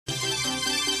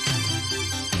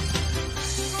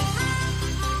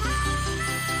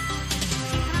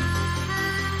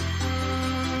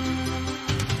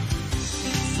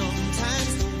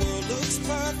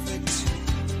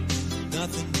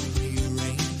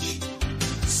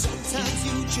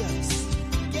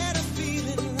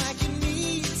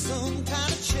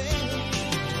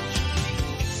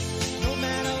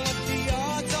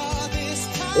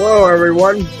Hello,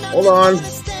 everyone. Hold on.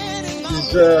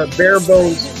 This is Bare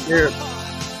Bones here.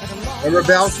 Remember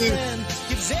Balky?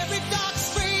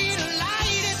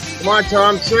 Come on,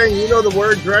 Tom, sing. You know the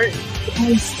words, right?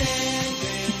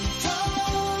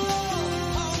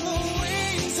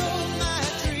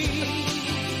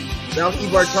 Balky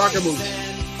Bartakamoose.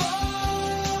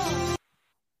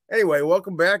 Anyway,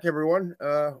 welcome back, everyone.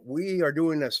 We are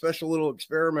doing a special little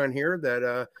experiment here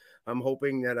that I'm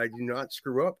hoping that I do not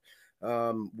screw up.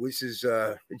 This is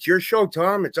it's your show,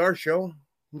 Tom. It's our show.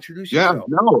 Introduce yourself.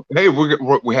 Hey,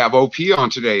 we have OP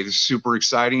on today. This is super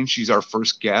exciting. She's our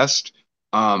first guest.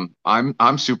 I'm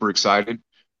super excited.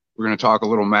 We're going to talk a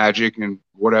little magic and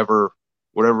whatever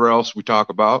else we talk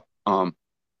about. I'm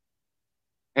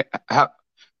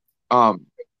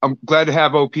glad to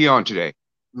have OP on today.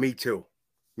 Me too.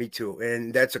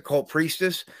 And that's Occult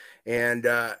Priestess. And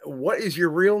what is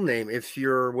your real name, if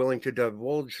you're willing to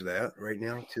divulge that right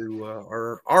now to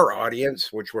our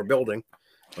audience, which we're building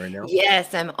right now?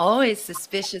 Yes, I'm always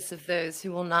suspicious of those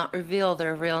who will not reveal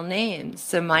their real names.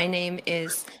 So my name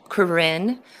is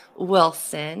Corinne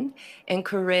Wilson, and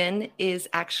Corinne is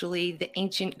actually the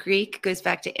ancient Greek, goes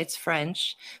back to, it's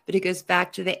French, but it goes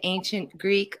back to the ancient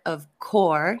Greek of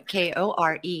Kore,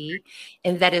 Kore,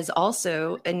 and that is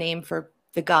also a name for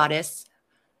the goddess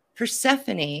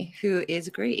Persephone, who is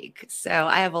Greek. So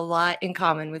I have a lot in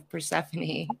common with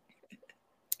Persephone.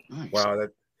 Nice.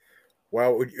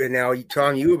 Wow. And now,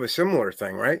 Tom, you have a similar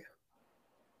thing, right?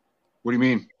 What do you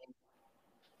mean?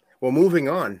 Well, moving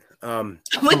on. With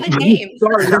the name.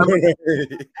 Sorry.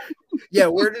 Yeah,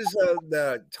 where does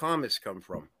the Thomas come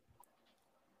from?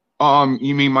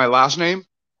 You mean my last name?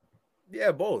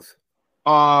 Yeah, both.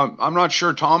 I'm not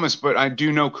sure, Thomas, but I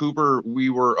do know Cooper.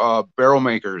 We were barrel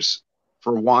makers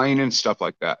for wine and stuff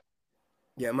like that.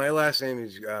 Yeah, my last name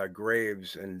is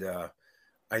Graves, and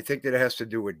I think that it has to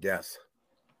do with death.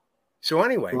 So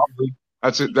anyway, probably.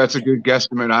 That's a good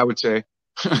guesstimate, I would say.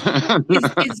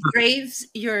 Is Graves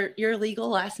your legal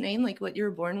last name, like what you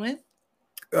were born with?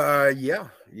 Yeah.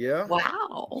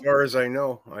 Wow. As far as I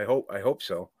know, I hope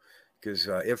so. Because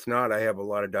if not, I have a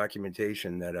lot of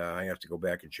documentation that I have to go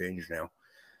back and change now.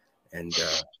 And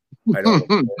I don't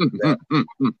know that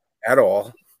at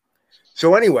all.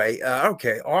 So anyway,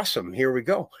 okay, awesome. Here we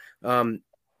go.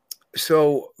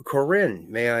 So Corinne,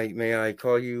 may I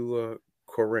call you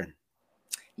Corinne?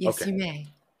 Yes, okay. You may.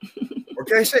 Or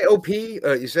can I say OP?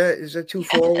 Is that too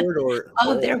forward? Or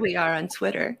there we are on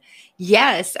Twitter.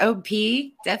 Yes, OP,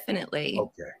 definitely.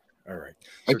 Okay, all right.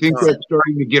 So I think Tom, that's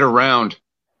starting to get around.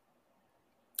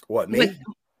 What, me?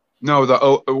 No,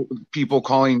 the people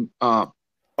calling OP.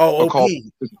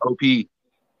 OP.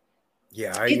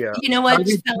 Yeah, you know what,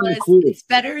 fellas? Cool. It's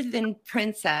better than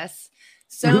princess.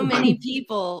 So many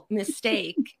people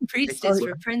mistake priestess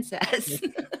for princess.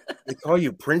 They call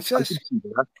you princess?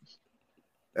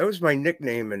 That was my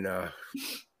nickname in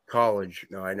college.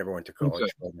 No, I never went to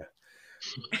college.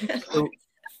 But,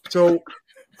 so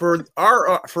for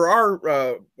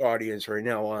our audience right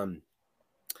now,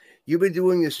 you've been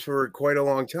doing this for quite a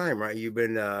long time, right? You've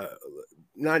been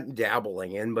not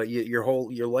dabbling in, but your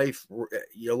life's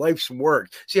work.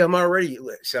 See, I'm already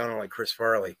sounding like Chris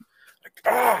Farley. Like,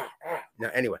 Now,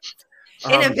 anyway.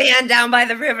 In a van down by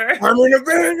the river. I'm in a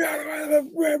van down by the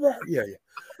river. Yeah.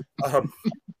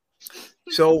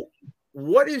 So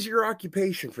what is your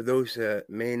occupation for those that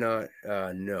may not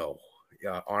know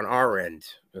on our end,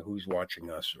 who's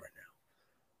watching us right now?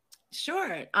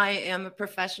 Sure. I am a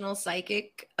professional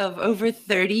psychic of over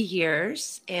 30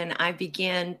 years, and I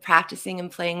began practicing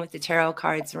and playing with the tarot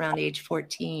cards around age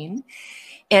 14.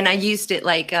 And I used it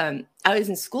like I was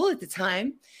in school at the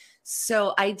time.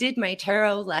 So I did my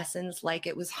tarot lessons like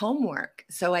it was homework.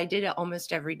 So I did it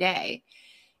almost every day.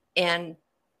 And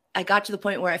I got to the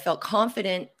point where I felt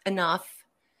confident enough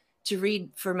to read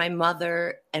for my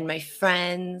mother and my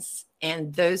friends,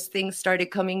 and those things started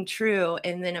coming true.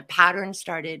 And then a pattern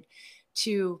started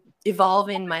to evolve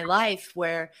in my life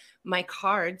where my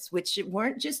cards, which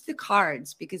weren't just the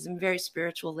cards, because I'm a very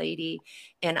spiritual lady,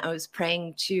 and I was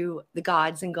praying to the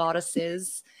gods and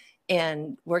goddesses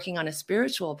and working on a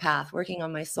spiritual path, working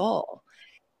on my soul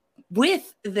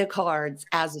with the cards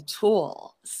as a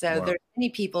tool. So There's many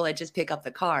people that just pick up the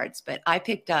cards, but I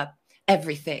picked up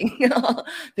everything,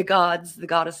 the gods, the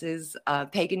goddesses,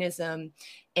 paganism,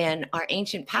 and our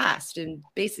ancient past, and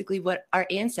basically what our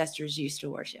ancestors used to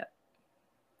worship.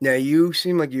 Now, you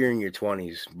seem like you're in your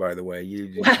 20s, by the way.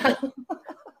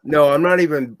 No, I'm not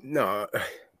even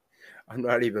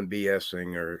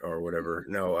BSing or whatever.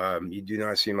 No, you do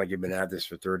not seem like you've been at this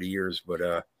for 30 years, but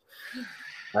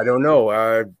I don't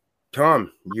know.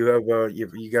 Tom, you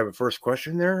have a first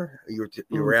question there. You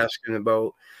were asking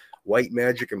about white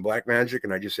magic and black magic,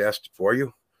 and I just asked for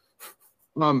you.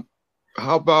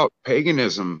 How about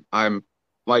paganism? I'm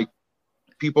like,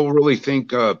 people really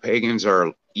think pagans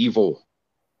are evil.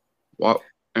 What?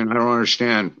 And I don't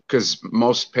understand, because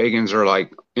most pagans are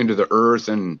like into the earth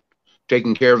and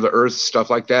taking care of the earth, stuff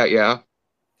like that. Yeah.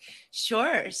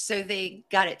 Sure. So they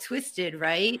got it twisted,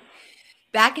 right?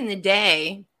 Back in the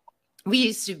day, we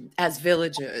used to, as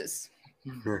villagers,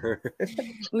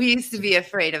 we used to be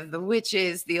afraid of the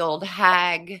witches, the old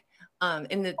hag,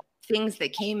 and the things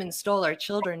that came and stole our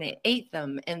children and ate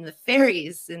them, and the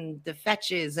fairies and the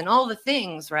fetches and all the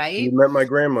things, right? You met my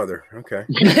grandmother. Okay.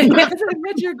 Yes, I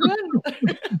met your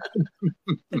grandmother.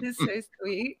 That is so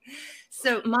sweet.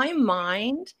 So my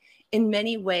mind, in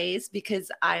many ways,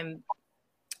 because I'm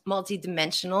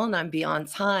multidimensional and I'm beyond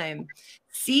time,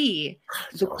 see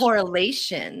the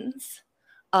correlations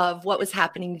of what was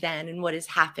happening then and what is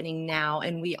happening now.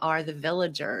 And we are the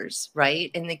villagers,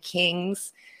 right? And the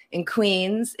kings and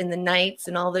queens and the knights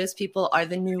and all those people are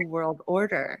the new world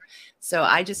order. So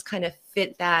I just kind of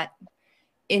fit that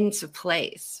into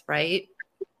place, right?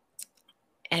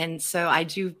 And so I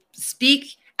do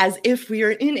speak as if we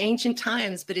are in ancient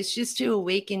times, but it's just to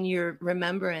awaken your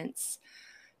remembrance,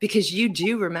 because you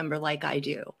do remember like I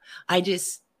do. I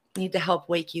just need to help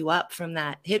wake you up from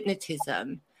that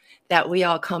hypnotism that we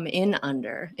all come in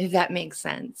under, if that makes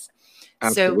sense.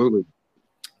 Absolutely. So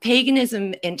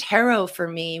paganism and tarot for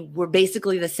me were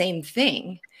basically the same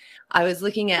thing. I was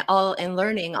looking at all and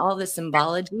learning all the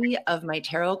symbology of my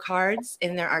tarot cards,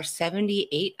 and there are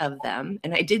 78 of them.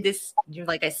 And I did this,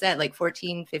 like I said, like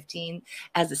 14, 15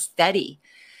 as a study.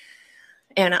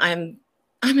 And I'm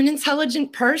an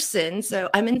intelligent person, so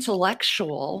I'm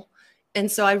intellectual. And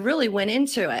so I really went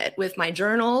into it with my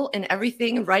journal and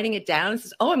everything and writing it down. It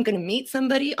says, oh, I'm going to meet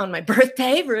somebody on my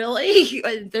birthday. Really?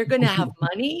 They're going to have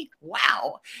money?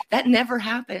 Wow. That never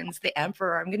happens. The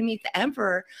emperor. I'm going to meet the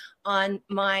emperor on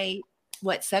my,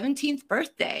 17th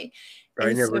birthday.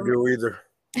 I never do either.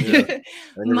 Yeah,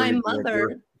 my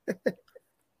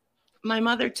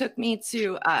mother took me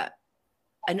to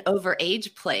an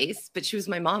overage place, but she was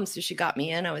my mom, so she got me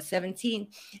in. I was 17,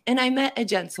 and I met a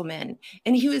gentleman,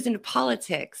 and he was into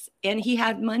politics, and he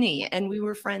had money, and we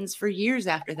were friends for years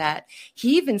after that.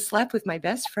 He even slept with my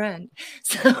best friend.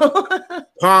 So,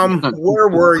 Tom, where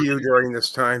were you during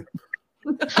this time?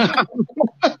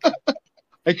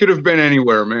 I could have been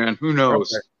anywhere, man. Who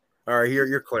knows? Okay. All right,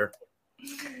 you're clear.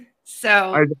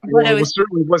 So, it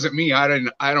certainly wasn't me. I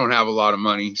don't have a lot of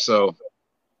money, so.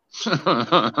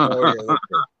 Oh, yeah,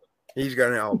 he's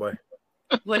got an alibi.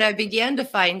 What I began to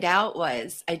find out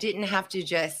was I didn't have to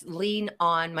just lean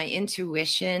on my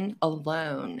intuition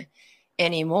alone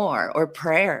anymore, or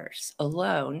prayers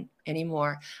alone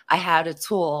anymore. I had a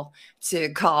tool to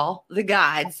call the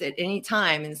gods at any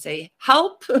time and say,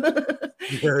 help.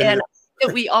 And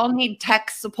that we all need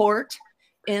tech support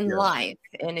in life.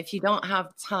 And if you don't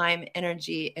have time,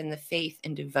 energy, and the faith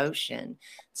and devotion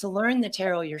to learn the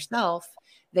tarot yourself,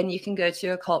 then you can go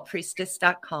to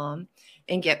occultpriestess.com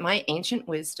and get my ancient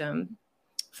wisdom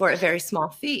for a very small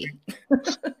fee.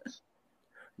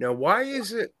 Now, why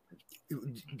is it?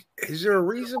 Is there a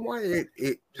reason why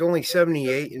it's only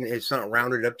 78 and it's not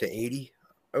rounded up to 80?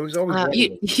 I was always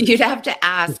you'd have to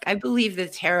ask. I believe the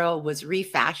tarot was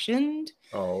refashioned.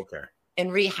 Oh, okay.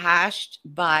 And rehashed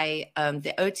by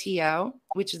the OTO,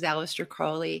 which is Aleister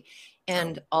Crowley,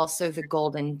 and also the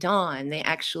Golden Dawn. They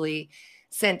actually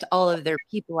sent all of their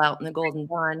people out in the Golden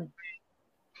Dawn,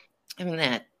 I mean,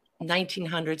 that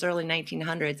 1900s, early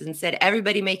 1900s, and said,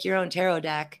 everybody make your own tarot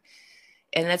deck.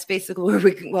 And that's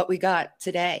basically what we got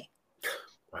today.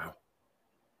 Wow.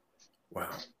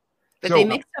 But they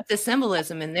mixed up the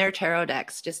symbolism in their tarot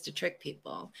decks just to trick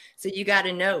people. So you got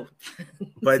to know.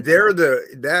 But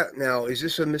now, is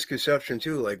this a misconception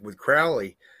too? Like with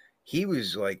Crowley, he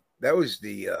was like, that was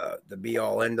the be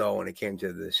all end all when it came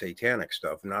to the satanic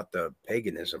stuff, not the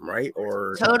paganism, right?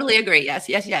 Or totally agree. Yes.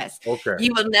 Okay.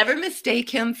 You will never mistake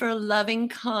him for a loving,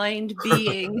 kind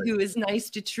being who is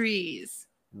nice to trees.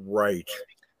 Right.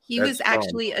 He was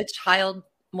actually a child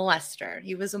molester.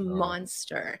 He was a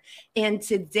monster. And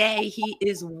today he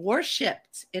is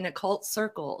worshipped in occult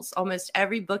circles. Almost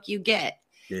every book you get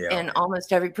and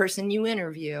almost every person you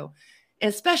interview,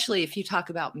 especially if you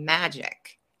talk about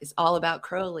magic, is all about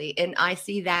Crowley. And I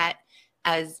see that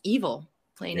as evil,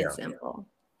 plain and simple.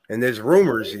 And there's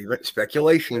rumors, even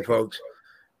speculation, folks,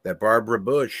 that Barbara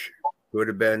Bush would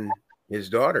have been his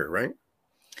daughter, right?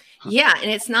 Yeah, and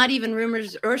it's not even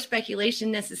rumors or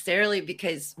speculation necessarily,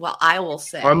 because, well, I will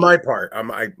say on my part,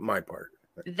 my part.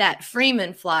 that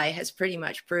Freeman fly has pretty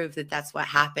much proved that that's what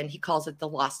happened. He calls it the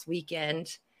lost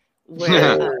weekend,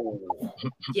 where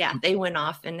yeah, they went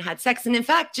off and had sex. And in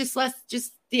fact, just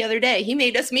the other day, he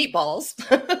made us meatballs,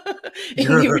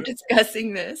 and we were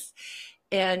discussing this,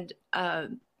 and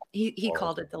he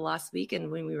called it the lost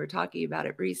weekend when we were talking about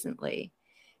it recently.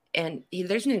 And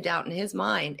there's no doubt in his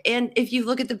mind. And if you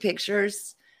look at the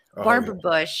pictures, Barbara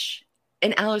Bush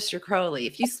and Aleister Crowley,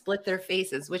 if you split their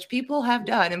faces, which people have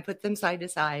done and put them side to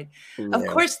side, of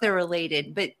course they're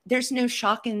related. But there's no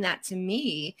shock in that to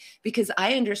me, because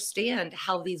I understand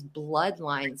how these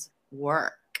bloodlines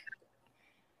work.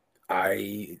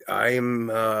 I'm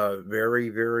very,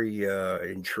 very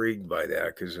intrigued by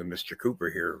that, because Mr. Cooper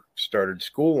here started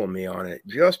schooling me on it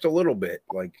just a little bit,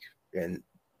 and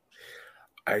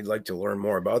I'd like to learn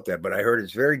more about that. But I heard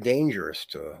it's very dangerous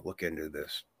to look into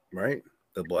this, right?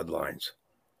 The bloodlines.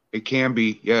 It can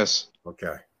be, yes.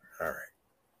 Okay, all right.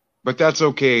 But that's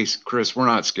okay, Chris. We're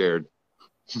not scared.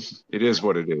 It is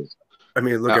what it is. I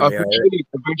mean, look at me.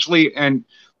 Eventually, and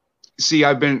see,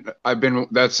 I've been.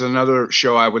 That's another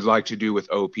show I would like to do with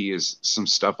OP, is some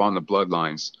stuff on the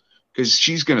bloodlines, because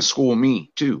she's going to school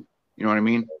me too. You know what I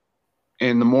mean?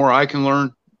 And the more I can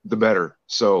learn, the better.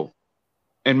 So,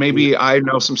 and maybe I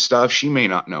know some stuff she may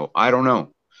not know. I don't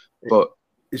know. But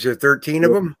is there 13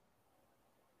 of them?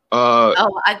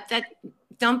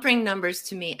 Don't bring numbers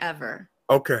to me ever.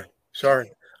 Okay, sorry.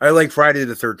 I like Friday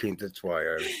the 13th. That's why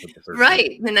I put the 13th.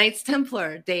 Right, the Knights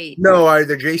Templar date. No,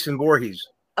 the Jason Voorhees.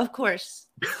 Of course.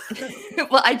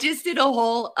 Well, I just did a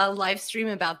whole live stream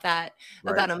about that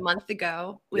about a month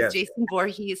ago with Jason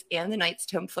Voorhees and the Knights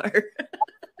Templar.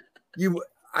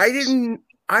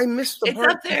 I missed the part.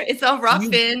 It's up there. It's all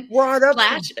Rockfin.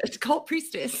 Flash. It's called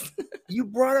Priestess. You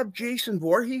brought up Jason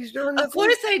Voorhees during that? Of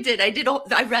course I did.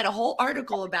 I read a whole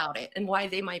article about it and why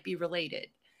they might be related.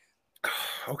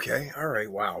 Okay. All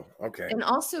right. Wow. Okay. And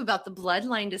also about the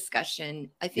bloodline discussion.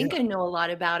 I think I know a lot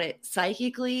about it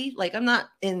psychically. Like, I'm not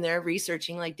in there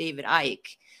researching like David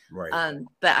Icke. Right.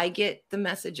 But I get the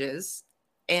messages,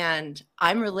 and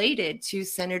I'm related to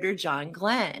Senator John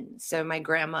Glenn. So my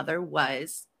grandmother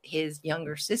was his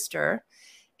younger sister.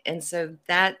 And so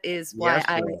that is why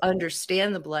I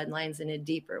understand the bloodlines in a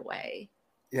deeper way.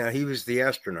 Yeah, he was the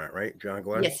astronaut, right? John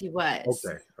Glenn? Yes, he was.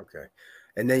 Okay.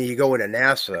 And then you go into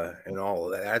NASA and all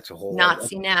of that. That's a whole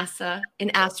Nazi NASA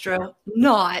and Astro,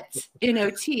 not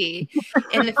NOT.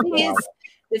 And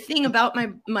the thing about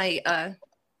my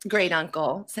great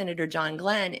uncle, Senator John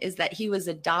Glenn, is that he was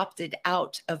adopted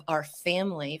out of our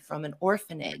family from an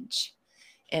orphanage.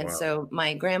 And so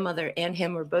my grandmother and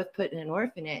him were both put in an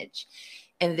orphanage.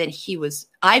 And then he was,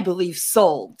 I believe,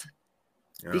 sold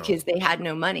because they had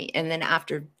no money. And then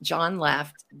after John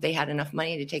left, they had enough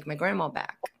money to take my grandma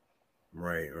back.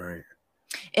 Right.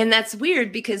 And that's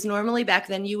weird, because normally back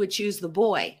then you would choose the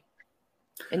boy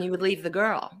and you would leave the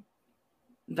girl.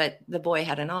 But the boy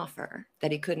had an offer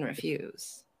that he couldn't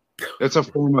refuse. That's a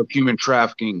form of human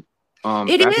trafficking.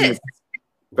 It is.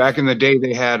 Back in the day,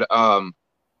 they had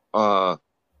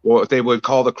what they would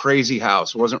call the crazy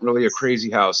house. It wasn't really a crazy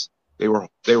house. They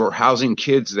were housing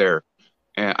kids there.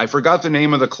 And I forgot the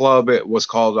name of the club it was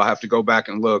called. I'll have to go back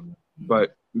and look.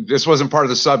 But this wasn't part of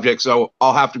the subject, so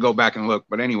I'll have to go back and look.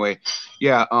 But anyway,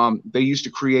 they used to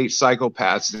create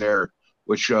psychopaths there,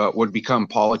 which would become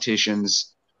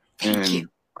politicians. And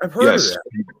I've heard of that.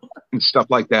 And stuff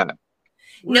like that.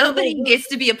 Nobody gets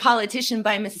to be a politician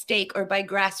by mistake or by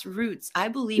grassroots. I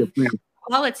believe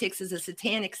politics is a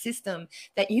satanic system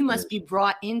that you must be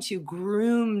brought into,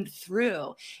 groomed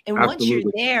through. And once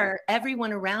you're there,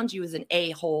 everyone around you is an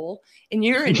a-hole, and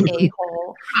you're an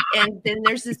a-hole. And then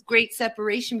there's this great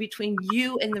separation between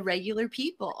you and the regular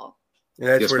people. And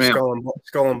that's where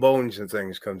skull and bones and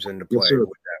things comes into play with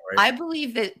that, right? I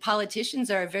believe that politicians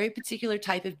are a very particular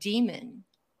type of demon.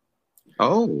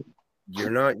 Oh. You're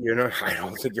not, I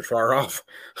don't think you're far off.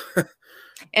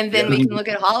 And then we can look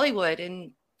at Hollywood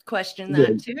and question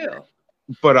that too.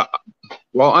 But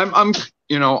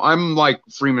I'm like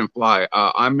Freeman Fly.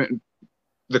 I'm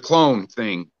the clone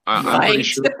thing. I'm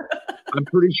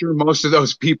pretty sure most of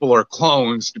those people are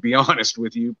clones, to be honest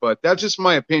with you, but that's just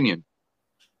my opinion.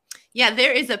 Yeah,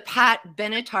 there is a Pat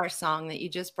Benatar song that you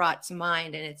just brought to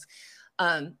mind, and it's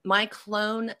My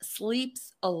Clone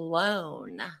Sleeps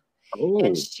Alone. Oh.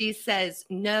 And she says,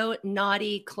 no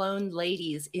naughty clone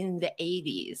ladies in the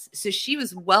 80s. So she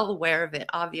was well aware of it,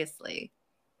 obviously.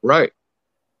 Right.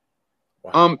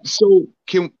 Wow. So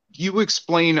can you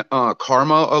explain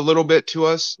karma a little bit to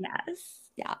us?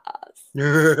 Yes.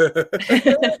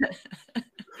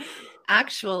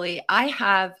 Actually, I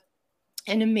have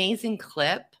an amazing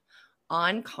clip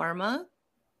on karma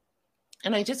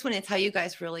And I just want to tell you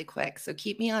guys really quick. So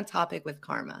keep me on topic with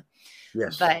karma.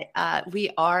 Yes. But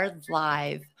we are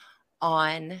live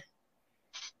on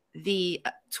the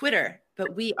Twitter,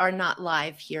 but we are not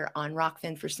live here on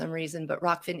Rockfin for some reason. But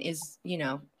Rockfin is, you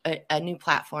know, a new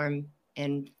platform,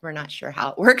 and we're not sure how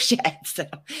it works yet. So,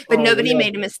 but nobody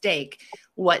made a mistake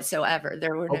whatsoever.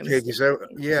 There were no mistakes.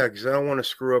 Because I don't want to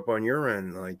screw up on your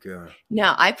end. Like,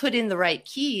 no, I put in the right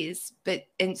keys, but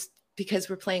because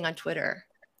we're playing on Twitter.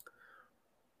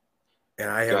 And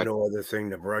I have no other thing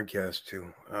to broadcast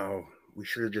to. Oh, we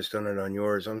should have just done it on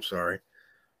yours. I'm sorry.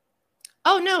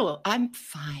 Oh, no, I'm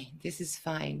fine. This is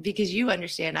fine because you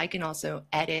understand I can also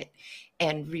edit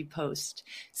and repost.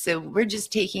 So we're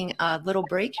just taking a little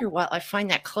break here while I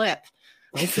find that clip.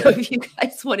 Okay. So if you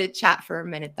guys want to chat for a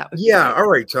minute, that would be great. All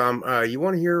right, Tom. You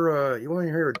want to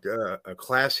hear a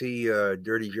classy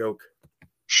dirty joke?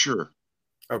 Sure.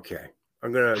 Okay.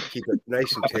 I'm going to keep it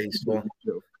nice and tasteful.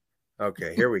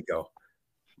 Okay, here we go.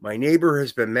 My neighbor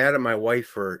has been mad at my wife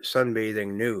for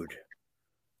sunbathing nude.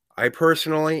 I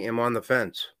personally am on the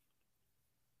fence.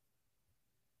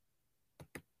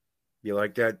 You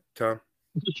like that, Tom?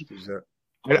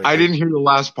 I didn't hear the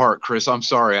last part, Chris. I'm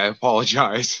sorry. I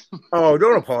apologize. Oh,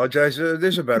 don't apologize.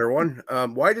 There's a better one.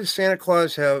 Why does Santa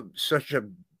Claus have such a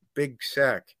big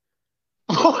sack?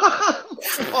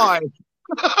 Why?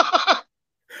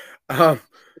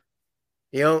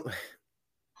 You know,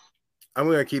 I'm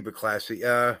going to keep it classy.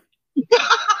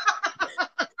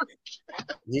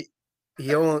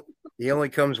 He only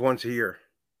comes once a year.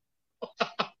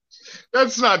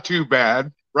 That's not too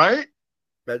bad, right?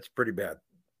 That's pretty bad.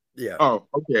 Yeah. Oh,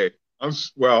 okay.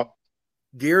 Well.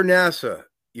 Dear NASA,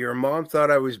 your mom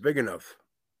thought I was big enough,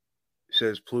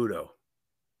 says Pluto.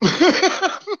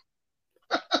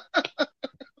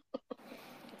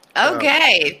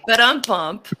 Okay, but I'm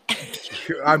pump.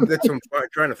 I'm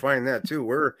trying to find that too.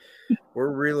 We're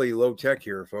really low tech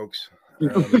here, folks.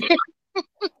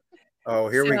 Oh,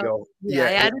 here we go. Yeah,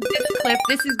 I added this clip.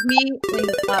 This is me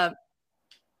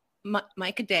and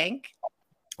Micah Dank.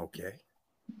 Okay.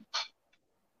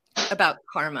 About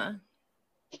karma.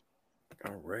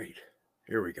 All right.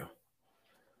 Here we go.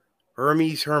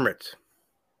 Hermes Hermits.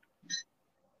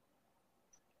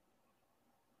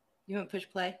 You want to push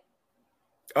play?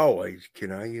 Oh,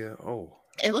 can I?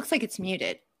 It looks like it's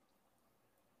muted.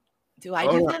 Do I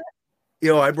do that?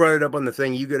 I brought it up on the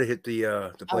thing. You got to hit the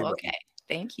play button. Okay.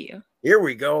 Thank you. Here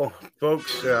we go,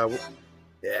 folks.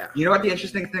 Yeah. You know what the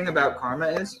interesting thing about karma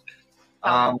is?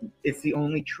 It's the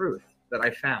only truth that I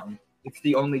found. It's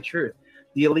the only truth.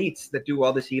 The elites that do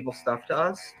all this evil stuff to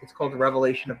us, it's called the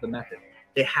revelation of the method.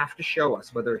 They have to show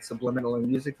us, whether it's subliminal in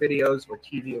music videos or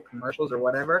TV or commercials or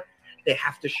whatever, they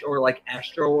have to show, or like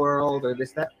Astro World or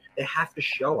this, that, they have to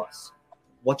show us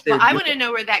what they're doing. I want to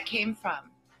know where that came from,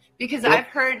 because I've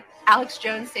heard Alex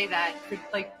Jones say that for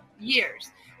like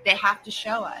years. They have to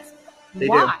show us.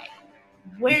 Why?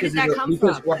 Where did that come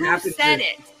from? Who said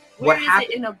it? Where is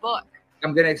it in a book?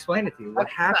 I'm going to explain it to you. What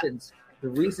happens, the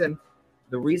reason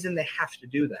they have to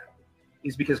do that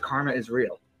is because karma is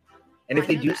real. And if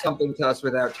they do something to us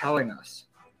without telling us,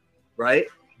 right,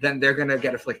 then they're going to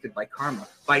get afflicted by karma.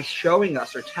 By showing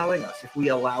us or telling us, if we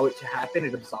allow it to happen,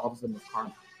 it absolves them of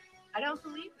karma. I don't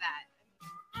believe that.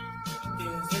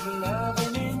 Is it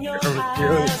loving in your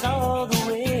eyes all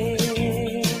the way?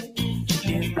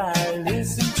 If I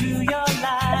listen to your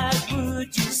lies,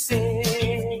 would you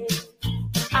say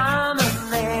I'm a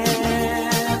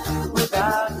man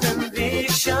without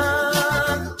conviction?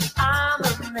 I'm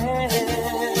a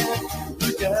man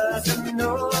who doesn't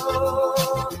know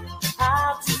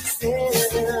how to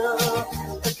sell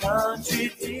a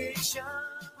contradiction.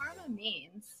 Karma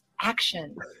means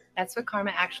action. That's what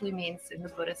karma actually means in the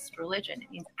Buddhist religion. It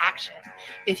means action.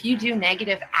 If you do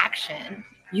negative action,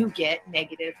 you get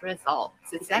negative results.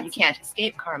 You can't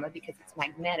escape karma because it's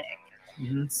magnetic.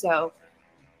 Mm-hmm. So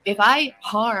if I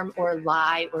harm or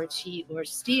lie or cheat or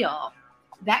steal,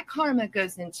 that karma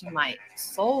goes into my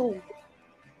soul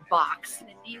box.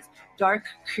 And these dark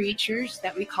creatures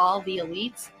that we call the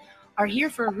elites are here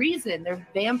for a reason. They're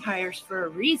vampires for a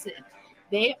reason.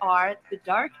 They are the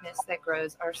darkness that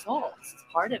grows our souls. It's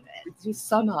part of it. To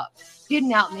sum up,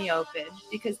 hidden out in the open,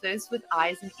 because those with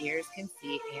eyes and ears can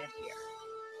see and hear.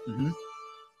 Mm-hmm.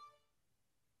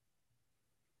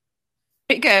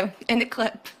 There you go. End the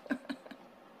clip.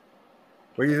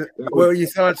 What are your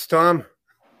thoughts, Tom?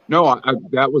 No,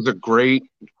 that was a great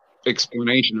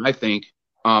explanation, I think.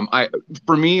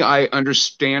 For me, I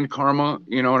understand karma,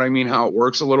 you know what I mean, how it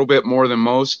works a little bit more than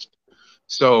most.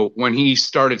 So when he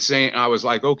started saying, I was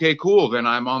like, okay, cool, then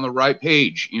I'm on the right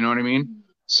page. You know what I mean?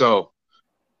 So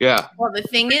Yeah. Well, the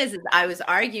thing is I was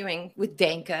arguing with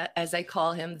Danka, as I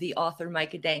call him, the author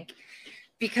Micah Dank,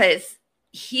 because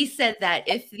he said that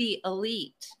if the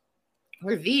elite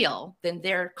reveal, then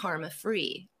they're karma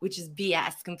free, which is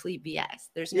BS, complete BS.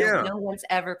 There's no one's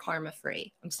ever karma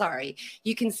free. I'm sorry.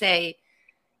 You can say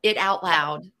it out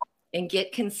loud and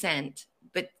get consent,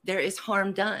 but there is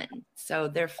harm done. So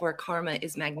therefore karma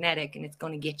is magnetic and it's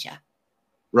going to get you.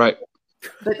 Right.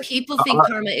 But people think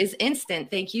karma is instant.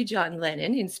 Thank you, John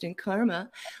Lennon, instant karma.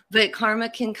 But karma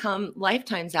can come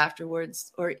lifetimes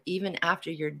afterwards, or even after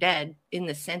you're dead, in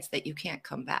the sense that you can't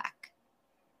come back.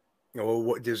 Well,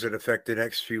 what does it affect the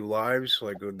next few lives,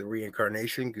 like with the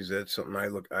reincarnation? Because that's something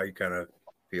I kind of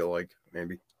feel like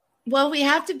maybe. Well, we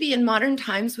have to be in modern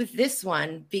times with this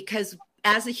one, because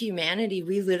as a humanity,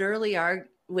 we literally are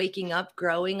waking up,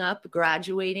 growing up,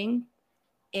 graduating.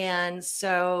 And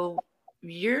so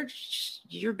you're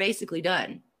basically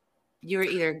done. You're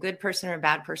either a good person or a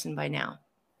bad person by now.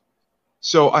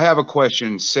 So I have a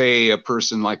question. Say a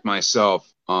person like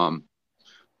myself,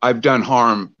 I've done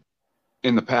harm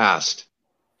in the past,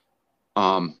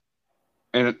 and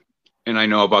I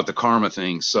know about the karma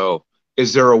thing. So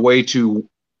is there a way to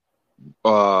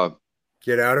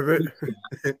get out of it?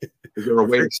 Is there a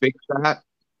way to fix that?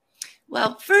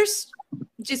 Well, first,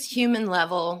 just human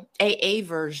level, AA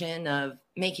version of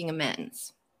making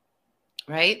amends,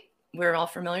 right? We're all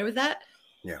familiar with that?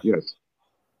 Yeah. Yes.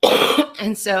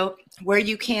 And so where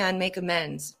you can make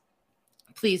amends,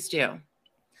 please do.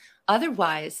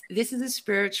 Otherwise, this is a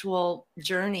spiritual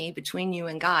journey between you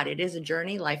and God. It is a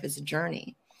journey. Life is a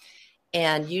journey.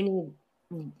 And you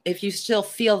need, if you still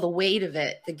feel the weight of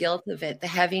it, the guilt of it, the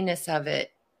heaviness of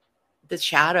it, the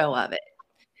shadow of it,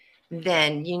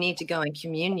 then you need to go in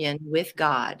communion with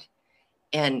God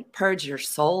and purge your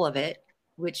soul of it,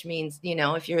 which means, you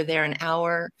know, if you're there an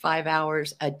hour, 5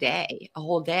 hours a day, a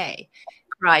whole day,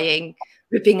 crying,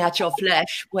 ripping at your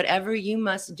flesh, whatever you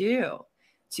must do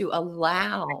to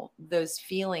allow those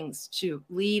feelings to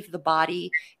leave the body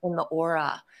and the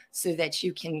aura so that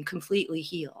you can completely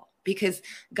heal. Because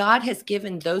God has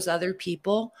given those other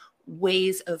people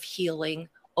ways of healing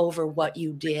over what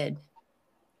you did.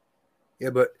 Yeah,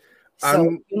 but so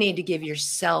you need to give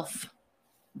yourself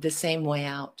the same way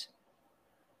out.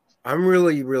 I'm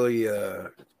really, really,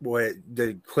 what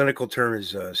the clinical term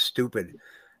is, stupid.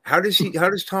 How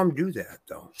does Tom do that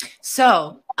though?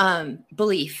 So,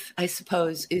 belief, I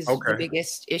suppose, is the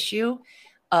biggest issue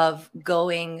of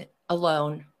going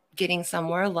alone, getting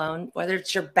somewhere alone, whether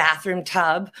it's your bathroom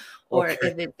tub or if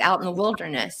it's out in the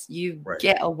wilderness, you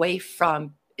get away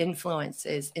from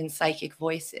influences and psychic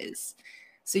voices.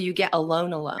 So you get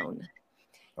alone.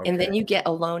 And then you get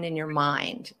alone in your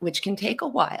mind, which can take a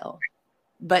while.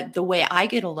 But the way I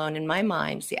get alone in my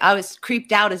mind, see, I was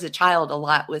creeped out as a child a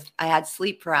lot I had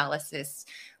sleep paralysis,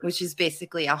 which is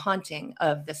basically a haunting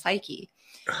of the psyche.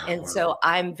 And so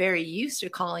I'm very used to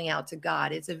calling out to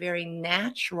God. It's a very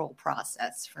natural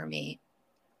process for me.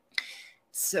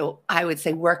 So I would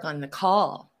say work on the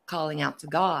calling out to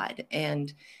God.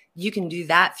 And you can do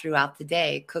that throughout the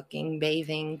day, cooking,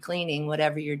 bathing, cleaning,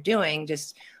 whatever you're doing.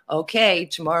 Just, okay,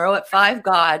 tomorrow at 5,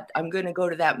 God, I'm going to go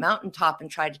to that mountaintop and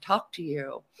try to talk to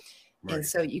you. Right. And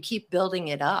so you keep building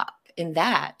it up. And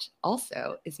that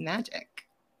also is magic.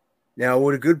 Now,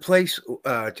 would a good place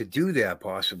to do that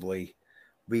possibly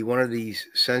be one of these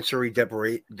sensory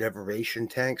deprivation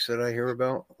tanks that I hear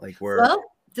about? Like where... Well,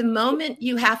 the moment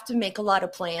you have to make a lot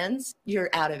of plans, you're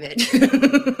out of it.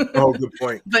 Oh, good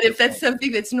point. But if that's something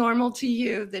that's normal to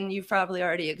you, then you've probably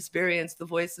already experienced the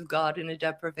voice of God in a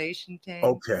deprivation tank.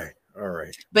 Okay. All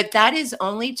right. But that is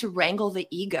only to wrangle the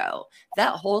ego.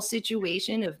 That whole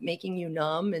situation of making you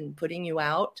numb and putting you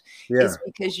out is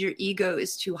because your ego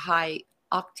is too high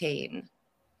octane.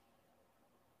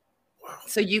 Wow.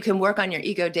 So you can work on your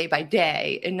ego day by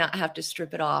day and not have to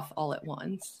strip it off all at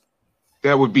once.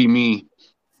 That would be me.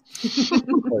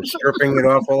 Stripping it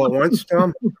off all at once,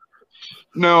 Tom?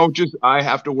 No, just I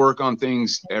have to work on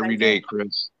things every day,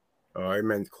 Chris. Oh, I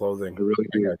meant clothing. I really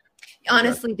do.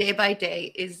 Honestly, day by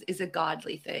day is a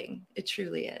godly thing. It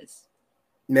truly is.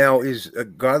 Now, is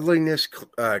godliness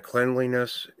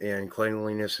cleanliness, and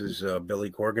cleanliness is Billy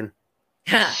Corgan?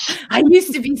 I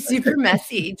used to be super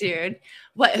messy, dude.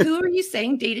 Who are you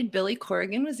saying dated Billy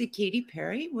Corgan? Was it Katy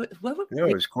Perry? No,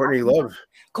 it was Courtney Love.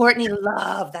 Courtney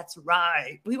Love, that's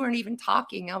right. We weren't even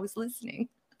talking. I was listening.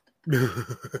 Now,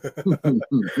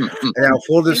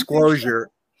 full disclosure,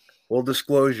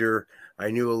 I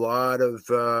knew a lot of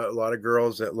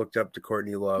girls that looked up to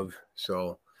Courtney Love,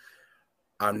 so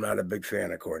I'm not a big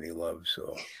fan of Courtney Love.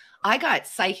 So I got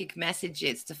psychic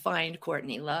messages to find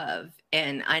Courtney Love.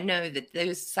 And I know that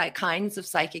those kinds of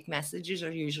psychic messages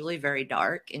are usually very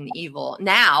dark and evil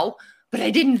now, but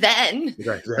I didn't then.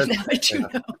 Right, Now I do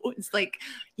know. It's like,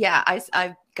 yeah,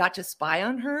 I got to spy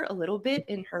on her a little bit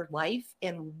in her life.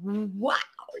 And wow,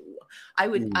 I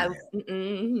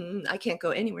can't go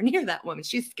anywhere near that woman.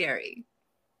 She's scary.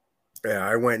 Yeah,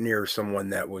 I went near someone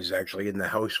that was actually in the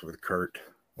house with Kurt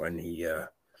when he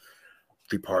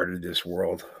departed this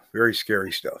world. Very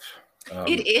scary stuff.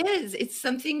 It is. It's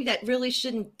something that really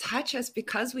shouldn't touch us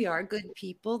because we are good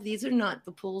people. These are not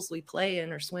the pools we play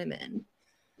in or swim in.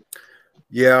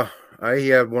 Yeah, I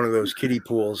have one of those kiddie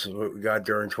pools we got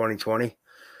during 2020,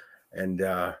 and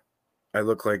I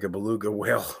look like a beluga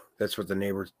whale. That's what the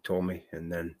neighbor told me, and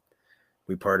then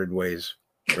we parted ways.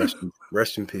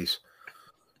 Rest in peace.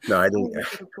 No, I didn't.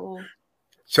 Cool.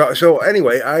 So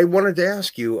anyway, I wanted to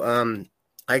ask you.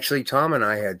 Actually, Tom and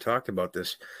I had talked about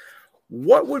this.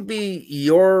 What would be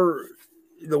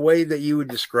the way that you would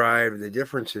describe the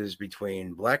differences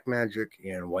between black magic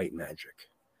and white magic?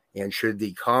 And should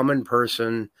the common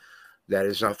person that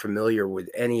is not familiar with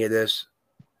any of this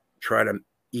try to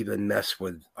even mess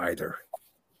with either?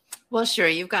 Well, sure,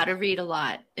 you've got to read a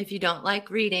lot. If you don't like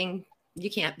reading, you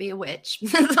can't be a witch.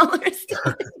 That's all there's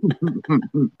to it.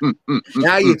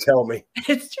 Now you tell me.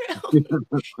 It's true.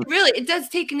 Really, it does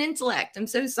take an intellect. I'm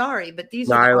so sorry, but these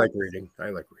I like reading.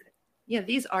 Yeah,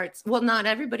 these arts, well, not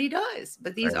everybody does,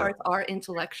 but these arts are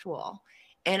intellectual.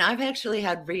 And I've actually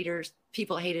had readers,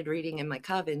 people hated reading in my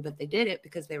coven, but they did it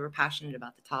because they were passionate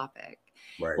about the topic.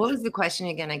 Right. What was the question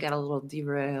again? I got a little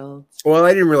derailed. Well,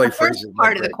 I didn't really phrase it.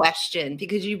 Part of the question,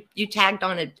 because you tagged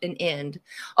on an end.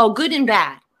 Oh, good and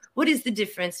bad. What is the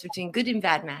difference between good and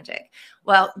bad magic?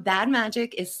 Well, bad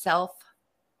magic is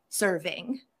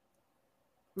self-serving,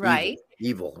 right?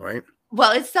 Evil, right?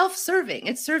 Well, it's self-serving.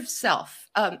 It serves self,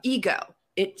 ego.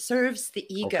 It serves the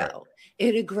ego. Okay.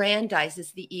 It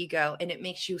aggrandizes the ego, and it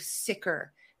makes you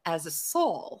sicker as a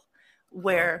soul,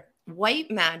 where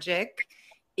white magic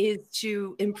is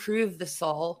to improve the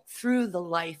soul through the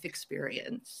life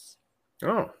experience.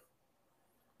 Oh.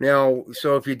 Now,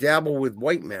 so if you dabble with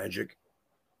white magic,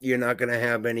 you're not going to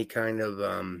have any kind of,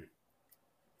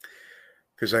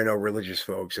 because I know religious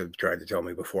folks have tried to tell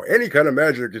me before, any kind of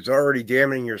magic is already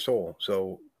damning your soul.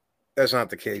 So that's not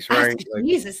the case, right?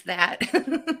 Jesus, that.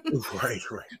 Right.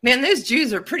 Man, those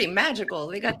Jews are pretty magical.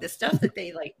 They got the stuff that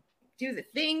they like do the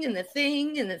thing and the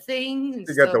thing and the thing. And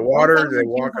they got the water. They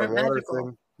walk on water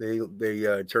thing.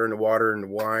 They turn the water into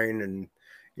wine, and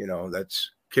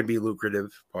that's can be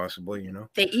lucrative, possibly.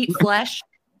 They eat flesh.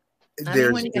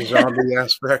 There's the zombie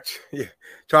aspect. Yeah.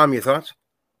 Tom, your thoughts?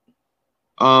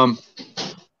 I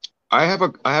have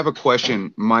a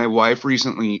question. My wife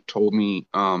recently told me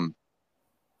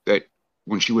that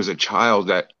when she was a child,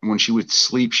 that when she would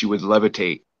sleep, she would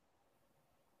levitate.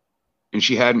 And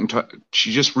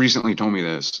she just recently told me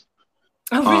this.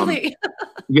 Oh, really?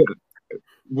 Yeah.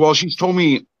 Well, she's told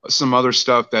me some other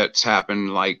stuff that's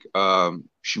happened. Like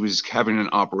she was having an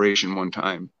operation one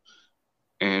time,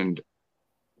 and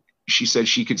she said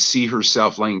she could see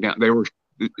herself laying down. They were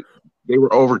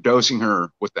overdosing her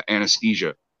with the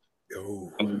anesthesia.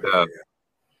 Oh, and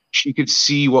she could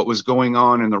see what was going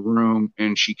on in the room,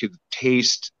 and she could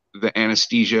taste the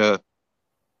anesthesia,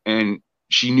 and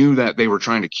she knew that they were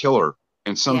trying to kill her.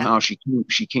 And somehow she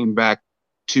came back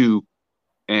to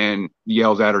and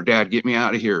yelled at her dad, "Get me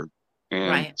out of here!"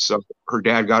 And so her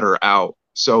dad got her out.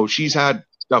 So she's had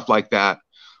stuff like that.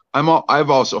 I've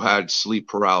also had sleep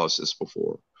paralysis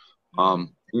before.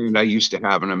 And I used to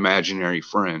have an imaginary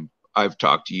friend. I've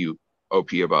talked to you,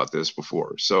 OP, about this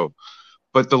before. So,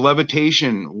 but the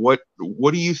levitation, what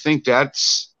do you think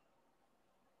that's?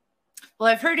 Well,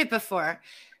 I've heard it before,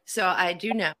 so I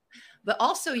do know. But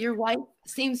also, your wife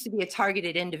seems to be a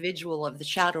targeted individual of the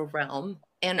shadow realm.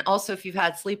 And also, if you've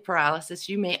had sleep paralysis,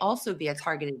 you may also be a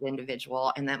targeted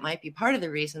individual. And that might be part of the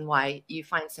reason why you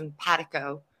find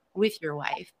simpatico with your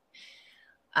wife.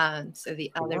 So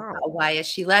the other, why is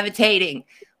she levitating?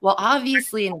 Well,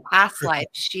 obviously in a past life,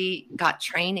 she got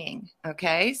training.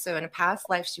 Okay. So in a past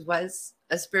life, she was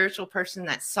a spiritual person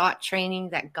that sought training,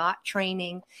 that got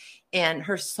training, and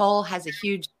her soul has a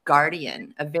huge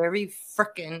guardian, a very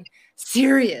freaking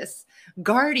serious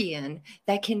guardian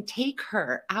that can take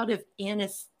her out of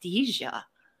anesthesia.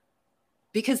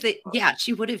 Because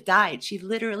she would have died. She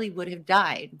literally would have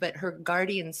died, but her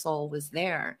guardian soul was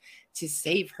there to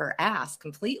save her ass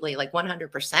completely, like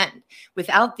 100%.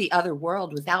 Without the other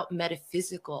world, without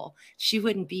metaphysical, she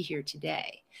wouldn't be here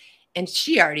today. And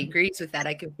she already agrees with that.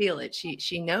 I can feel it.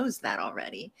 She knows that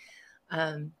already.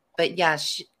 But yeah,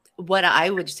 what I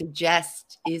would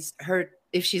suggest is her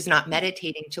if she's not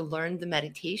meditating, to learn the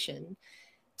meditation,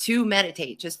 to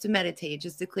meditate, just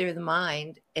to clear the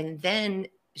mind. And then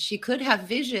she could have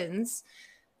visions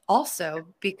also,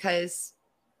 because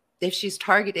if she's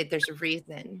targeted, there's a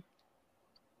reason.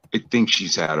 I think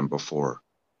she's had them before.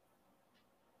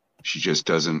 She just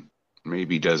doesn't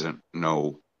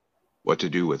know what to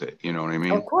do with it. You know what I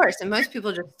mean? Of course. And most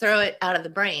people just throw it out of the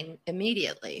brain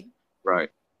immediately. Right.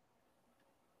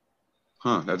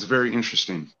 Huh. That's very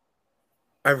interesting.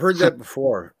 I've heard that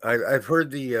before. I've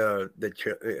heard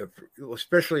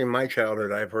especially in my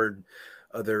childhood, I've heard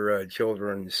other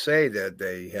children say that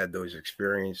they had those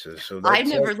experiences. So I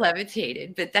never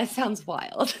levitated, but that sounds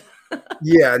wild.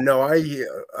 Yeah, no,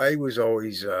 I was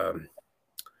always a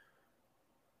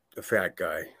fat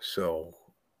guy, so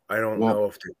I don't know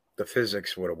if the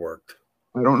physics would have worked.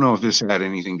 I don't know if this had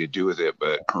anything to do with it,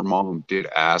 but her mom did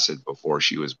acid before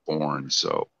she was born,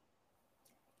 so.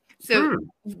 So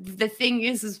the thing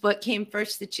is what came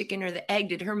first, the chicken or the egg?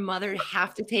 Did her mother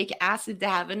have to take acid to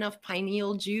have enough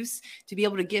pineal juice to be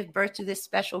able to give birth to this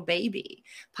special baby?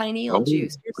 Pineal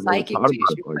juice, your psychic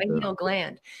juice, your pineal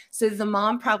gland. So the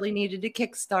mom probably needed a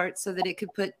kickstart so that it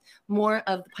could put more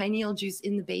of the pineal juice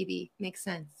in the baby. Makes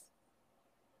sense.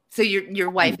 So your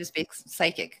wife is big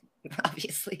psychic,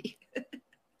 obviously.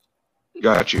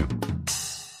 Got you.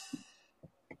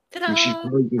 I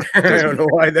don't know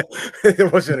why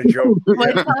it wasn't a joke.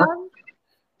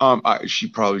 She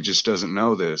probably just doesn't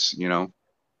know this, you know.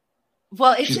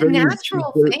 Well, it's a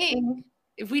natural thing.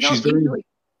 If we don't usually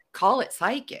call it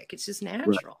psychic, it's just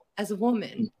natural as a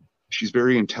woman. She's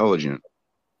very intelligent,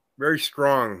 very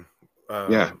strong.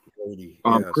 Lady.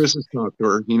 Yes. Chris has talked to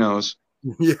her. He knows.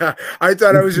 Yeah, I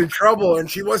thought I was in trouble,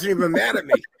 and she wasn't even mad at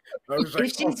me. I was like,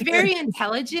 if she's very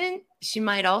intelligent, she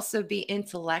might also be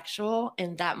intellectual,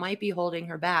 and that might be holding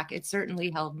her back. It certainly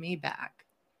held me back.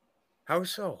 How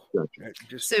so?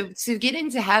 So to get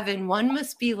into heaven, one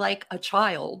must be like a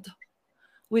child,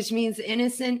 which means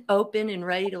innocent, open, and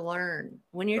ready to learn.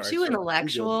 When you're too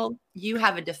intellectual, you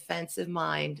have a defensive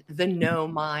mind, the no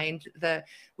mind, the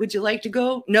would you like to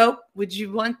go? Nope. Would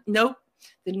you want? Nope.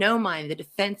 The no mind, the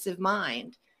defensive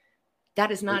mind.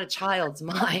 That is not a child's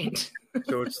mind.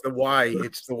 So it's the why.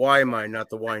 It's the why mind, not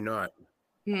the why not.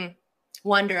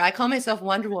 Wonder. I call myself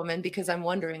Wonder Woman because I'm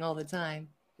wondering all the time.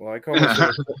 Well, I call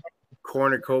myself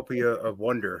cornucopia of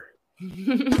wonder.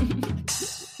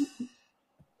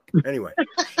 Anyway.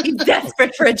 He's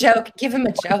desperate for a joke. Give him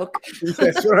a joke.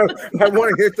 That's what I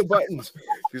want to hit the buttons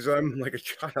because I'm like a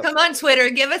child. Come on, Twitter.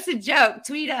 Give us a joke.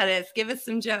 Tweet at us. Give us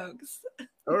some jokes.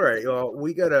 All right. Well,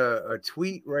 we got a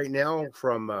tweet right now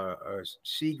from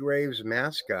Seagraves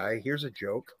Mask Guy. Here's a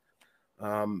joke.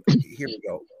 Here we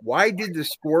go. Why did the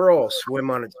squirrel swim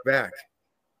on its back?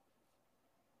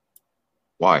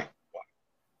 Why?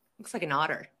 Looks like an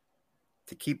otter.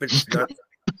 To keep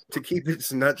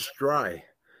its nuts dry.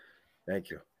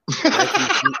 Thank you.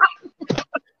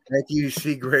 Thank you,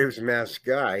 Seagraves Mask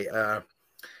Guy.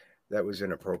 That was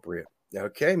inappropriate.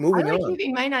 Okay, moving on. I like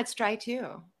keeping my nuts dry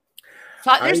too.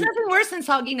 There's nothing worse than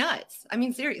soggy nuts. I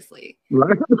mean, seriously.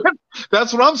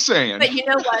 That's what I'm saying. But you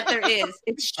know what? There is.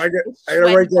 It's I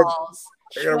gotta write that.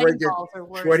 I gotta write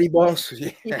that. Sweaty balls.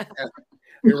 Yeah.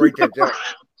 I gotta write that down.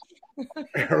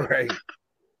 All right.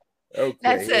 Okay.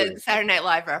 That's a Saturday Night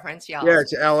Live reference, y'all. Yeah,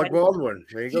 it's Alec Baldwin.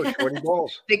 There you go. Sweaty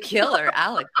balls. The killer,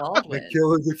 Alec Baldwin.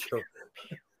 The killer.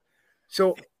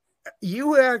 So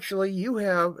you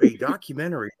have a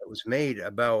documentary that was made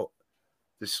about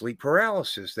the sleep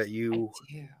paralysis that you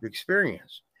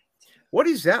experienced. What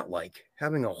is that like,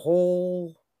 having a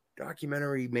whole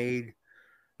documentary made,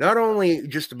 not only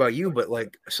just about you, but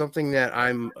like something that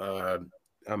I'm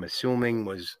assuming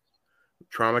was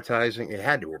traumatizing? It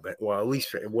had to have been. Well, at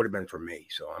least it would have been for me.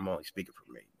 So I'm only speaking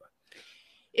for me. But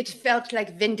it felt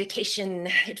like vindication.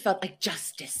 It felt like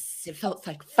justice. It felt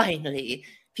like finally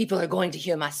people are going to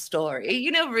hear my story,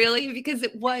 really, because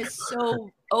it was so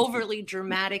overly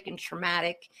dramatic and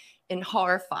traumatic and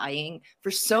horrifying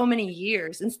for so many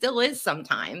years, and still is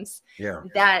sometimes,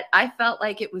 that I felt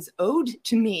like it was owed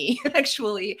to me.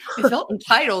 Actually, I felt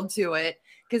entitled to it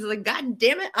because, like, God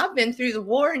damn it, I've been through the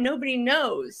war and nobody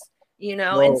knows,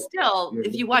 and still,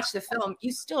 if you watch the film,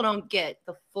 you still don't get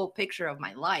the full picture of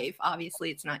my life.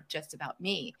 Obviously, it's not just about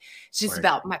me. It's just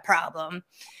about my problem.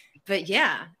 But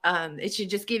yeah, it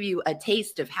should just give you a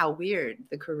taste of how weird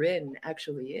the Corinne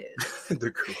actually is.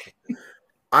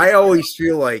 I always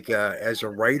feel like as a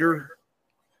writer,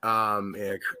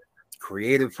 a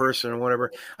creative person or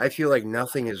whatever, I feel like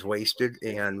nothing is wasted.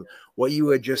 And what you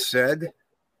had just said,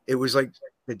 it was like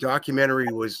the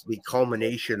documentary was the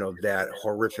culmination of that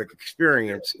horrific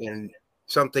experience, and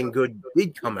something good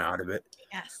did come out of it.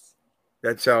 Yes.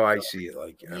 That's how I see it.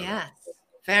 Like, I don't know. Yes,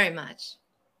 very much.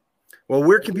 Well,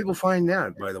 where can people find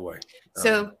that, by the way?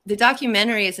 So the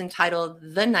documentary is entitled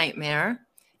The Nightmare,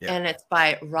 Yeah. and it's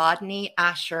by Rodney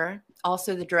Asher,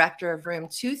 also the director of Room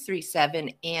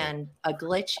 237 and A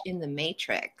Glitch in the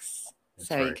Matrix.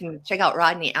 So you can check out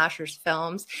Rodney Asher's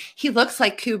films. He looks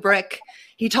like Kubrick.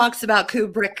 He talks about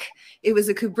Kubrick. It was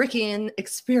a Kubrickian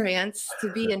experience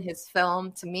to be in his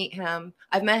film, to meet him.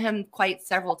 I've met him quite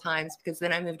several times because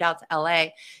then I moved out to LA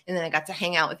and then I got to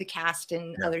hang out with the cast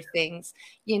and other things,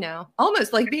 you know,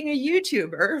 almost like being a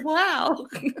YouTuber. Wow.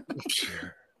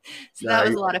 So that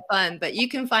was a lot of fun. But you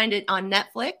can find it on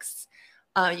Netflix.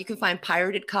 You can find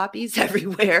pirated copies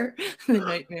everywhere. The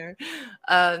Nightmare.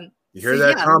 You hear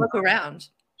that, Tom? Look around.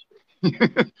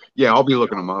 Yeah, I'll be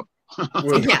looking them up.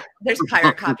 Yeah, there's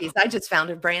pirate copies. I just found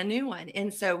a brand new one.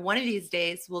 And so one of these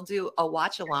days we'll do a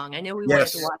watch along. I know we wanted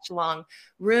to watch along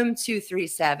Room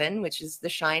 237, which is The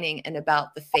Shining and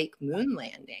about the fake moon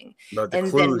landing.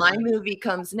 And then my movie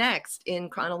comes next in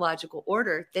chronological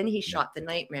order. Then he shot The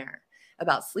Nightmare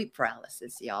about sleep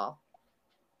paralysis, y'all.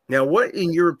 Now, what,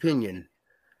 in your opinion,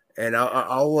 and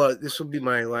I'll this will be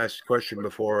my last question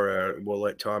before we'll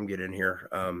let Tom get in here,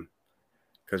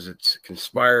 because it's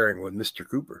Conspiring with Mr.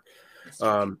 Cooper.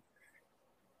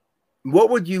 What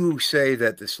would you say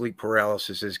that the sleep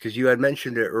paralysis is? Because you had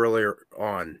mentioned it earlier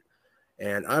on,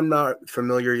 and I'm not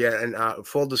familiar yet. And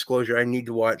full disclosure, I need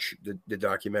to watch the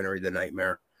documentary, The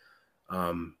Nightmare.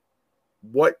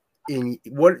 What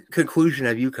conclusion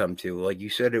have you come to? Like you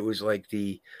said, it was like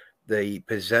the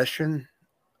possession.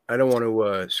 I don't want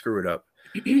to screw it up.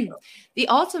 The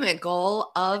ultimate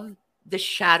goal of the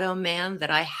shadow man that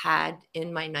I had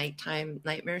in my nighttime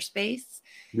nightmare space,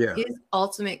 his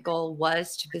ultimate goal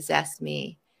was to possess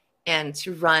me and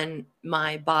to run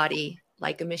my body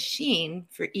like a machine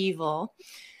for evil,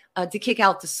 to kick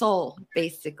out the soul,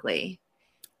 basically.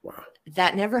 Wow.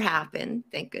 That never happened,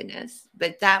 thank goodness.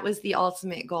 But that was the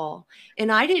ultimate goal.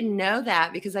 And I didn't know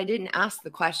that because I didn't ask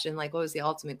the question, like, what was the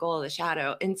ultimate goal of the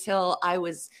shadow, until I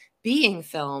was being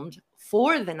filmed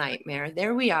for The Nightmare.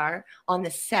 There we are on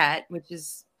the set, which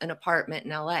is an apartment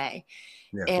in LA.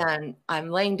 Yeah. And I'm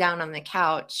laying down on the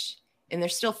couch and they're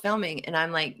still filming. And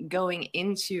I'm like going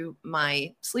into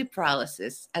my sleep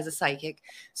paralysis as a psychic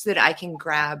so that I can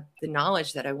grab the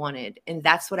knowledge that I wanted. And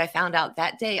that's what I found out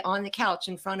that day on the couch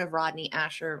in front of Rodney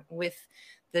Asher with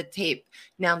the tape.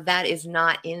 Now that is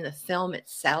not in the film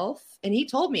itself. And he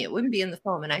told me it wouldn't be in the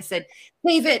film. And I said,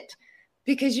 save it,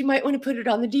 because you might want to put it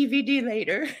on the DVD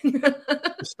later.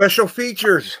 Special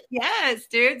features. Yes,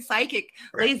 dude. Psychic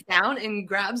lays down and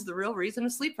grabs the real reason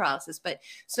of sleep paralysis. But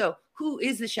so who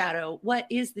is the shadow? What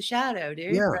is the shadow,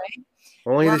 dude? Yeah. Right?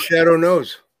 Only the shadow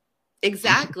knows.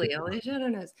 Exactly. Only the shadow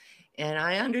knows. And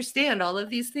I understand all of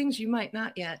these things. You might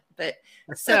not yet. But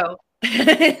so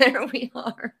there we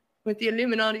are with the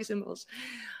Illuminati symbols.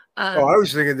 I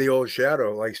was thinking the old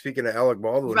shadow, like speaking of Alec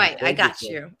Baldwin. Right, I got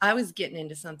you. I was getting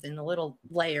into something a little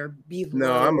layer.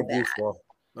 No, I'm a goofball.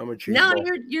 I'm a cheese No, ball.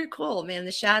 you're cool, man.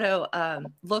 The shadow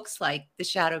looks like the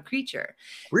shadow creature.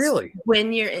 Really?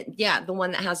 When you're, the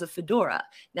one that has a fedora.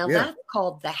 Now that's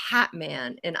called the Hat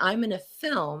Man, and I'm in a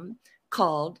film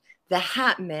called The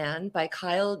Hat Man by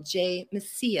Kyle J.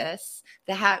 Macias.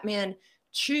 The Hat Man.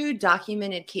 True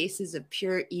documented cases of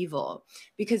pure evil,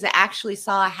 because I actually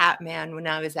saw a hat man when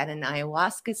I was at an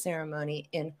ayahuasca ceremony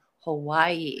in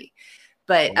Hawaii,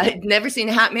 but I'd never seen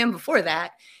a hat man before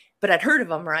that, but I'd heard of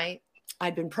them, right?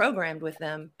 I'd been programmed with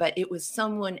them, but it was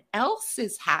someone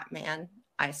else's hat man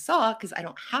I saw, because I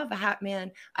don't have a hat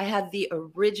man. I have the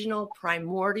original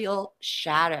primordial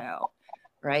shadow,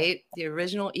 right? The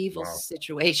original evil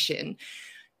situation.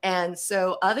 And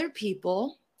so other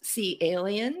people see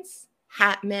aliens,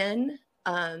 hat men,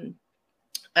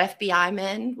 FBI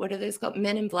men, what are those called?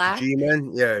 Men in Black.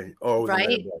 G-men, yeah. Oh,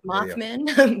 right. Mothmen,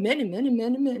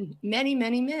 many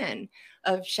men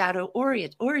of shadow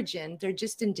origin. They're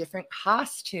just in different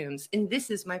costumes. And this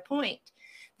is my point.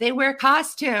 They wear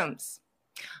costumes.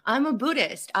 I'm a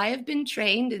Buddhist. I have been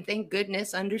trained, and thank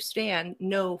goodness understand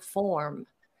no form.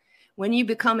 When you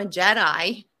become a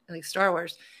Jedi, like Star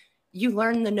Wars, you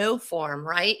learn the no form,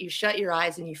 right? You shut your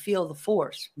eyes and you feel the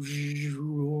force.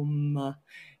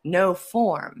 No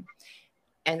form.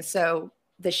 And so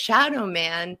the shadow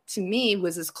man to me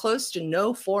was as close to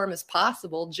no form as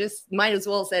possible. Just might as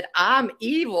well have said, I'm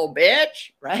evil,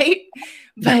 bitch, right?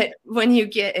 But when you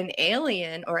get an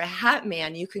alien or a hat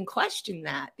man, you can question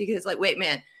that, because like, wait,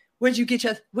 man, where'd you get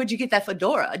that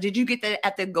fedora? Did you get that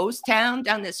at the ghost town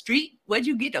down the street? Where'd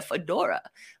you get a fedora?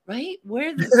 right?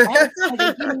 Where the heck are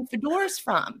they getting fedoras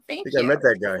from? Thank I think you. I met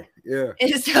that guy. Yeah.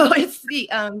 And so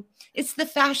it's the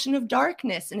fashion of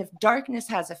darkness. And if darkness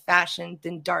has a fashion,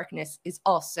 then darkness is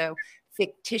also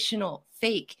fictional,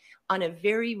 fake on a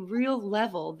very real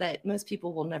level that most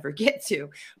people will never get to.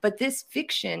 But this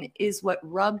fiction is what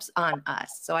rubs on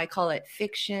us. So I call it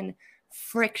fiction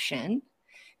friction.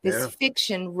 This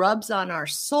fiction rubs on our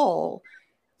soul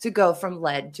to go from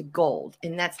lead to gold.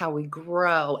 And that's how we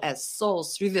grow as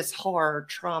souls through this horror,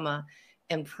 trauma,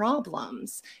 and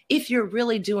problems if you're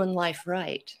really doing life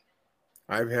right.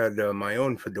 I've had my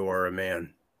own fedora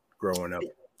man growing up.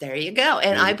 There you go.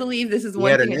 And I believe this is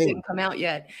one thing that didn't come out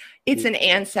yet. It's an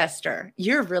ancestor.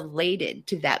 You're related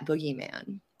to that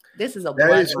boogeyman. This is a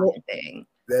bloodline thing.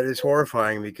 That is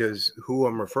horrifying because who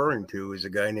I'm referring to is a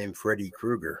guy named Freddy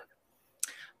Krueger.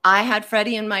 I had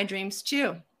Freddy in my dreams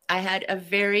too. I had a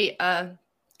very,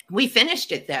 we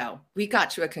finished it though. We got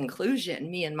to a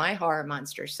conclusion, me and my horror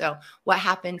monster. So what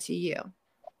happened to you?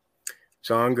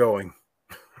 It's ongoing.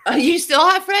 You still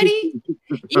have Freddy?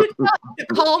 You have to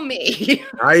call me.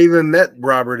 I even met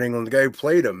Robert Englund, the guy who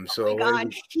played him. So oh my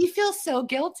God, he feels so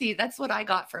guilty. That's what I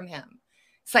got from him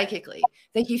psychically,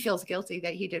 that he feels guilty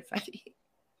that he did Freddy.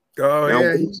 Oh,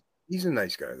 yeah. He's a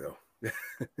nice guy, though.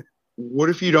 What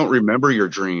if you don't remember your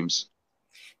dreams?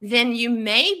 Then you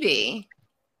may be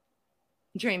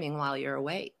dreaming while you're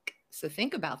awake. So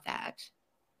think about that.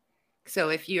 So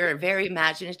if you're very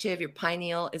imaginative, your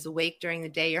pineal is awake during the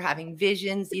day, you're having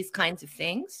visions, these kinds of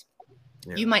things,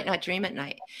 you might not dream at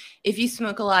night. If you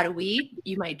smoke a lot of weed,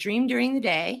 you might dream during the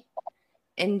day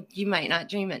and you might not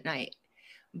dream at night.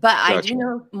 But gotcha. I do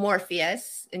know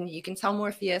Morpheus, and you can tell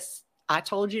Morpheus, I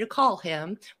told you to call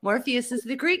him. Morpheus is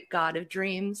the Greek god of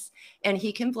dreams, and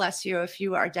he can bless you if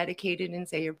you are dedicated and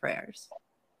say your prayers.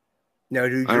 Now,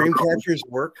 do dream catchers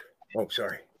work? Oh,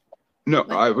 sorry. No,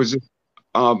 what? I was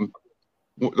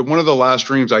one of the last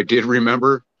dreams I did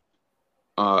remember.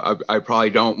 I probably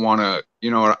don't want to,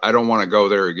 I don't want to go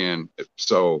there again.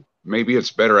 So maybe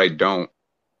it's better I don't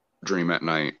dream at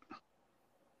night.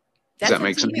 Does that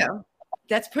make sense?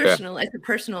 That's personal. Yeah. It's a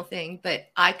personal thing, but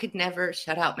I could never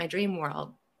shut out my dream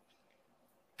world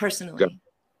personally.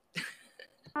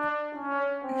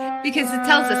 Because it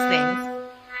tells us things.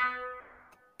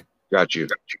 Got you.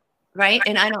 Right?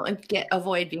 And I don't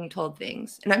avoid being told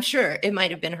things. And I'm sure it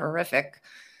might have been horrific,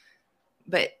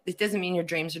 but it doesn't mean your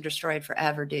dreams are destroyed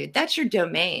forever, dude. That's your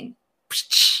domain.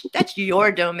 That's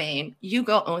your domain. You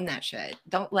go own that shit.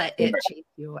 Don't let it chase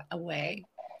you away.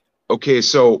 Okay,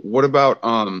 so what about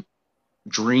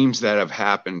dreams that have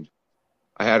happened?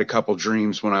 I had a couple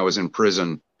dreams when I was in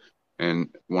prison, and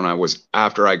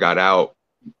after I got out,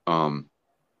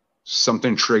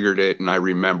 something triggered it, and I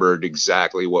remembered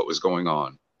exactly what was going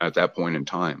on at that point in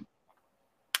time.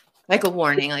 Like a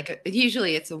warning,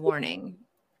 usually it's a warning.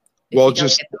 Well,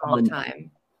 just get them all the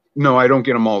time. No, I don't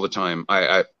get them all the time.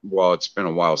 Well, it's been a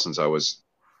long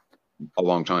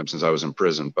time since I was in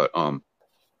prison, but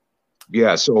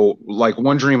yeah. So like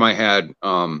one dream I had,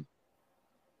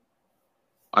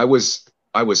 I was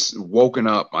woken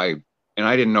up. And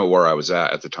I didn't know where I was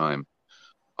at the time.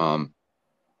 And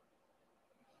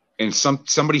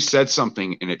somebody said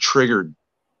something, and it triggered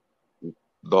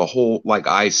the whole, like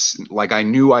I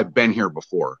knew I'd been here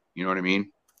before. You know what I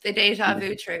mean? The deja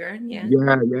vu trigger. Yeah.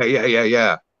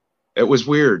 Yeah. It was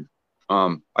weird.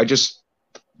 I just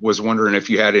was wondering if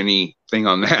you had anything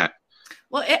on that.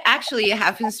 Well, it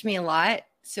happens to me a lot.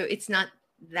 So it's not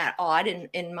that odd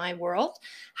in my world.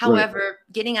 However,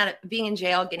 right. Being in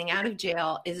jail, getting out of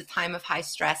jail is a time of high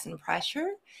stress and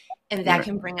pressure. And that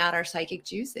can bring out our psychic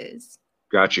juices.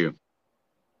 Got you.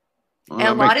 Well, and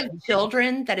a lot of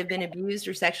children that have been abused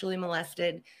or sexually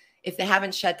molested, if they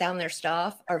haven't shut down their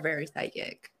stuff, are very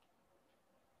psychic.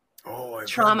 Oh,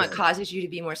 trauma causes you to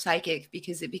be more psychic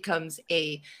because it becomes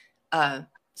a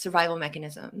survival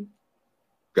mechanism.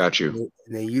 Got you.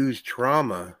 And they use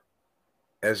trauma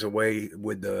as a way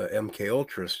with the MK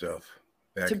Ultra stuff.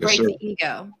 To break the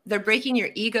ego. They're breaking your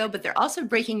ego, but they're also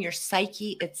breaking your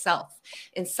psyche itself.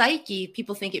 And psyche,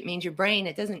 people think it means your brain.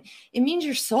 It doesn't. It means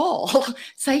your soul.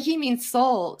 Psyche means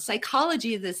soul.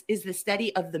 Psychology is the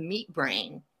study of the meat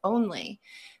brain only.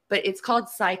 But it's called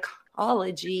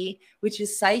psychology, which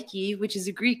is psyche, which is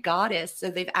a Greek goddess. So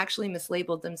they've actually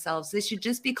mislabeled themselves. They should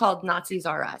just be called Nazis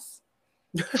Are Us.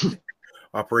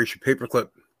 Operation Paperclip.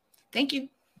 Thank you.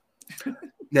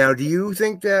 Now, do you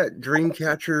think that dream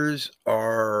catchers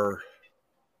do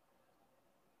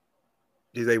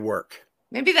they work?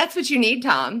 Maybe that's what you need,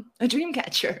 Tom, a dream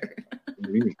catcher.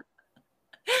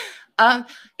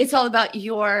 It's all about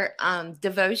your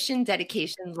devotion,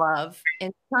 dedication, love,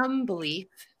 and some belief,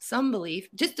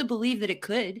 just to believe that it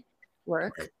could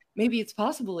work. Right. Maybe it's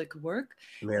possible it could work.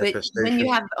 But when Manifestation. you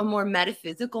have a more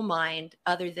metaphysical mind,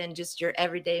 other than just your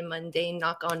everyday mundane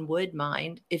knock on wood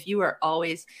mind, if you are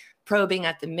always probing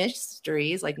at the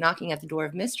mysteries, like knocking at the door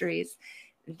of mysteries,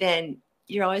 then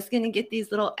you're always going to get these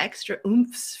little extra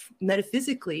oomphs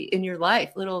metaphysically in your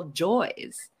life, little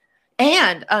joys.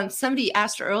 And somebody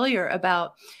asked earlier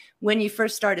about when you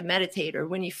first start to meditate or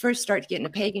when you first start to get into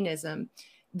paganism,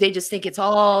 they just think it's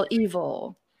all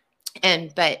evil.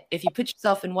 But if you put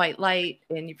yourself in white light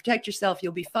and you protect yourself,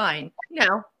 you'll be fine.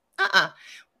 No,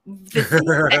 the thing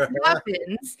that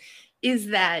happens is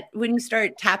that when you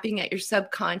start tapping at your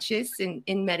subconscious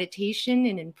in meditation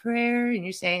and in prayer, and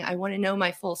you're saying, I want to know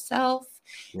my full self,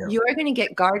 you're going to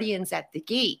get guardians at the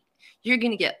gate. You're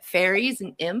going to get fairies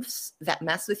and imps that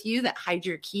mess with you, that hide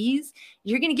your keys.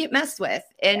 You're going to get messed with.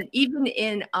 And even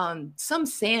in some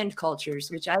sand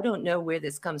cultures, which I don't know where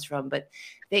this comes from, but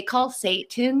they call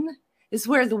Satan, is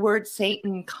where the word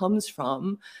Satan comes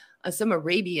from, some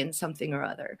Arabian something or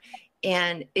other.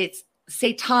 And it's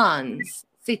Satans,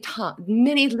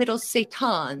 many little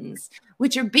Satans,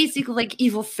 which are basically like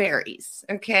evil fairies.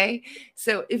 Okay.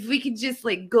 So if we could just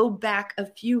like go back a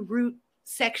few root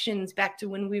sections back to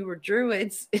when we were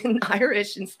Druids and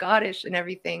Irish and Scottish and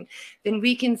everything, then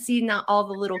we can see not all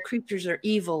the little creatures are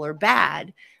evil or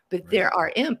bad, but there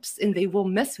are imps and they will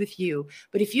mess with you.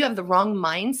 But if you have the wrong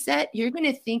mindset, you're going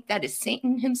to think that is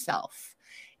Satan himself.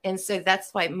 And so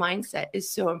that's why mindset is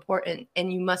so important.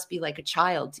 And you must be like a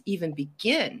child to even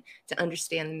begin to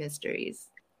understand the mysteries.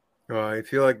 I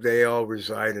feel like they all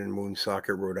reside in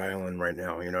Woonsocket, Rhode Island right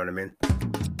now. You know what I mean?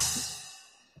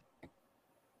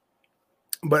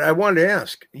 But I wanted to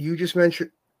ask, you just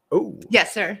mentioned,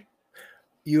 yes, sir.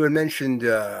 You had mentioned,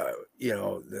 the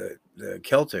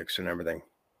Celtics and everything.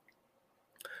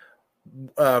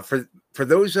 For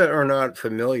those that are not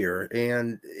familiar,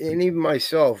 and even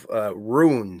myself,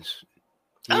 runes.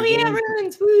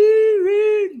 Runes. Woo,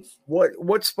 runes.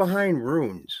 What's behind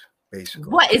runes, basically?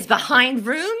 What is behind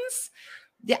runes?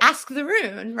 You ask the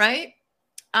rune, right?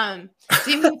 Do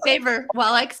me a favor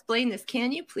while I explain this.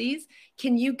 Can you please?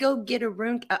 Can you go get a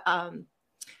rune?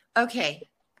 Okay.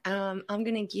 I'm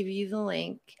going to give you the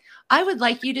link. I would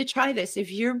like you to try this.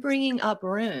 If you're bringing up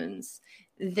runes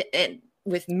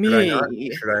with me,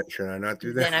 should I not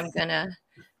do that? Then I'm going to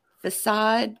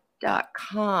facade.com.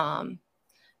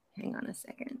 Hang on a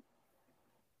second.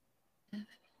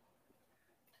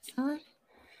 Facade.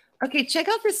 Okay, check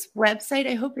out this website.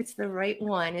 I hope it's the right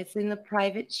one. It's in the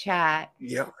private chat.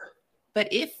 Yeah.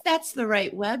 But if that's the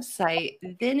right website,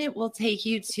 then it will take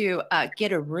you to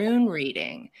get a rune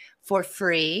reading for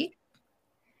free.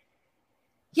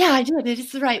 Yeah, I did. It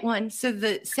is the right one. So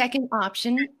the second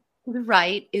option to the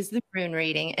right is the rune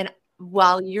reading. And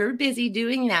while you're busy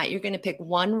doing that, you're going to pick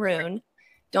one rune.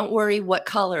 Don't worry what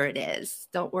color it is.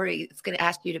 Don't worry. It's going to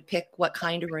ask you to pick what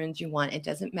kind of runes you want. It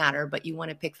doesn't matter, but you want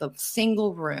to pick the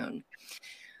single rune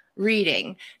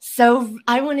reading. So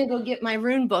I want to go get my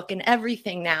rune book and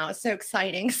everything now. It's so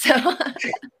exciting. So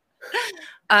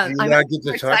I'm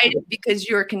excited because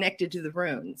you're connected to the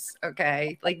runes.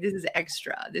 Okay. Like this is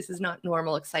extra. This is not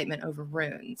normal excitement over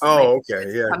runes. Oh,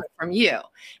 okay. Yeah. Coming from you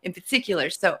in particular.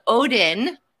 So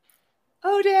Odin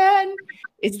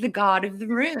is the god of the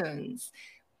runes.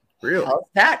 Really? How's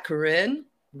that, Corinne?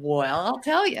 Well, I'll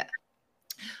tell you.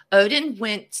 Odin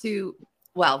went to,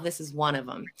 this is one of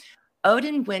them.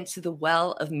 Odin went to the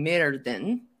well of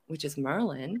Mirden, which is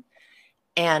Merlin,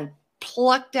 and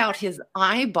plucked out his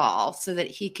eyeball so that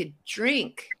he could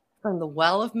drink from the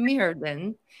well of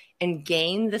Mirden and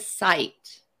gain the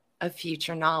sight of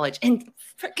future knowledge. And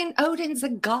freaking Odin's a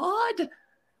god,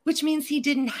 which means he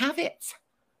didn't have it.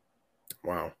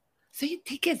 Wow. So you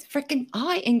take his freaking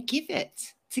eye and give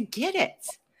it to get it.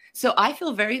 So I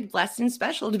feel very blessed and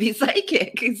special to be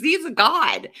psychic because he's a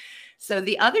god. So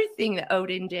the other thing that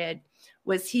Odin did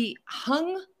was he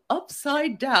hung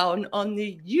upside down on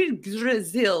the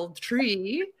Yggdrasil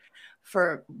tree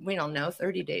for, we don't know,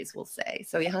 30 days, we'll say.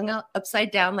 So he hung out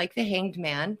upside down like the hanged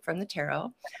man from the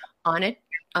tarot on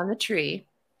the tree.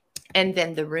 And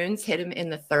then the runes hit him in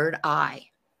the third eye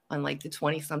on like the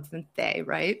 20-something day,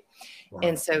 right? Wow.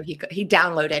 And so he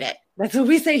downloaded it. That's what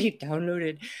we say. He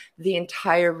downloaded the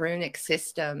entire runic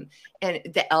system. And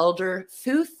the Elder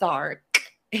Futhark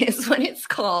is what it's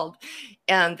called.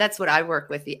 And that's what I work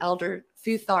with, the Elder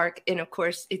Futhark. And of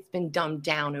course, it's been dumbed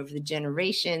down over the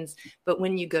generations. But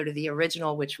when you go to the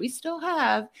original, which we still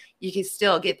have, you can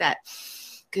still get that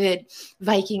good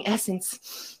Viking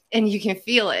essence, and you can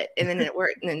feel it. And then it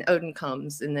worked, and then Odin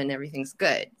comes, and then everything's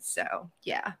good. So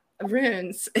yeah,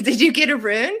 runes. Did you get a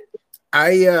rune?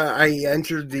 I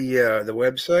entered the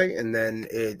website, and then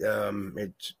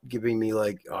it's giving me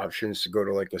like options to go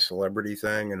to like a celebrity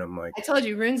thing, and I'm like, I told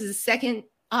you, runes is the second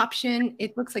option.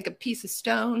 It looks like a piece of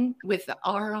stone with the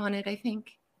R on it, I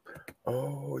think.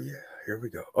 oh yeah, here we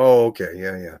go. Oh, okay,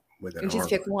 yeah, with an And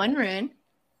just R. pick one rune.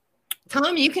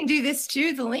 Tom, you can do this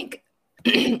too. The link,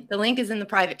 the link is in the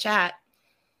private chat.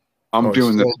 I'm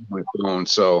doing this on my phone,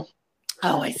 so.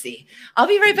 Oh, I see. I'll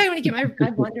be right back when you get my. I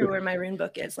wonder where my rune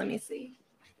book is. Let me see.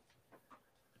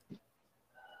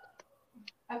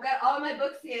 I've got all my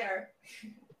books here.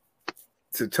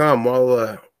 So Tom,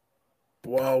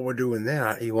 while we're doing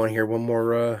that, you want to hear one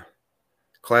more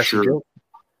classic joke?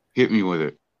 Hit me with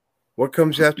it. What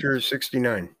comes after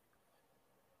 69?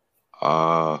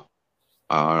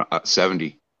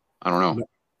 70. I don't know.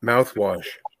 Mouthwash.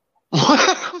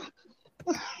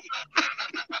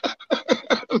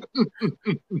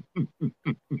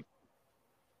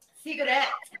 Cigarette.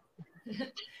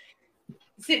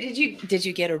 So did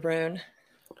you get a rune?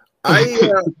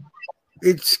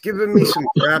 It's giving me some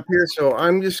crap here, so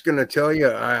I'm just gonna tell you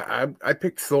I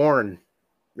picked Thorn,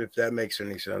 if that makes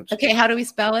any sense. Okay, how do we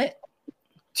spell it?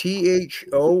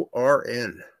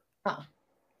 Thorn. Oh.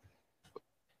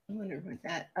 I wonder what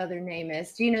that other name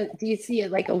is. Do you see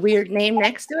like a weird name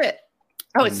next to it?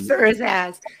 Oh, it's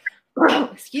Thurzaz.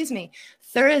 Excuse me.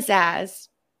 Thurzaz.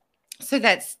 So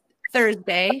that's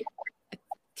Thursday.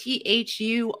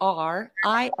 Thurisaz.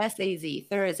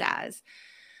 Thurzaz.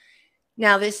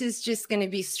 Now this is just going to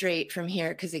be straight from here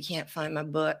because I can't find my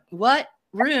book. What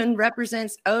rune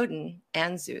represents Odin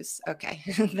and Zeus? Okay,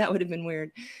 that would have been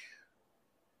weird.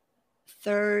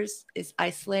 Thurs is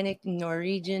Icelandic,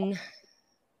 Norwegian.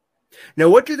 Now,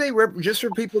 what do they just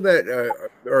for people that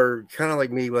are kind of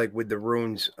like me, like with the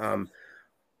runes,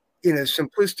 in a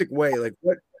simplistic way? Like,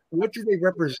 what do they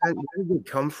represent? Where do they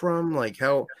come from? Like,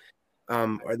 how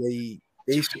are they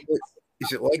basically?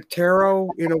 Is it like tarot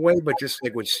in a way, but just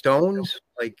like with stones?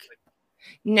 Like,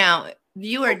 now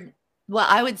you are. Well,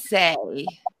 I would say,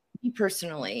 me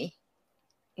personally,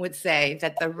 would say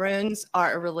that the runes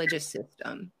are a religious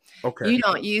system. okay, You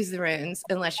don't use the runes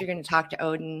unless you're going to talk to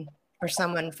Odin or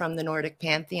someone from the Nordic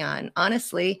pantheon.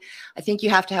 Honestly, I think you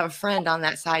have to have a friend on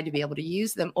that side to be able to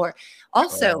use them, or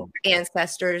also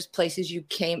ancestors, places your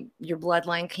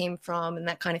bloodline came from, and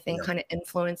that kind of thing kind of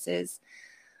influences.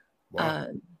 wow.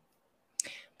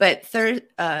 But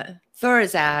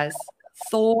Thurzaz,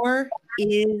 Thor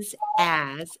is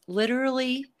as,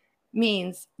 literally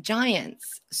means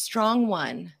giants, strong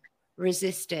one,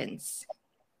 resistance.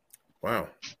 Wow.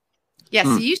 Yeah,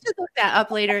 so you should look that up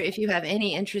later if you have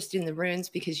any interest in the runes,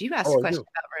 because you asked a question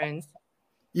about runes.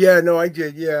 Yeah, no, I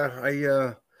did.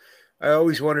 Yeah, I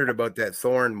always wondered about that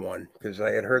thorn one because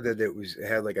I had heard that it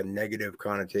had like a negative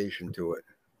connotation to it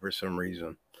for some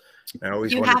reason. I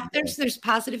always there's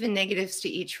positive and negatives to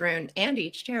each rune and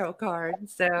each tarot card.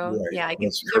 So right, yeah, I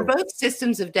guess they're both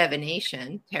systems of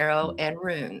divination, tarot and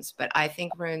runes, but I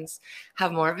think runes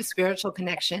have more of a spiritual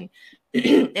connection.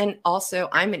 And also,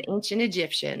 I'm an ancient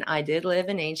Egyptian. I did live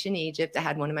in ancient Egypt. I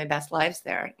had one of my best lives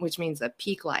there, which means a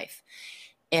peak life.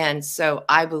 And so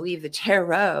I believe the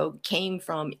tarot came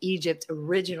from Egypt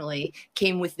originally,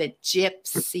 came with the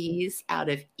gypsies out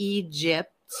of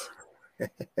Egypt.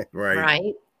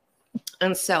 Right.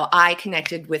 And so I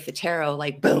connected with the tarot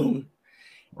like boom,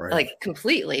 like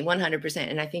completely 100%.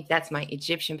 And I think that's my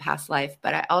Egyptian past life.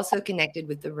 But I also connected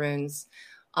with the runes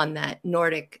on that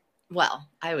Nordic. Well,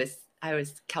 I was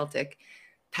Celtic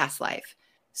past life.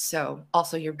 So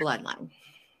also your bloodline.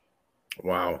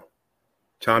 Wow.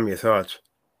 Tom, your thoughts?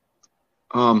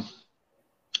 I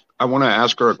want to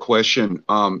ask her a question.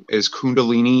 Is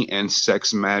Kundalini and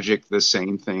sex magic the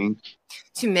same thing?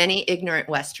 To many ignorant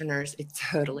Westerners, it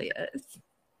totally is.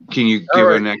 Can you give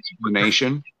an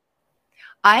explanation?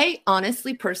 I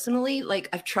honestly, personally,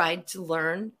 I've tried to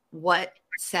learn what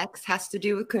sex has to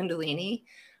do with Kundalini,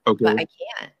 but I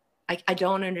can't. I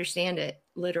don't understand it,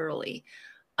 literally.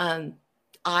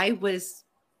 I was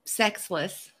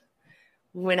sexless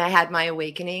when I had my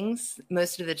awakenings.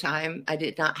 Most of the time, I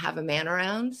did not have a man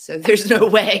around, so there's no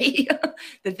way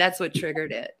that's what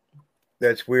triggered it.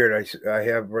 That's weird. I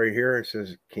have right here, it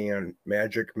says, can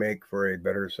magic make for a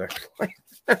better sex life?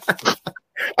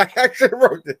 I actually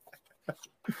wrote it.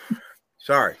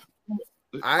 Sorry.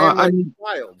 I'm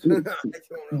wild.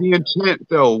 The intent,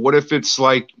 though, what if it's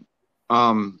like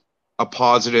a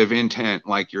positive intent,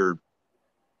 like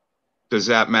does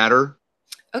that matter?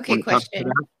 Okay,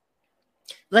 question.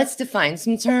 Let's define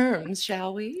some terms,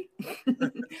 shall we?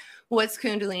 What's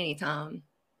Kundalini, Tom?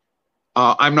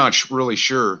 I'm not really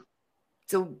sure.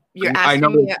 So you're I know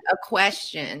asking me a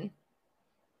question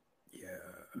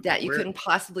that you Where- couldn't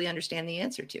possibly understand the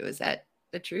answer to. Is that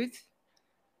the truth?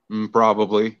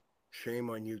 Probably. Shame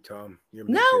on you, Tom. You're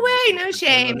No making- way, no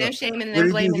shame, no shame, and Where then did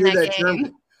you blaming hear that that term?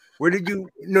 game. Where did you?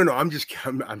 No, I'm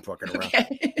fucking around.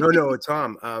 Okay. No,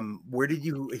 Tom. Where did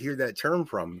you hear that term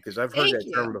from? Because I've heard Thank that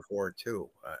you. term before too.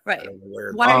 Right. I don't know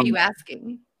where. Why are you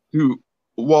asking?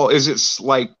 Well, is it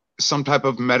like some type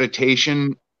of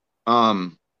meditation?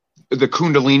 The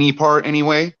Kundalini part,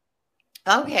 anyway.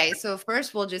 Okay, so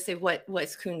first we'll just say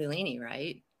what's Kundalini,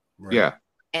 right? Yeah.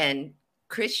 And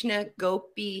Krishna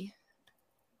Gopi,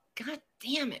 God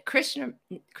damn it, Krishna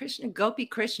Gopi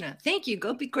Krishna. Thank you,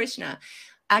 Gopi Krishna.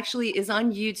 Actually is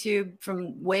on YouTube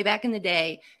from way back in the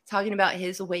day talking about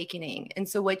his awakening. And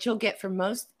so what you'll get from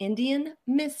most Indian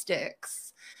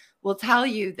mystics will tell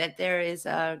you that there is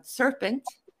a serpent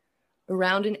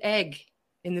around an egg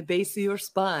in the base of your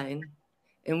spine.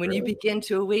 And when you begin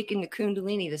to awaken the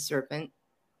Kundalini, the serpent,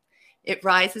 it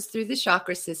rises through the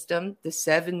chakra system, the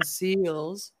 7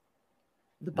 seals,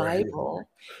 the Bible,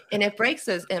 and it breaks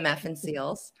those MF and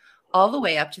seals all the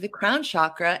way up to the crown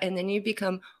chakra. And then you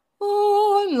become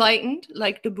enlightened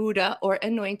like the Buddha or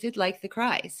anointed like the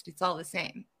Christ. It's all the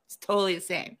same. It's totally the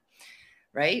same.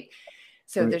 Right?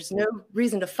 So there's no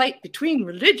reason to fight between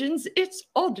religions. It's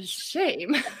all the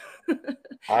same.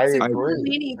 I so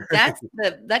agree.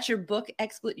 That's your book,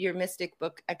 your mystic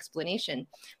book explanation.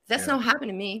 That's Yeah. not happened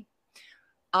to me.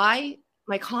 My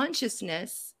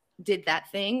consciousness did that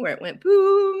thing where it went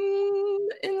boom,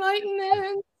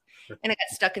 enlightenment. And I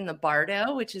got stuck in the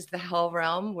bardo, which is the hell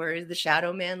realm where the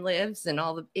shadow man lives and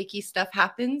all the icky stuff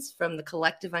happens from the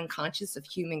collective unconscious of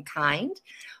humankind.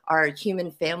 Our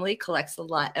human family collects a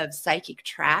lot of psychic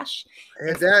trash. I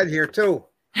had that here too.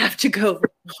 Have to go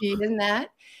be in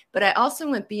that. But I also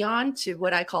went beyond to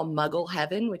what I call muggle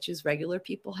heaven, which is regular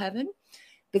people heaven.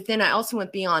 But then I also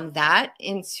went beyond that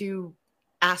into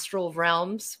astral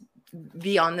realms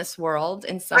beyond this world.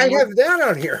 And I have that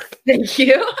on here. Thank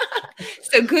you.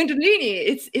 So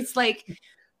Kundalini, it's like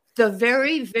the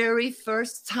very, very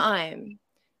first time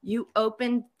you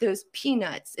opened those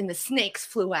peanuts and the snakes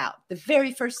flew out. The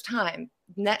very first time,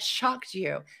 and that shocked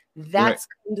you. That's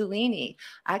right. Kundalini.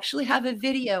 I actually have a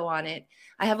video on it.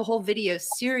 I have a whole video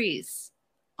series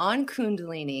on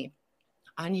Kundalini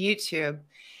on YouTube.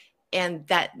 And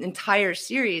that entire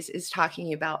series is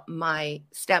talking about my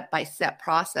step-by-step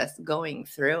process going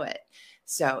through it.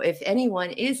 So if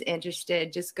anyone is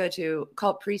interested, just go to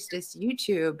Cult Priestess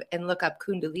YouTube and look up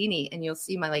Kundalini and you'll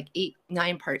see my like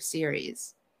 8-9-part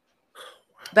series.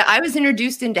 But I was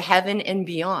introduced into heaven and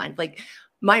beyond. Like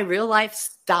my real life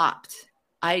stopped.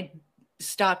 I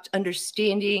stopped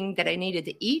understanding that I needed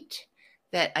to eat,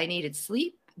 that I needed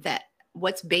sleep, that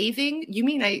what's bathing? You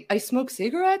mean I smoke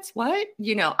cigarettes? What?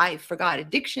 You know, I forgot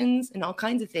addictions and all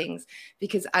kinds of things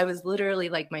because I was literally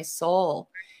like my soul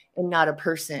and not a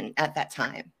person at that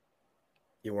time.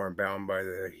 You weren't bound by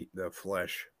the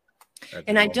flesh.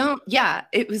 And I don't,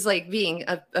 it was like being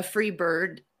a free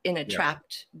bird in a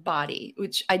trapped body,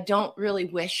 which I don't really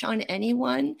wish on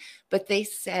anyone, but they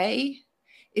say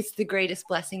it's the greatest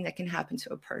blessing that can happen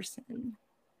to a person.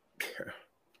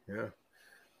 Yeah.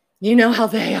 You know how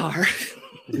they are.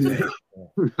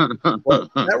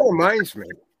 Well, that reminds me.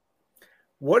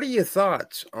 What are your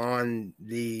thoughts on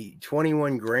the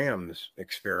 21 grams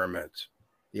experiments?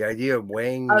 The idea of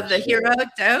weighing the heroic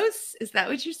dose? Is that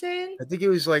what you're saying? I think it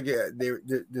was like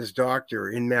this doctor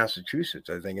in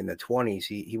Massachusetts, I think in the 20s,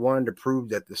 he wanted to prove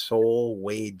that the soul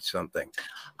weighed something.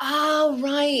 Oh,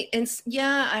 right. And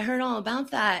yeah, I heard all about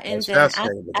that. And then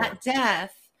at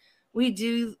death, we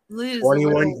do lose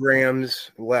 21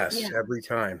 grams less every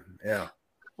time. Yeah.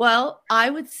 Well, I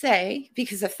would say,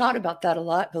 because I've thought about that a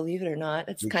lot, believe it or not,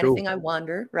 it's the kind of thing I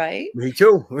wonder, right? Me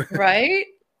too. Right?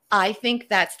 I think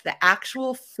that's the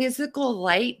actual physical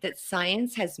light that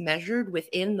science has measured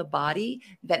within the body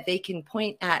that they can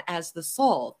point at as the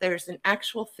soul. There's an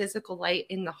actual physical light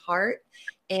in the heart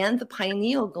and the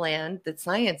pineal gland that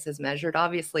science has measured.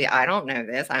 Obviously, I don't know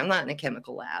this. I'm not in a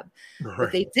chemical lab,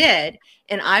 but they did.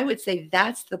 And I would say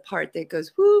that's the part that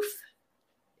goes woof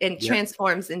and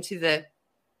transforms into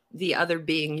the other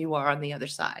being you are on the other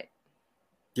side.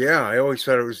 Yeah, I always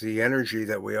thought it was the energy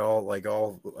that we all, like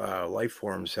all life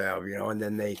forms have, you know, and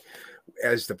then they,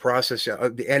 as the process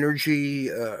of the energy,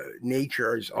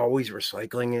 nature is always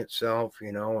recycling itself,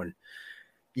 you know, and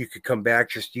you could come back.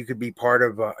 You could be part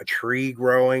of a tree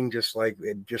growing, just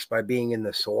by being in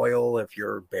the soil. If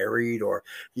you're buried or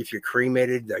if you're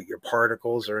cremated, that your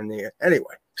particles are in the air.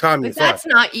 Anyway, Tom, But that's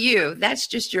not you. That's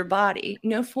just your body,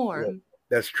 no form. Yeah,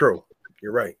 that's true.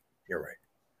 You're right.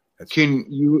 Can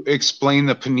you explain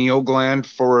the pineal gland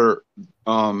for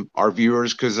our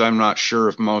viewers? Because I'm not sure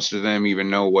if most of them even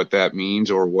know what that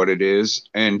means or what it is.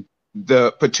 And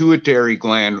the pituitary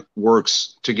gland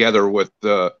works together with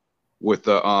your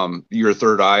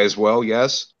third eye as well.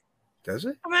 Yes. Does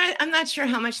it? I'm not sure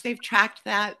how much they've tracked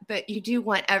that, but you do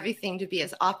want everything to be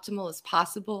as optimal as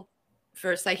possible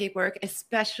for psychic work,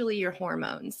 especially your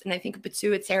hormones. And I think a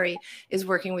pituitary is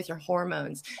working with your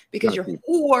hormones because your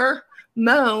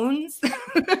hormones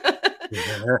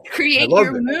create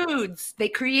your moods. They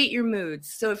create your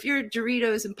moods. So if you're a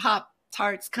Doritos and Pop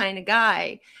Tarts kind of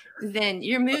guy, then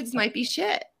your moods might be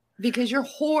shit because your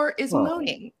whore is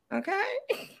moaning. Okay.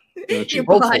 Your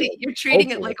body, you're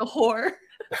treating it like a whore.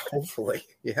 Hopefully,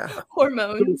 yeah.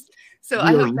 Hormones. So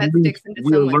I hope that sticks into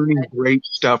someone's We're learning head. great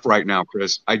stuff right now,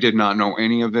 Chris. I did not know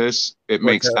any of this. It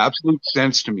makes absolute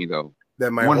sense to me, though.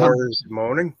 That my whore is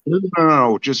moaning?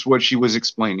 No, just what she was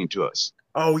explaining to us.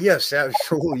 Oh, yes,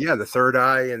 absolutely. Yeah, the third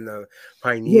eye and the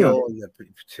pineal and the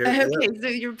Okay, so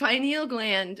your pineal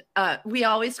gland, we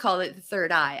always call it the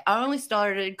third eye. I only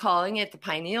started calling it the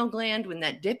pineal gland when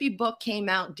that Dippy book came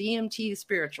out, DMT, the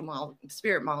spirit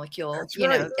molecule. That's you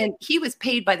right. know, and he was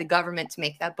paid by the government to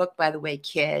make that book, by the way,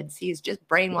 kids. He's just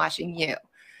brainwashing you.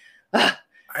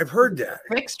 I've heard that.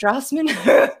 Rick Strassman.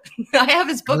 I have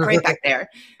his book right back there.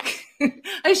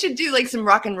 I should do like some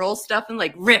rock and roll stuff and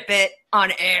like rip it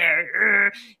on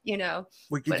air, you know.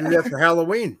 We could do that for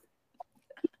Halloween.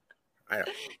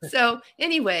 So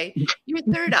anyway, your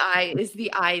third eye is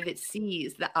the eye that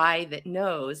sees, the eye that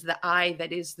knows, the eye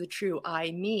that is the true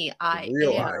I, me. I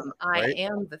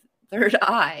am the third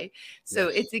eye. So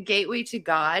it's a gateway to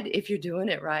God if you're doing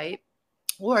it right,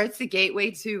 or it's a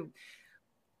gateway to,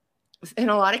 and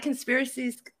a lot of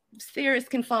conspiracies theorists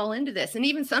can fall into this. And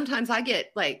even sometimes I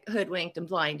get like hoodwinked and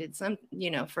blinded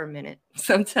for a minute.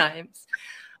 Sometimes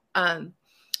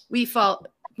we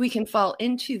can fall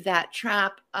into that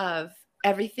trap of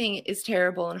everything is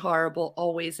terrible and horrible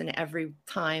always and every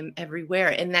time, everywhere.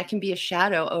 And that can be a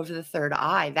shadow over the third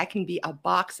eye. That can be a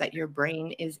box that your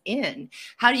brain is in.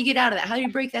 How do you get out of that? How do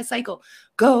you break that cycle?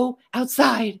 Go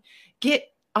outside, get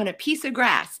on a piece of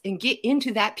grass and get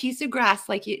into that piece of grass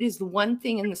like it is the one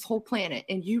thing in this whole planet.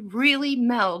 And you really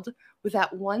meld with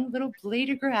that one little blade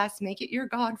of grass, make it your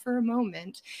God for a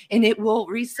moment, and it will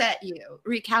reset you,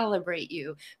 recalibrate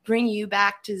you, bring you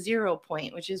back to 0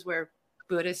 point, which is where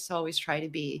Buddhists always try to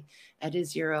be, at a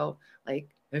zero, like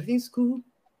everything's cool.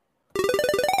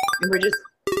 And we're just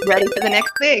ready for the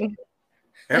next thing.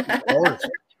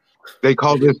 They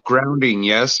call this grounding,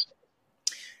 yes?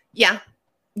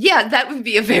 Yeah, that would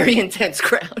be a very intense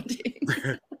grounding.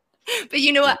 But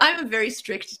you know what? I'm a very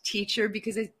strict teacher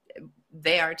because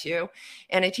they are too.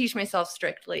 And I teach myself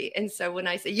strictly. And so when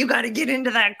I say, you got to get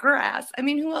into that grass, I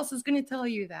mean, who else is going to tell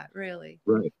you that, really?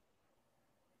 Right.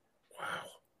 Wow.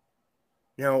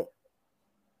 Now,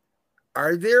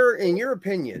 in your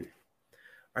opinion,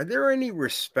 are there any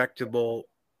respectable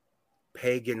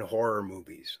pagan horror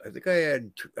movies? I think I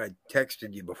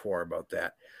texted you before about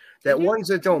that. Ones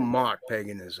that don't mock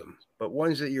paganism, but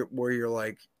ones that where you're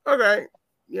like, okay,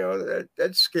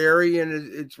 that's scary and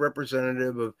it's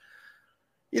representative of,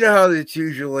 how it's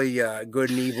usually good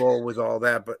and evil with all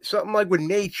that, but something like with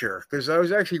nature, because I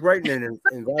was actually writing an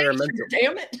environmental.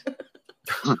 Damn it.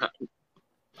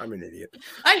 I'm an idiot.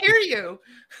 I hear you.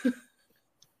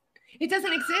 It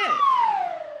doesn't exist.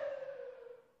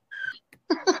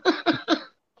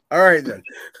 All right, then.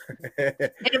 And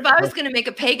if I was going to make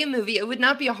a pagan movie, it would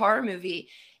not be a horror movie.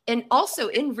 And also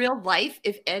in real life,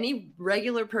 if any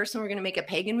regular person were going to make a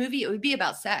pagan movie, it would be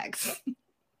about sex.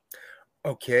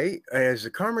 Okay. As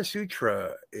the Kama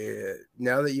Sutra,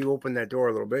 now that you open that door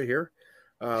a little bit here.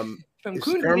 From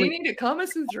Kundalini to Kama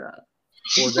Sutra.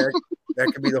 Well,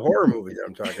 that could be the horror movie that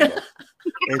I'm talking about.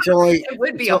 And it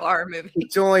would be a horror movie.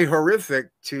 It's only horrific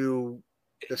to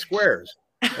the squares.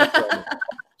 That's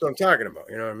what I'm talking about.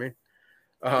 You know what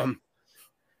I mean?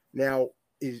 Now,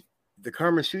 is the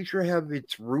Kama Sutra have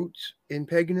its roots in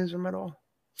paganism at all?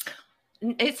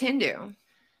 It's Hindu.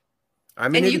 I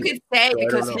mean, and you could say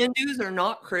because Hindus are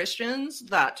not Christians,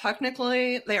 that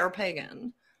technically they are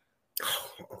pagan.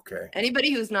 Okay.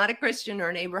 Anybody who's not a Christian or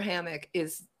an Abrahamic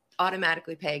is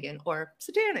automatically pagan or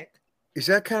satanic. Is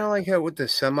that kind of like what the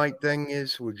Semite thing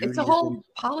is? It's a whole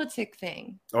politic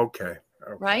thing. Okay.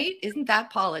 Right? Isn't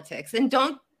that politics? And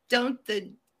don't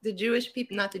the the Jewish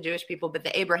people, not the Jewish people, but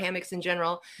the Abrahamics in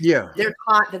general. Yeah. They're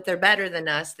taught that they're better than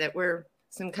us, that we're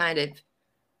some kind of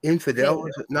infidel.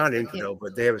 Is it? Not infidel,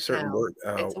 but they have a certain word.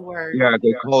 It's a word. Yeah,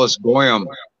 they call us goyim.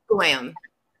 Goyim.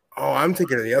 Oh, I'm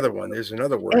thinking of the other one. There's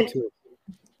another word too.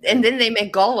 And then they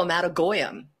make Gollum out of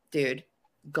Goyim, dude.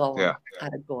 Gollum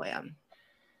out of Goyim.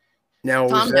 Now,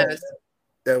 Tom knows.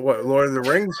 That what, Lord of the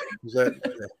Rings? Is that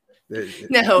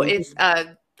no, it's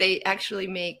they actually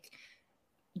make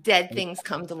dead things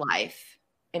come to life,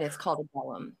 and it's called a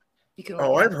Gollum. You can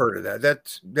I've heard of that.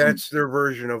 That's their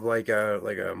version of like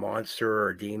a monster or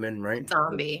a demon, right?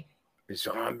 Zombie. A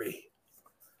zombie.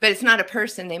 But it's not a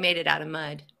person. They made it out of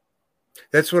mud.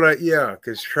 That's what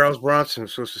because Charles Bronson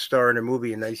was supposed to star in a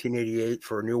movie in 1988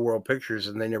 for New World Pictures,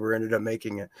 and they never ended up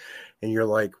making it. And you're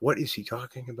like, what is he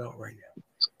talking about right now?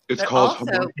 It's called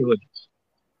homunculus.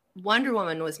 Wonder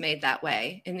Woman was made that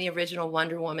way in the original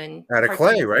Wonder Woman. Out of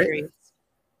clay, right?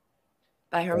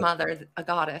 By her mother, a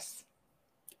goddess.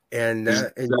 And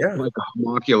like a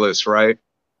homunculus, right?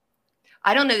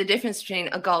 I don't know the difference between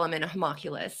a golem and a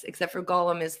homunculus, except for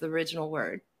golem is the original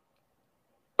word.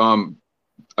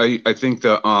 I think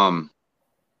the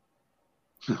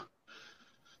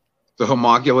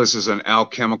homunculus is an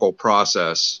alchemical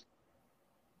process.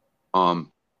 I'm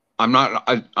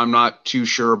not too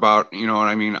sure about, you know what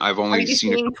I mean? I've only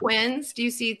seen seeing twins. Do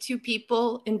you see two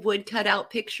people in wood cut out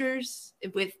pictures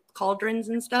with cauldrons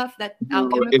and stuff? That's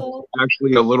alchemical. It's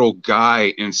actually a little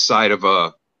guy inside of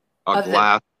a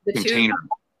glass container. Tube?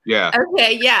 Yeah.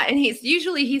 Okay, yeah. And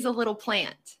he's a little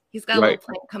plant. He's got a little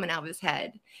plant coming out of his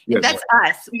head. Yes. And that's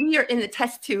us. We are in the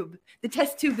test tube. The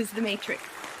test tube is the Matrix.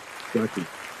 Exactly.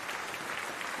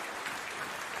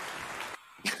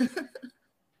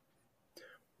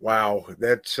 Wow,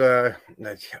 that's I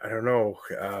don't know.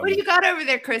 What do you got over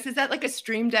there, Chris? Is that like a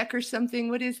stream deck or something?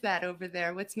 What is that over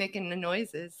there? What's making the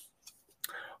noises?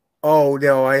 Oh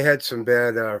no, I had some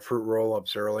bad fruit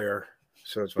roll-ups earlier,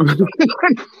 so it's my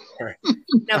right.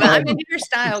 No, but I'm into your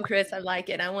style, Chris. I like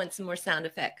it. I want some more sound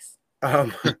effects. How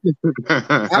do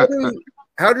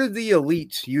the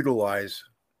elites utilize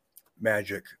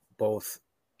magic, both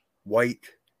white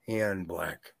and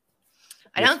black?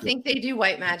 I don't think they do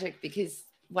white magic, because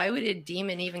why would a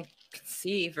demon even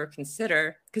conceive or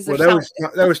consider? Because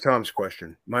that was Tom's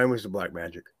question. Mine was the black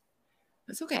magic.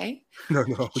 That's okay.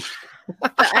 No.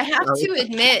 But I have to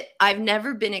admit, I've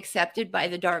never been accepted by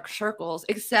the dark circles,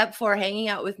 except for hanging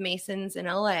out with Masons in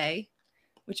LA,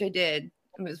 which I did.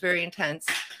 It was very intense.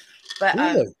 But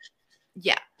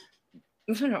yeah.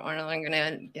 I'm not going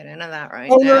to get into that right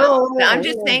now. No. I'm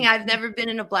just saying I've never been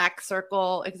in a black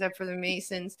circle except for the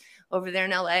Masons over there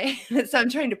in LA. So I'm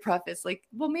trying to preface, like,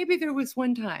 well, maybe there was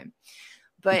one time.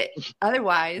 But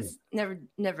otherwise,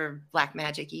 never black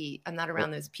magic-y. I'm not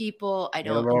around those people. I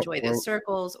don't enjoy those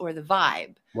circles or the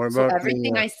vibe. What about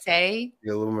everything I say?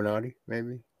 The Illuminati,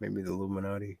 maybe? Maybe the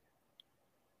Illuminati.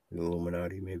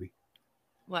 Maybe.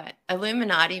 What?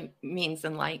 Illuminati means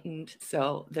enlightened,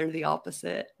 so they're the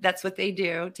opposite. That's what they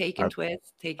do. Take and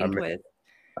twist.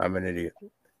 I'm an idiot.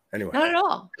 Anyway. Not at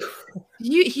all.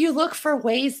 You look for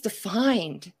ways to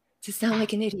sound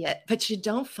like an idiot, but you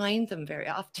don't find them very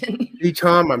often. Hey,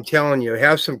 Tom, I'm telling you,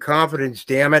 have some confidence,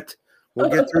 damn it. We'll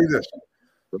get through this.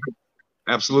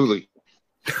 Absolutely.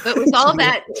 But with all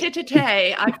that tete,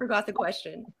 I forgot the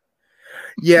question.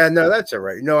 Yeah, no, that's all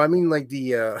right. No, I mean, like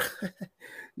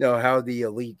how the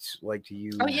elites like to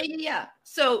use. Oh, yeah.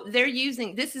 So they're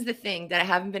using, this is the thing that I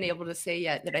haven't been able to say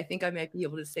yet that I think I might be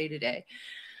able to say today.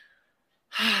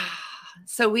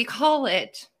 So we call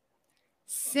it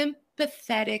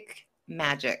sympathetic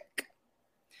magic.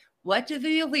 What do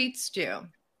the elites do?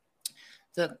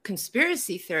 The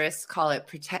conspiracy theorists call it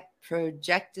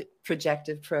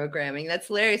projective programming. That's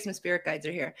hilarious when spirit guides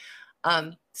are here.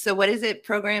 So what is it?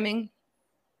 Programming?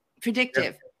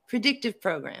 Predictive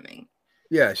programming.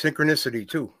 Yeah, synchronicity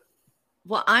too.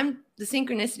 Well, the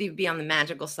synchronicity would be on the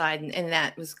magical side, and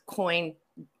that was coined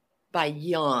by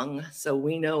Jung, so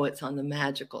we know it's on the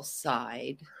magical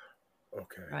side.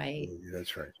 Okay. Right?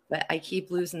 That's right. But I keep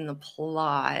losing the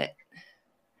plot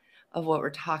of what we're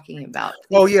talking about.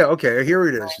 Oh, yeah. Okay. Here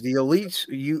it is. The elites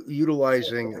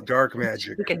utilizing dark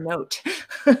magic. Take a note.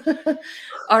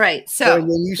 All right. So,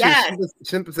 and then you say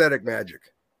sympathetic magic.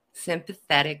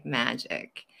 Sympathetic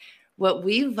magic. What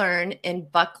we learn in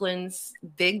Buckland's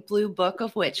Big Blue Book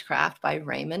of Witchcraft by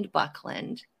Raymond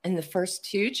Buckland in the first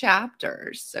 2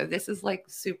 chapters. So this is like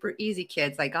super easy,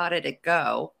 kids. I got it at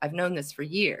Go. I've known this for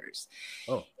years.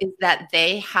 Is that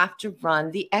they have to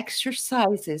run the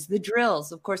exercises, the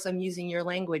drills. Of course, I'm using your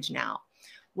language now.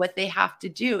 What they have to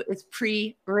do is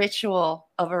pre-ritual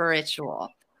of a ritual.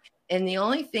 And the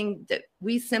only thing that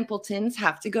we simpletons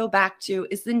have to go back to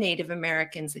is the Native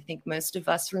Americans. I think most of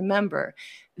us remember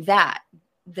that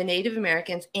the Native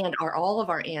Americans and all of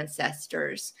our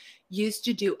ancestors used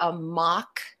to do a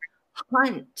mock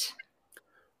hunt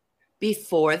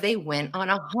before they went on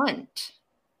a hunt.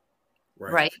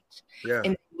 Right? Yeah.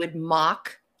 And they would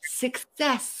mock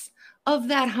success of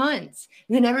that hunt.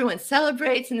 And then everyone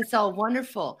celebrates and it's all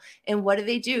wonderful. And what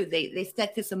do? They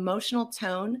set this emotional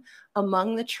tone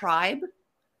among the tribe,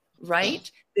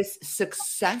 right? This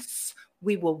success.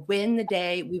 We will win the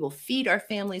day. We will feed our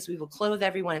families. We will clothe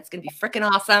everyone. It's going to be freaking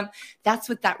awesome. That's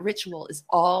what that ritual is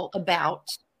all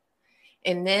about.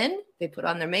 And then they put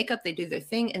on their makeup, they do their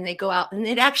thing, and they go out, and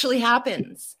it actually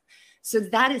happens. So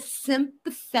that is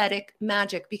sympathetic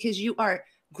magic, because you are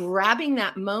grabbing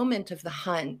that moment of the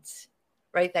hunt,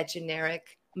 right? That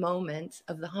generic moment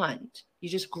of the hunt. You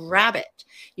just grab it.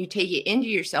 You take it into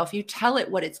yourself. You tell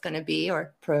it what it's going to be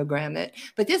or program it.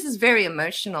 But this is very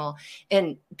emotional.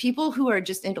 And people who are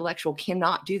just intellectual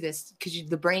cannot do this because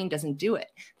the brain doesn't do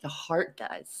it. The heart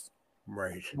does.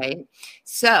 Right. Right.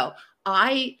 So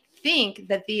I think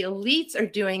that the elites are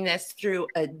doing this through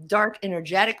a dark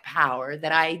energetic power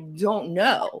that I don't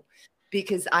know,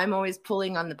 because I'm always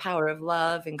pulling on the power of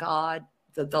love and God,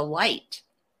 the light.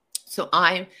 So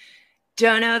I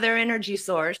don't know their energy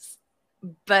source,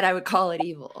 but I would call it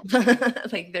evil.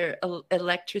 Like their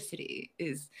electricity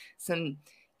is some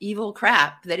evil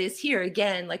crap that is here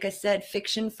again, like I said,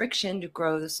 fiction, friction to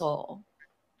grow the soul.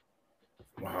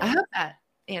 Wow. I hope that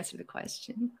answered the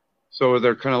question. So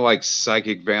they're kind of like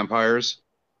psychic vampires?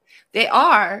 They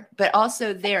are, but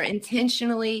also they're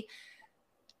intentionally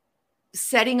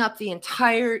setting up the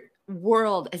entire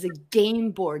world as a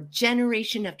game board,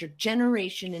 generation after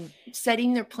generation, and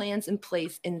setting their plans in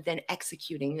place and then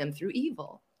executing them through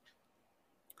evil.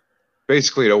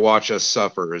 Basically to watch us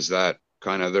suffer. Is that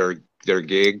kind of their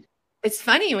gig? It's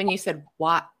funny when you said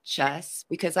watch us,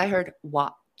 because I heard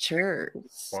watchers.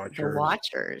 The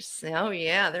watchers. Oh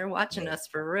yeah, they're watching us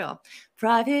for real.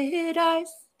 Private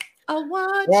eyes are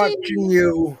watching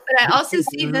you. But I also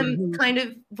see them kind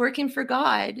of working for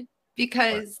God,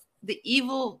 because the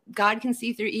evil, God can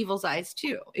see through evil's eyes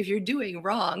too. If you're doing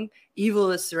wrong,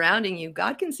 evil is surrounding you.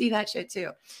 God can see that shit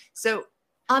too. So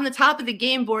on the top of the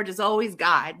game board is always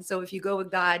God. So if you go with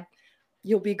God,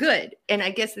 you'll be good. And I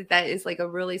guess that is like a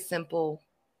really simple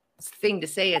thing to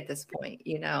say at this point,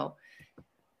 you know,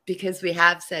 because we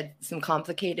have said some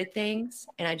complicated things,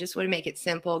 and I just want to make it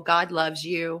simple. God loves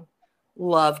you.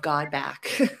 Love God back.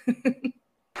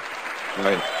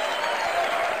 Right.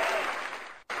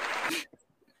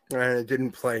 And it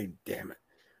didn't play, damn it.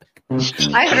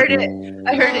 I heard it.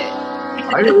 I heard it.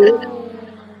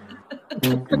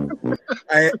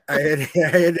 I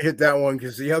had to hit that one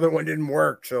because the other one didn't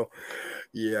work. So,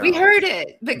 yeah. We heard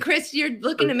it. But, Chris, you're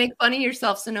looking to make fun of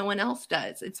yourself so no one else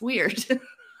does. It's weird.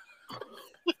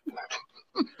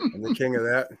 I'm the king of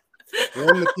that.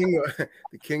 And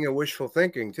the king of wishful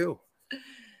thinking, too.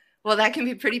 Well, that can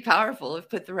be pretty powerful if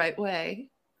put the right way.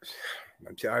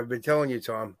 I've been telling you,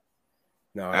 Tom.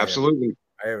 No, absolutely.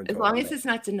 I haven't. As long as it's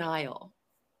not denial.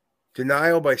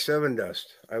 Denial by Seven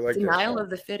Dust. I like denial of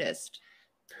the fittest.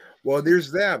 Well,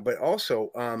 there's that, but also,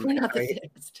 we're not the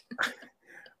fittest.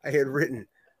 I had written,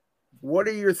 what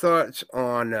are your thoughts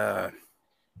on?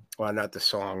 Well, not the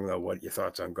song though. What are your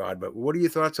thoughts on God? But what are your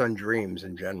thoughts on dreams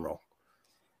in general?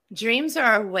 Dreams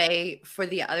are a way for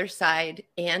the other side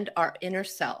and our inner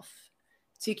self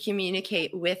to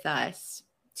communicate with us,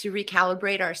 to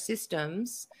recalibrate our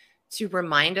systems, to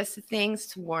remind us of things,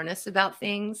 to warn us about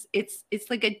things. It's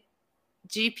like a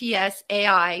GPS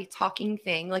AI talking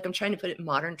thing. Like, I'm trying to put it in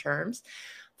modern terms.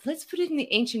 Let's put it in the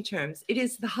ancient terms. It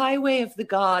is the highway of the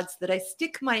gods that I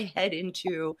stick my head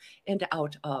into and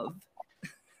out of.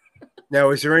 Now,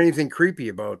 is there anything creepy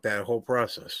about that whole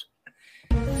process?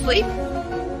 Sleep.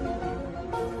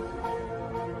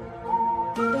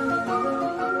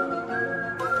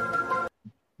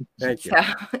 Thank you. So,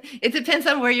 it depends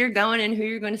on where you're going and who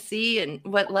you're going to see and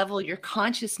what level your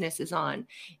consciousness is on.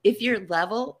 If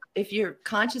your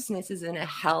consciousness is in a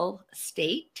hell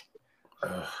state,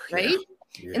 right?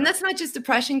 Yeah. And that's not just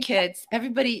depression, kids.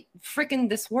 Everybody freaking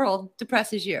this world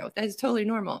depresses you. That is totally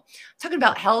normal. I'm talking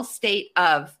about hell state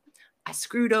of, I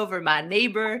screwed over my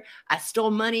neighbor. I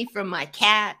stole money from my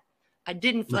cat. I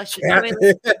didn't flush the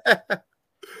toilet.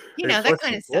 You know, that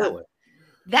kind of stuff.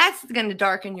 That's going to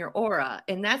darken your aura,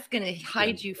 and that's going to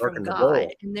hide you from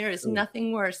God. And there is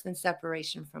nothing worse than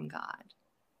separation from God.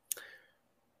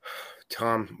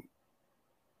 Tom,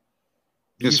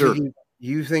 yes, sir.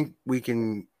 You think we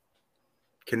can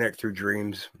connect through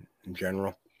dreams in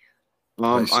general?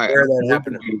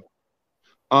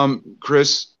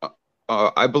 Chris,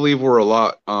 I believe we're a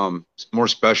lot more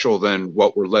special than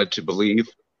what we're led to believe.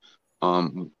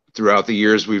 Throughout the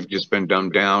years, we've just been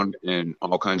dumbed down and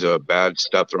all kinds of bad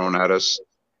stuff thrown at us,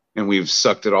 and we've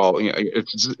sucked it all. You know,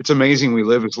 it's amazing we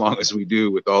live as long as we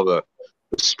do with all the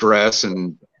stress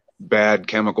and bad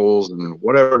chemicals and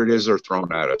whatever it is they're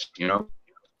thrown at us. You know,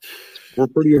 we're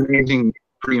pretty amazing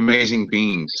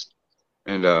beings,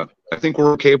 and I think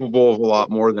we're capable of a lot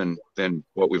more than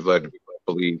what we've led to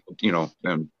believe. You know,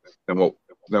 than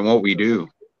what we do.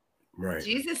 Right.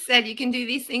 Jesus said you can do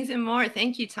these things and more.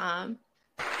 Thank you, Tom.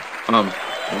 I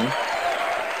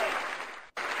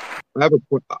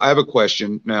have a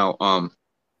question now.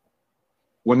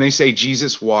 When they say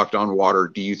Jesus walked on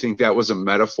water, do you think that was a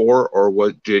metaphor,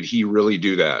 or did he really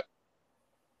do that?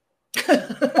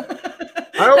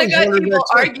 I got people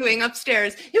arguing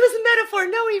upstairs. It was a metaphor.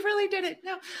 No, he really did it.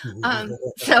 No.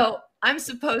 So I'm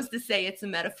supposed to say it's a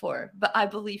metaphor, but I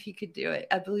believe he could do it.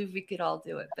 I believe we could all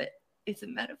do it, but it's a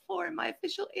metaphor. My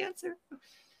official answer.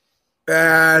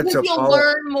 You'll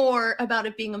learn more about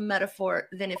it being a metaphor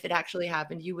than if it actually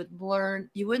happened. You wouldn't learn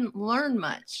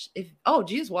much. If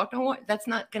Jesus walked on water, that's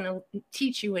not going to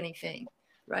teach you anything,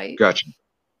 right? Gotcha.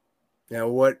 Now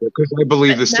what? Because I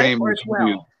believe the same as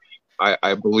you.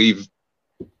 I believe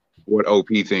what OP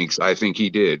thinks. I think he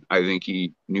did. I think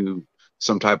he knew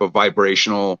some type of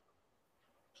vibrational,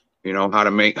 you know, how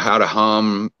to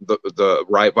hum the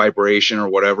right vibration or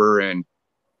whatever, and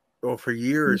for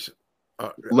years.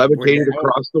 Levitated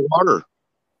across the water.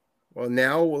 Well,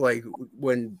 now, like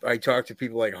when I talk to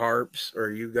people like Harps or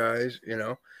you guys, you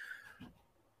know,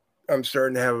 I'm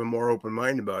starting to have a more open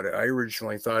mind about it. I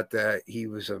originally thought that he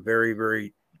was a very,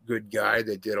 very good guy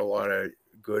that did a lot of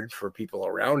good for people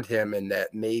around him, and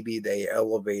that maybe they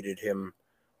elevated him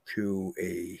to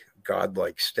a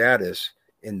godlike status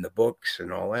in the books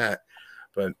and all that.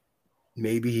 But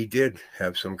maybe he did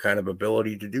have some kind of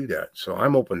ability to do that. So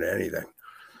I'm open to anything.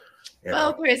 Yeah.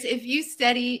 Well, Chris, if you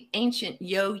study ancient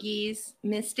yogis,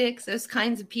 mystics, those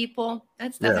kinds of people,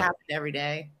 that stuff happened every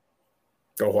day.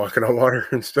 Go walking on water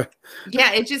and stuff.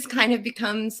 Yeah, it just kind of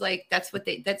becomes like that's what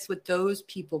those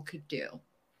people could do.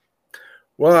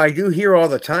 Well, I do hear all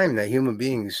the time that human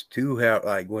beings do have,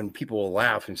 like, when people will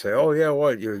laugh and say, "Oh yeah,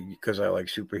 what?" Because I like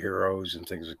superheroes and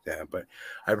things like that. But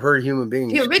I've heard human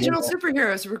beings. The original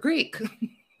superheroes were Greek.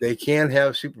 They can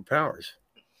have superpowers,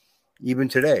 even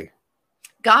today.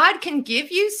 God can give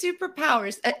you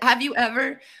superpowers. Have you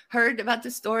ever heard about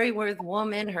the story where the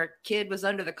woman, her kid was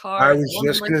under the car? I was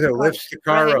just going to lift the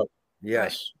car up.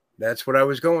 Yes, that's what I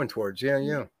was going towards.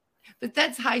 Yeah. But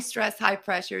that's high stress, high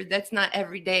pressure. That's not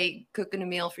every day cooking a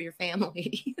meal for your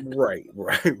family. Right.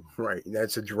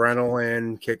 That's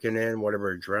adrenaline kicking in,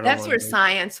 whatever adrenaline. That's where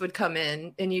science would come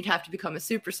in, and you'd have to become a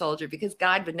super soldier because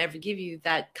God would never give you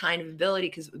that kind of ability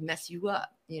because it would mess you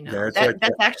up. You know,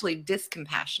 that's actually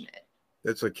discompassionate.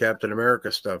 That's like Captain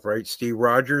America stuff, right? Steve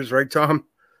Rogers, right, Tom?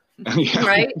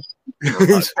 Right?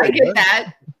 I get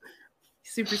that.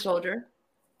 Super soldier.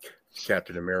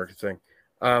 Captain America thing.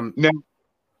 Now,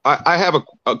 I have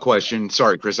a question.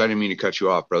 Sorry, Chris, I didn't mean to cut you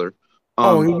off, brother.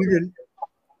 You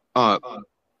didn't.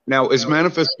 Now, is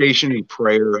manifestation and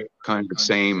prayer kind of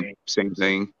the same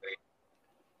thing?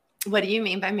 What do you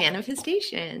mean by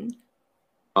manifestation?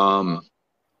 Let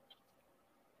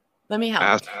me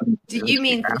help. Do you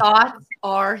mean thoughts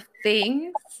are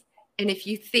things? And if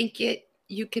you think it,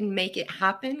 you can make it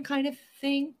happen kind of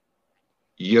thing?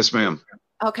 Yes, ma'am.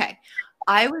 Okay.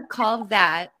 I would call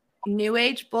that New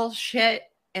Age bullshit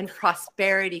and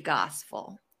prosperity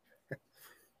gospel.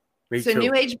 So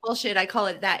New Age bullshit, I call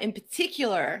it that in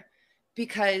particular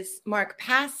because Mark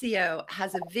Passio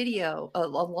has a video, a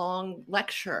long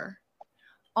lecture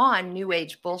on New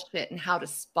Age bullshit and how to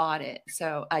spot it.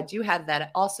 So I do have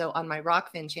that also on my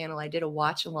Rockfin channel. I did a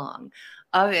watch along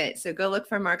of it. So go look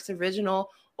for Mark's original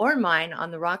or mine on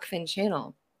the Rockfin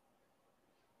channel.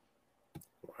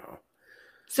 Wow.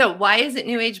 So why is it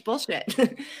New Age bullshit?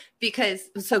 Because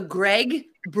Greg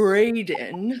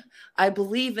Braden, I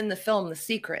believe in the film The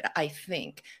Secret, I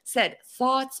think, said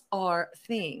thoughts are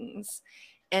things.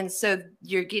 And so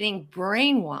you're getting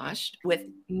brainwashed with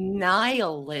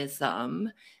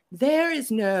nihilism. There is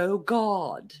no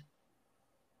God.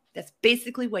 That's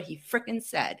basically what he frickin'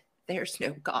 said. There's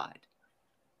no God.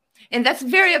 And that's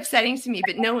very upsetting to me,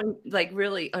 but no one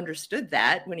really understood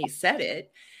that when he said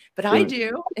it. But I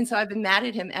do. And so I've been mad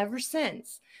at him ever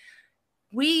since.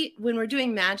 When we're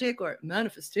doing magic or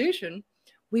manifestation,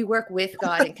 we work with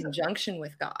God in conjunction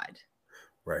with God.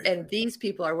 Right. And these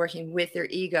people are working with their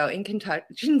ego in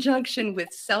conjunction with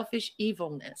selfish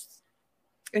evilness.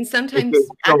 And sometimes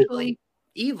actually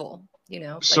evil.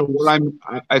 So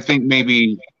I think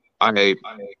maybe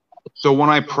so when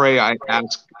I pray, I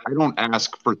don't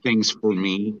ask for things for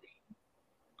me.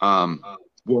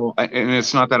 Well, and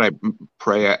it's not that I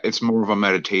pray, it's more of a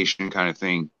meditation kind of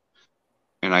thing.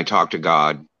 And I talk to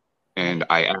God and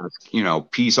I ask,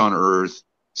 peace on earth,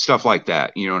 stuff like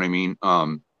that. You know what I mean?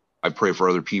 I pray for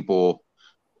other people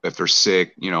if they're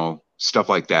sick, stuff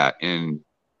like that. And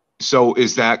so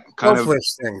is that kind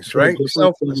selfless things, right?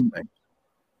 Selfless things.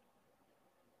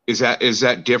 Is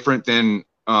that different than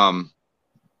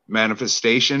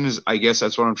manifestations? I guess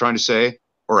that's what I'm trying to say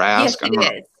or ask. Yes,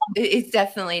 it is. It's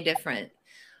definitely different.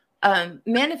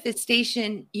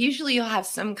 Manifestation, usually you'll have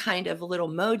some kind of a little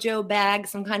mojo bag,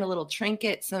 some kind of little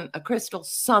trinket, a crystal,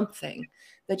 something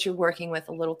that you're working with,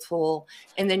 a little tool,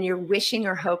 and then you're wishing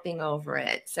or hoping over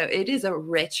it. So it is a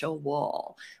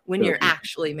ritual when you're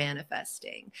actually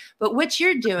manifesting. But what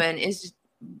you're doing is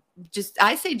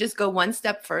I say just go one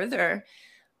step further.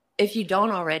 If you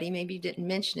don't already, maybe you didn't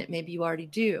mention it, maybe you already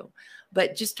do.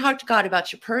 But just talk to God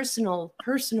about your personal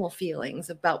feelings,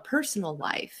 about personal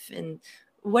life. And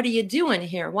what are you doing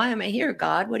here? Why am I here,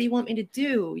 God? What do you want me to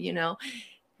do?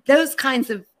 Those kinds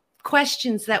of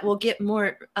questions that will get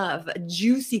more of a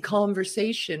juicy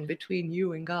conversation between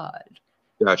you and God.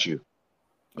 Got you.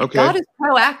 Okay. God is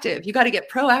proactive. You got to get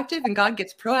proactive and God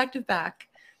gets proactive back.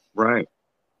 Right.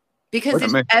 Because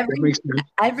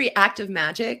every act of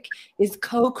magic is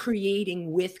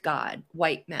co-creating with God,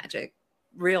 white magic,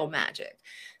 real magic.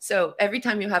 So every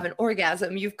time you have an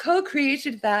orgasm, you've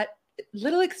co-created that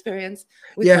little experience.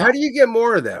 With God. How do you get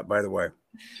more of that, by the way?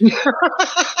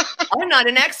 I'm not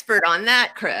an expert on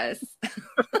that, Chris.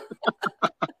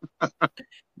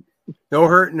 No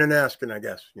hurting and asking, I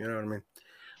guess. You know what I mean?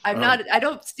 I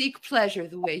don't seek pleasure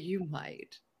the way you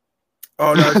might.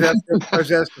 Oh, no, I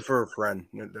was asking for a friend.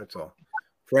 That's all.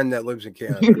 Friend that lives in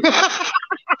Canada.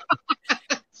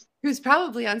 Who's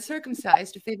probably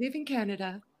uncircumcised if they live in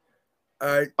Canada.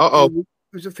 It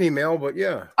was a female, but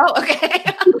yeah. Oh, okay.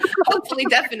 Hopefully,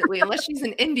 definitely, unless she's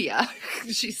in India.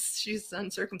 She's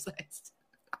uncircumcised.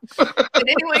 Did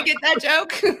anyone get that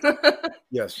joke?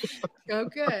 Yes.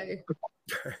 Okay.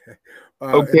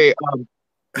 Okay.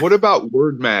 What about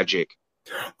word magic?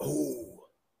 Oh.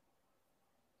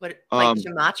 What, like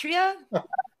gematria?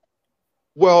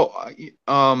 Well,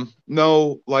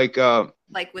 no, like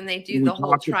when they do the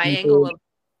whole triangle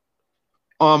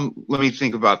of. Let me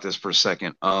think about this for a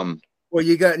second. Well,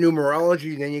 you got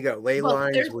numerology, then you got ley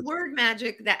lines. There's word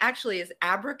magic that actually is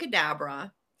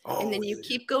abracadabra, and then you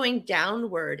keep going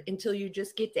downward until you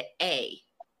just get to A.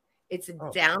 It's a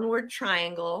downward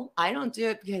triangle. I don't do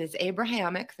it because it's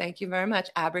Abrahamic. Thank you very much.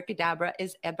 Abracadabra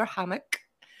is Abrahamic.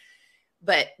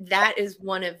 But that is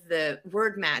one of the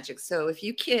word magic. So if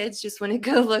you kids just want to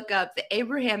go look up the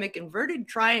Abrahamic inverted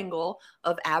triangle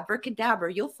of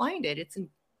abracadabra, you'll find it. It's in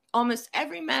almost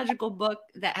every magical book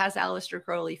that has Aleister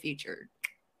Crowley featured.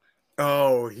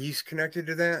 Oh, he's connected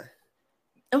to that?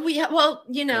 Oh, yeah. Well,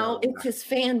 it's his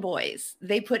fanboys.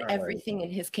 They put everything in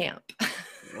his camp.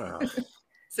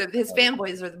 So his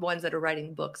fanboys are the ones that are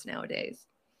writing books nowadays.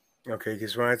 Okay,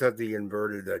 because when I thought the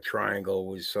inverted triangle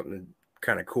was something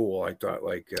kind of cool, I thought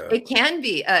it can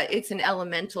be. It's an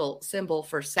elemental symbol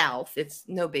for south. It's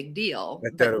no big deal.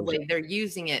 But the way they're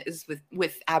using it is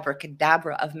with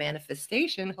abracadabra of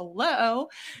manifestation. Hello,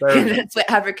 that's what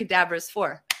abracadabra is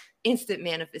for. Instant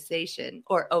manifestation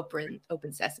or open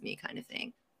sesame kind of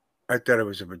thing. I thought it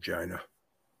was a vagina.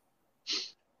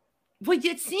 Well,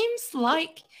 it seems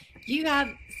like you have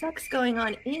sex going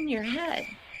on in your head.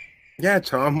 Yeah,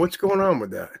 Tom, what's going on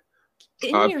with that?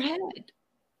 In your head.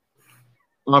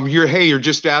 You're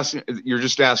just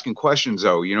asking questions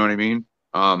though, you know what I mean?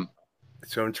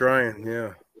 So I'm trying,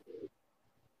 yeah.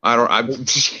 I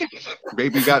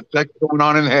maybe you got sex going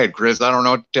on in the head, Chris. I don't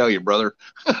know what to tell you, brother.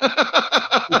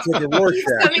 It's like a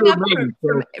Rorschach. Coming up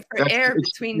for air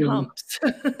between humps.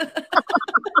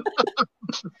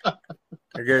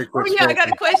 I gotta quit smoking. I got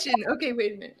a question. Okay,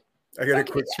 wait a minute. I gotta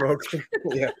quit smoking.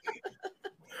 Yeah.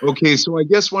 Okay, so I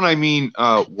guess when I mean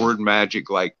word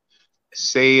magic, like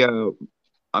say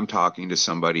I'm talking to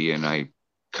somebody and I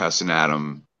cussing at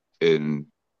them and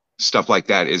stuff like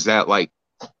that. Is that like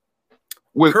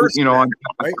with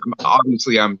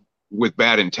I'm with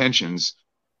bad intentions.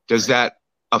 Does that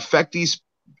affect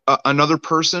another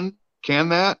person? Can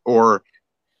that or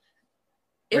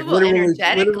it will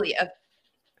energetically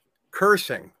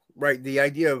cursing, right? The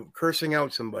idea of cursing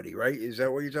out somebody, right? Is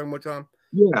that what you're talking about, Tom?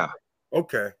 Yeah.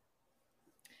 Okay.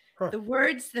 The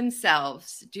words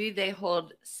themselves, do they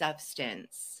hold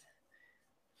substance?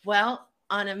 Well,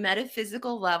 on a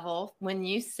metaphysical level, when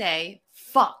you say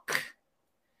fuck,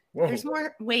 Whoa. There's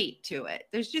more weight to it.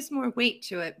 There's just more weight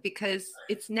to it because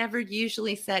it's never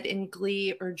usually said in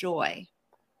glee or joy.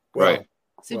 Right.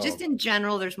 So just in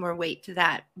general, there's more weight to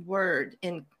that word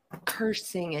in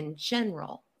cursing in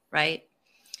general, right?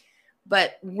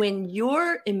 But when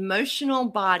your emotional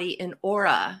body and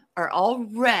aura are all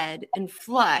red and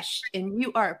flushed and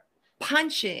you are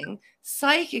punching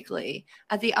psychically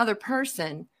at the other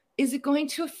person, is it going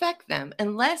to affect them?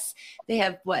 Unless they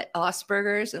have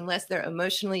Asperger's, unless they're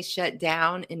emotionally shut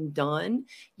down and done.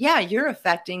 Yeah, you're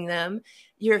affecting them.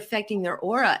 You're affecting their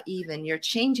aura even. You're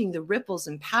changing the ripples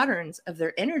and patterns of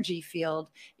their energy field.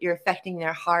 You're affecting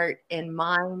their heart and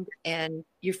mind, and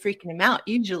you're freaking them out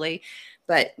usually.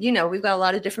 But, we've got a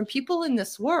lot of different people in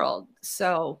this world.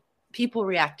 So people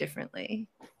react differently.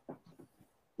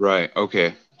 Right.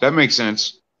 Okay. That makes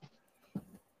sense.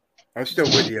 I'm still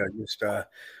with you.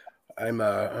 I'm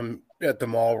at the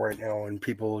mall right now, and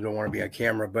people don't want to be on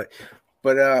camera. But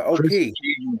OP, Chris,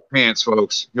 pants,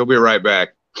 folks. He'll be right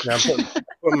back. Now I'm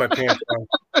putting my pants on.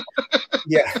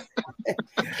 Yeah.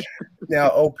 Now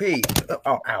OP.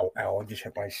 Oh, ow! I just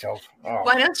hit myself. Oh.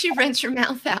 Why don't you rinse your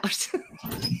mouth out?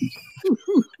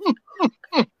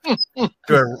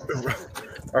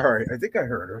 All right. I think I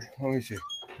heard her. Let me see.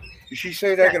 Did she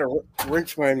say that I gotta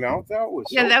rinse my mouth out with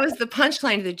soap? Yeah, that was the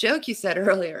punchline to the joke you said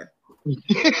earlier.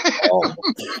 Oh.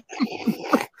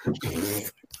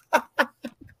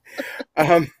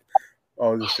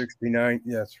 The 69.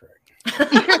 Yeah, that's right.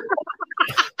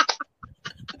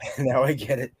 Now I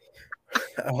get it.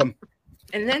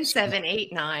 And then 7,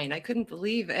 8, 9. I couldn't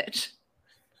believe it.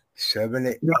 7,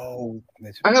 8. Oh,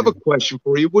 I have a question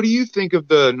for you. What do you think of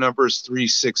the numbers 3,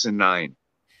 6, and 9?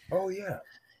 Oh yeah.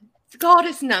 The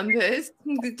goddess numbers.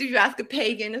 Do you ask a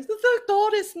pagan? It's the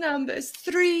goddess numbers.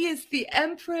 3 is the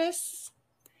empress.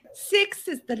 6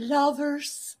 is the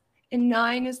lovers. And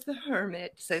 9 is the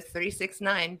hermit. So 3, 6,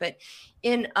 9. But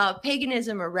in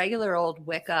paganism or regular old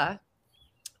Wicca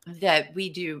that we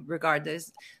do regard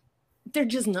those, they're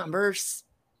just numbers.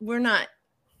 We're not.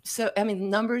 So,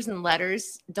 numbers and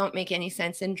letters don't make any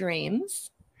sense in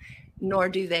dreams, nor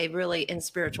do they really in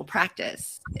spiritual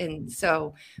practice. And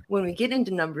so when we get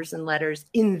into numbers and letters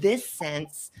in this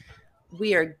sense,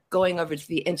 we are going over to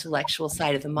the intellectual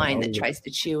side of the mind that tries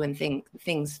to chew and think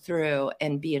things through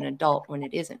and be an adult when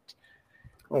it isn't.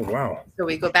 Oh, wow. So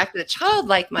we go back to the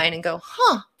childlike mind and go,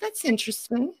 that's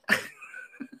interesting.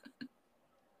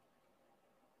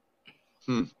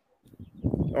 Oh,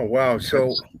 wow.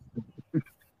 So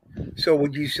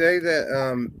would you say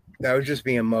that I was just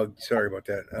being mugged? Sorry about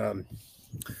that.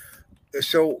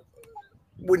 So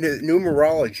with the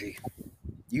numerology,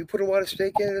 you put a lot of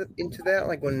stake into that,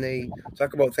 like when they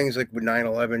talk about things like with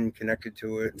 9/11 connected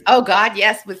to it. Oh God,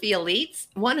 yes, with the elites,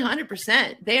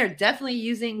 100%. They are definitely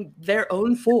using their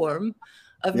own form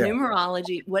of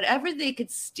numerology, whatever they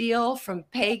could steal from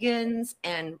pagans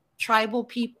and tribal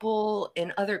people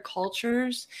in other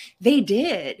cultures. They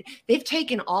did. They've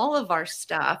taken all of our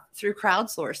stuff through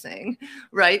crowdsourcing,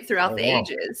 right? Throughout the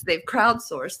ages, they've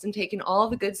crowdsourced and taken all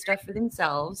the good stuff for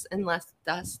themselves and left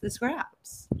us the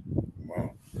scraps.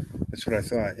 Wow. That's what I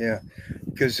thought. Yeah.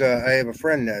 Because I have a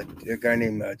friend, a guy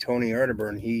named Tony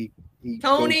Arterburn. He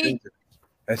Tony.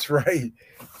 That's right.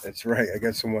 That's right. I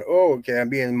got someone. Oh, okay. I'm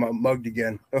being mugged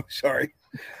again. Oh, sorry.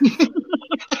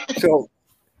 So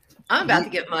I'm about to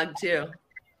get mugged too.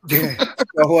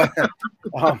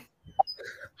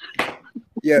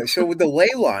 Yeah. So with the ley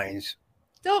lines.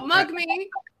 Don't mug me.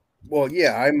 Well,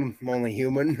 yeah, I'm only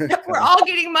human. We're all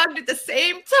getting mugged at the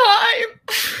same time.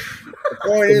 The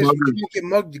point is, you get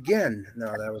mugged again. No,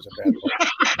 that was a bad one.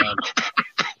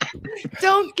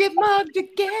 Don't get mugged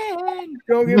again.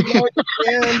 Don't get mugged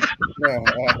again.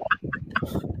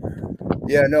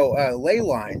 Ley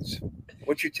lines.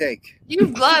 What's your take? You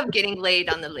love getting laid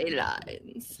on the ley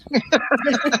lines.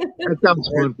 That sounds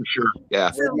fun for sure. Yeah.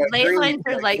 So ley lines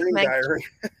are like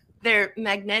they're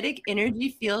magnetic energy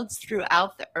fields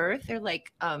throughout the earth. They're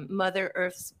like Mother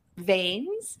Earth's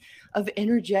veins of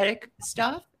energetic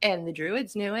stuff, and the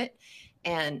Druids knew it,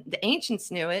 and the ancients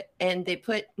knew it, and they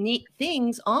put neat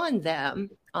things on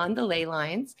them, on the ley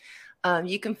lines.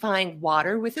 You can find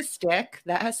water with a stick.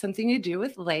 That has something to do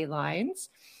with ley lines.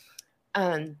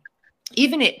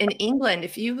 Even in England,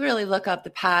 if you really look up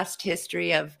the past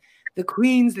history of the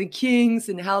queens, the kings,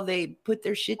 and how they put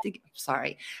their shit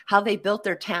together, how they built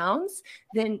their towns,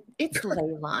 then it's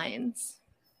ley lines.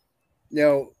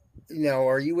 Now,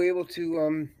 are you able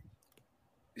to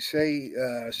say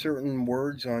certain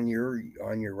words on your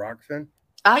Rockfin?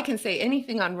 I can say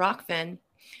anything on Rockfin.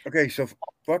 Okay, so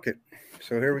fuck it.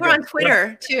 So here we go. We're on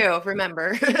Twitter too,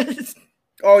 remember?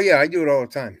 Oh yeah, I do it all the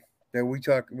time.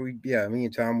 Yeah, me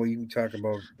and Tom, we talk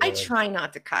about. I try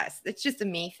not to cuss. It's just a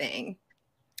me thing.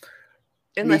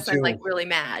 Me Unless I'm too. like really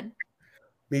mad.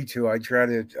 Me too. I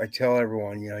tell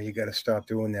everyone, you got to stop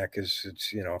doing that because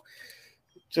it's,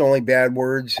 it's only bad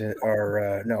words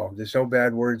or no, there's no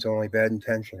bad words, only bad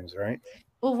intentions, right?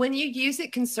 Well, when you use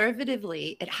it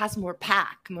conservatively, it has more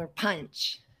more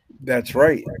punch. That's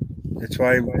right. That's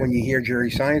why when you hear Jerry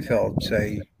Seinfeld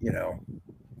say,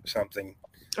 something.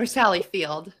 Or Sally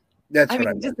Field. That's I what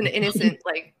mean, just an innocent,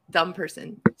 like, dumb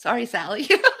person. Sorry, Sally.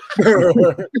 or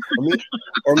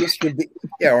Mr.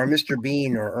 or Mr.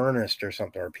 Bean or Ernest or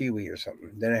something, or Pee Wee or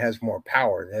something. Then it has more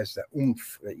power. It has the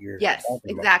oomph that you're yes,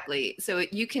 talking about. exactly. So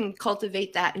you can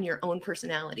cultivate that in your own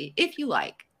personality if you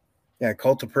like. Yeah,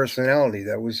 Cult of Personality.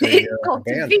 That was a Cult of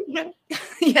band. vegan.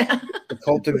 Yeah. The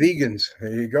Cult of Vegans.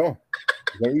 There you go.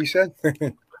 Is that what you said?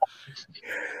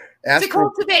 To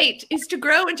cultivate is to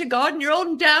grow and to garden your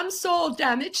own damn soul,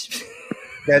 damn it.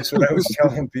 That's what I was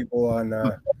telling people on.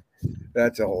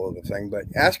 That's a whole other thing. But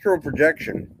astral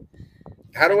projection.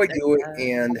 How do I do it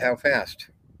and how fast?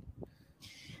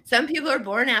 Some people are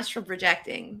born astral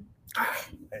projecting. I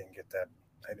didn't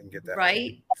get that.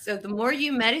 Right? So the more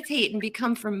you meditate and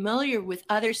become familiar with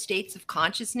other states of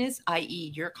consciousness,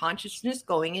 i.e. your consciousness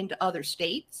going into other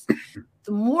states,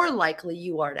 the more likely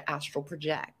you are to astral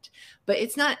project. But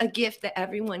it's not a gift that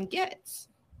everyone gets.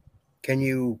 Can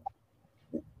you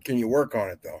work on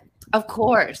it though? Of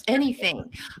course,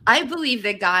 anything. I believe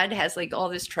that God has like all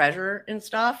this treasure and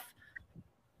stuff.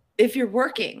 If you're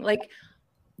working, like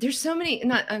there's so many,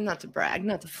 not to brag,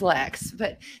 not to flex,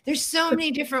 but there's so many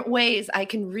different ways I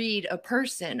can read a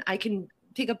person. I can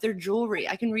pick up their jewelry.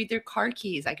 I can read their car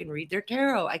keys. I can read their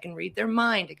tarot. I can read their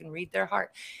mind. I can read their heart.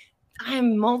 I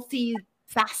am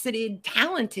multifaceted,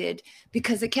 talented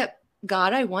because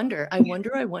God, I wonder.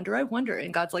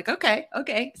 And God's like,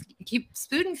 okay. Keep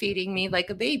spoon feeding me like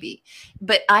a baby.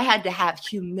 But I had to have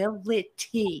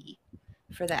humility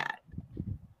for that.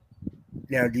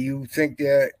 Now, do you think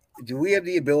that, do we have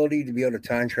the ability to be able to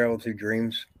time travel through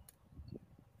dreams?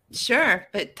 Sure,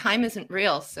 but time isn't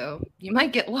real, so you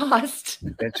might get lost.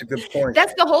 That's a good point.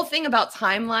 That's the whole thing about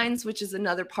timelines, which is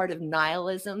another part of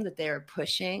nihilism that they are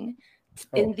pushing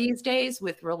in these days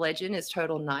with religion, is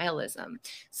total nihilism.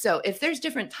 So if there's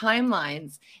different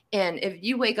timelines, and if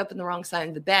you wake up in the wrong side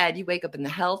of the bed, you wake up in the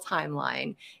hell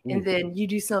timeline, and then you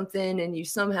do something and you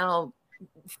somehow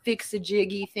fix a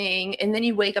jiggy thing, and then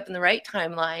you wake up in the right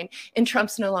timeline and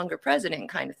Trump's no longer president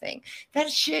kind of thing. That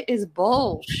shit is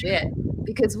bullshit,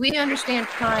 because we understand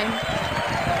time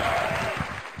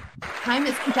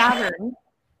is Saturn,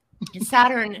 and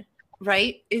Saturn,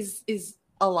 right, is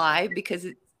alive because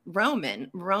it's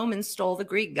Roman stole the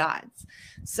Greek gods.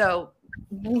 So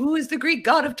who is the Greek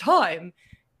god of time?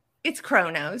 It's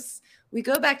Kronos. We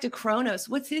go back to Kronos.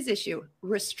 What's his issue?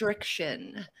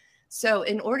 Restriction. So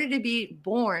in order to be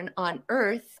born on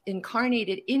Earth,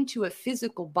 incarnated into a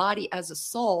physical body as a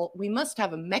soul, we must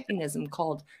have a mechanism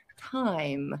called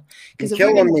time. Because if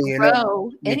we're going to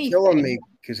grow anything, you're killing me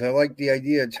because I like the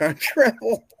idea of time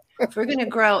travel. If we're going to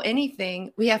grow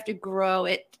anything, we have to grow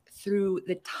it through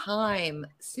the time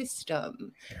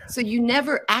system. So you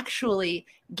never actually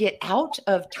get out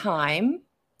of time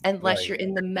unless you're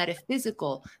in the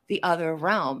metaphysical, the other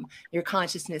realm. Your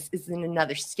consciousness is in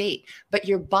another state, but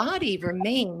your body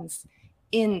remains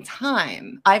in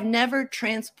time. I've never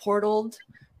transported,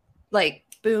 like,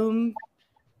 boom,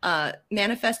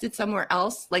 manifested somewhere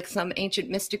else like some ancient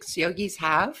mystics, yogis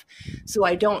have. So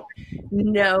I don't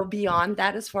know beyond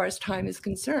that as far as time is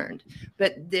concerned.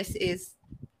 But this is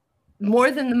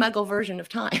more than the Muggle version of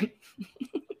time.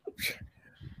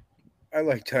 I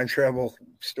like time travel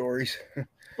stories.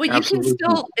 Well, you can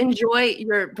still enjoy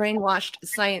your brainwashed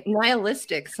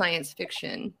nihilistic science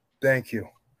fiction. Thank you.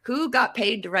 Who got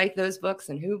paid to write those books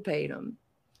and who paid them?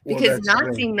 Because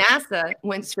Nazi NASA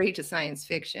went straight to science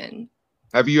fiction.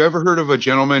 Have you ever heard of a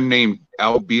gentleman named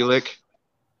Al Bielek?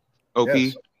 OP?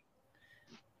 Yes.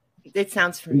 It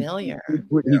sounds familiar.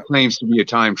 He claims to be a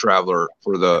time traveler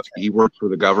he worked for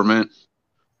the government.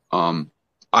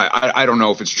 I don't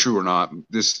know if it's true or not.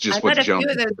 This is just what the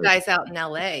gentleman met a few of those guys out in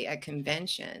LA at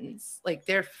conventions. Like,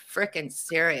 they're freaking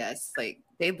serious. Like,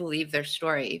 they believe their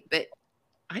story. But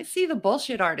I see the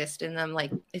bullshit artist in them.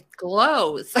 Like, it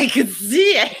glows. I can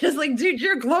see it. It's like, dude,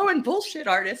 you're a glowing bullshit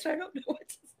artist. I don't know what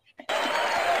to say.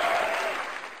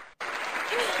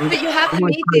 But you have to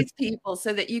meet these people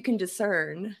so that you can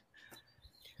discern.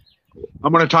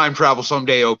 I'm going to time travel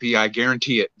someday, OP. I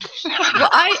guarantee it. Well,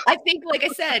 I think, like I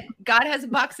said, God has a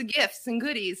box of gifts and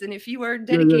goodies. And if you are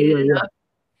dedicated enough,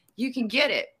 you can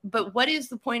get it. But what is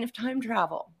the point of time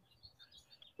travel?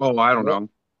 Oh, I don't know.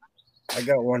 I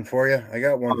got one for you.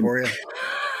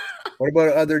 What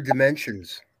about other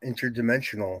dimensions?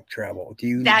 Interdimensional travel. Do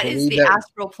you That is believe the that?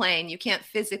 astral plane. You can't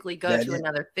physically go That to is-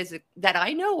 another that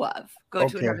I know of, go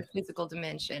to Okay. another physical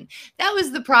dimension. That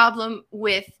was the problem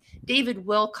with David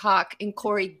Wilcock and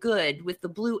Corey Good with the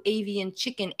blue avian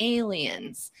chicken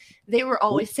aliens. They were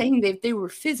always saying that they were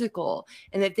physical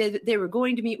and that they were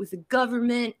going to meet with the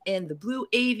government and the blue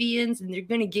avians, and they're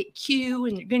going to get Q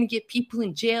and they're going to get people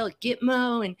in jail at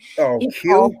Gitmo, and it's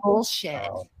Q? all bullshit.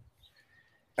 Oh.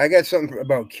 I got something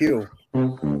about Q.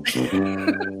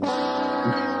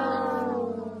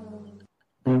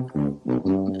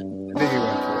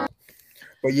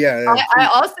 But yeah, I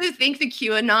also think the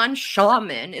QAnon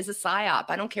shaman is a psyop.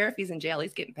 I don't care if he's in jail;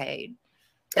 he's getting paid.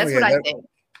 That's what I think.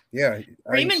 Yeah,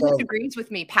 Freeman disagrees with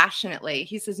me passionately.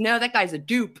 He says, "No, that guy's a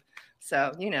dupe."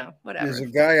 So whatever. There's a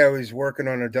guy I was working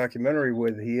on a documentary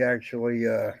with. He actually,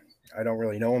 I don't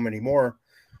really know him anymore,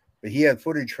 but he had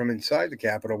footage from inside the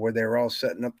Capitol where they were all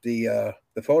setting up the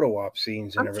photo op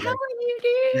scenes and everything. I'm telling you,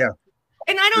 dude. Yeah.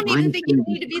 And I don't even think you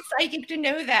need to be psychic to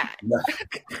know that.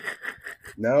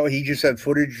 No, he just had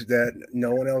footage that no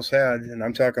one else had. And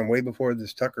I'm talking way before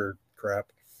this Tucker crap.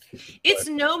 It's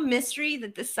no mystery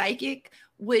that the psychic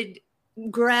would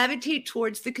gravitate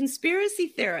towards the conspiracy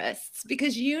theorists,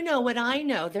 because what I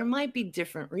know. There might be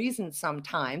different reasons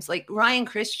sometimes. Like Ryan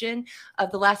Christian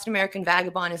of The Last American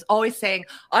Vagabond is always saying,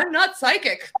 I'm not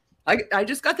psychic. I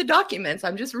just got the documents.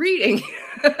 I'm just reading.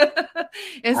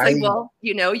 It's like, well,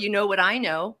 you know what I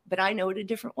know, but I know it a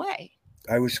different way.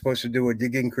 I was supposed to do a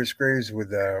Digging Chris Graves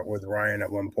with Ryan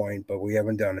at one point, but we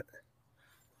haven't done it.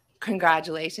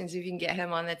 Congratulations. If you can get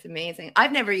him on, that's amazing.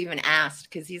 I've never even asked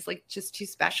because he's like just too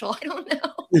special. I don't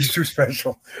know. He's too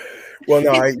special. Well,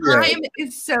 no, time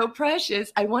is so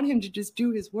precious. I want him to just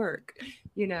do his work,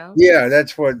 Yeah,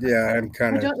 that's what, I'm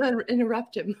kind of. I don't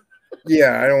interrupt him.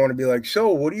 Yeah, I don't want to be like, so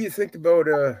what do you think about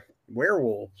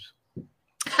werewolves?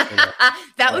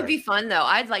 That would be fun, though.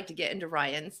 I'd like to get into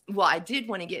Ryan's. Well, I did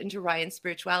want to get into Ryan's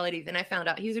spirituality. Then I found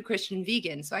out he's a Christian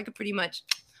vegan, so I could pretty much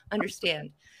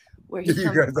understand where he's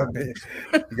coming from. You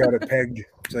got it pegged.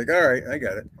 It's like, all right, I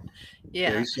got it.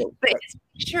 Yeah, but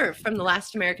sure, from The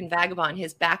Last American Vagabond,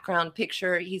 his background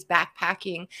picture, he's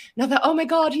backpacking. And I thought, oh my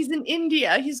God, he's in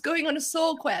India. He's going on a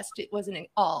soul quest. It wasn't at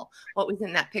all what was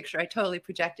in that picture. I totally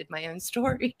projected my own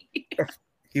story.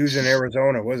 He was in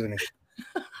Arizona, wasn't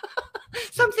he?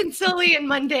 Something silly and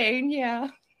mundane, yeah.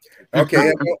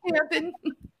 Okay,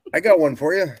 I got one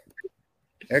for you.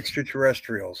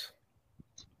 Extraterrestrials.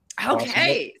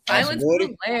 Okay, Silence of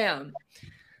the Lamb.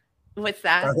 What's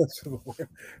that?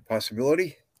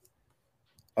 Possibility?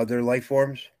 Other life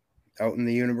forms out in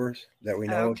the universe that we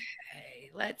know of? Okay,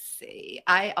 let's see.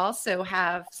 I also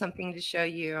have something to show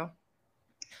you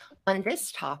on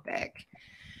this topic.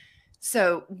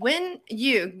 So when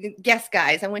you guess,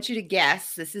 guys, I want you to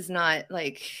guess. This is not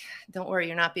like, don't worry,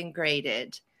 you're not being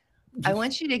graded. I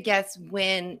want you to guess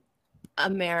when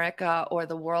America or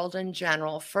the world in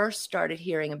general first started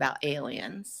hearing about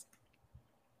aliens.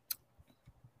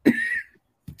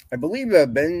 I believe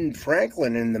Ben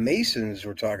Franklin and the Masons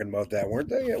were talking about that, weren't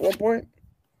they, at one point?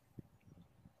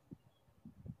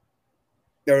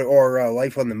 Or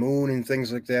life on the moon and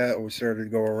things like that. We started to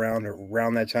go around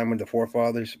that time with the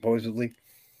forefathers, supposedly.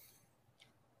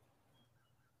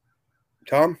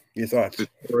 Tom, your thoughts? As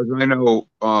far as I know,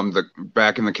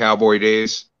 back in the cowboy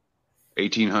days,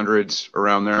 1800s,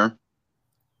 around there.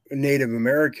 Native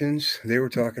Americans, they were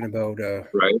talking about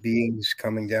beings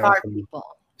coming down Star from people.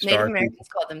 Native Americans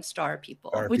call them star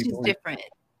people, which is different.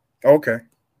 Okay.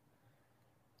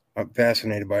 I'm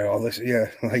fascinated by all this.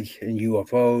 Yeah, like in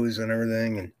UFOs and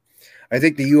everything. And I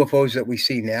think the UFOs that we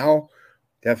see now,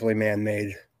 definitely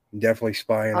man-made, definitely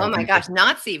spying. Oh my gosh,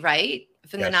 Nazi, right?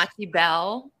 From the Nazi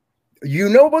bell. You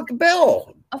know about the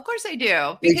bell? Of course I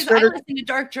do. Because I listen to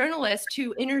Dark Journalist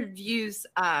who interviews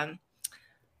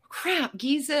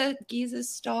Giza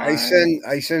Star.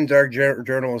 I send Dark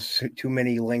Journalists too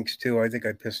many links too. I think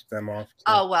I pissed them off. Too.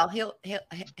 Oh well,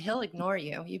 he'll ignore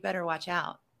you. You better watch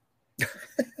out.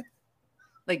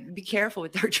 Like, be careful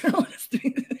with Dark Journalists.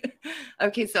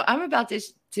 Okay, so I'm about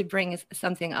to bring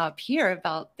something up here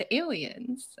about the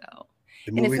aliens.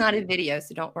 And it's not a video,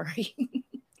 so don't worry.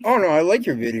 Oh no, I like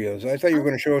your videos. I thought you were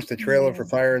going to show us the trailer for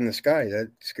Fire in the Sky.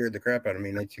 That scared the crap out of me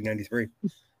in 1993.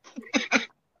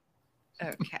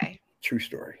 Okay. True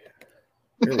story.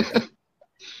 Here we go.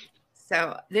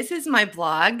 So this is my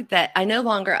blog that I no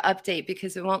longer update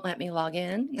because it won't let me log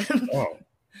in. Oh.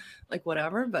 Like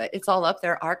whatever, but it's all up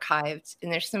there archived.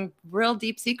 And there's some real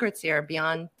deep secrets here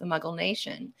beyond the Muggle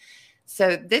Nation.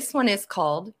 So this one is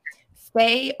called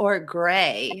Fae or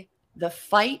Gray, The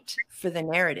Fight for the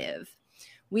Narrative.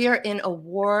 We are in a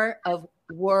war of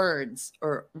words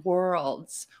or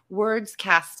worlds. Words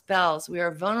cast spells. We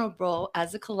are vulnerable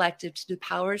as a collective to the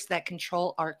powers that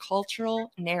control our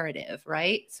cultural narrative,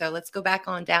 right? So let's go back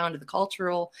on down to the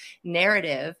cultural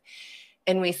narrative.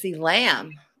 And we see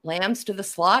lambs to the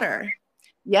slaughter.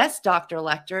 Yes, Dr.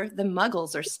 Lecter, the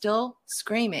muggles are still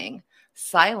screaming,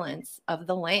 silence of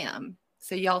the lamb.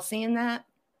 So y'all seeing that?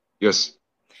 Yes.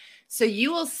 So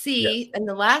you will see in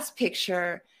the last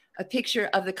picture, a picture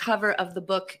of the cover of the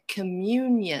book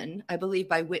Communion, I believe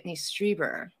by Whitney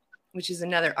Strieber, which is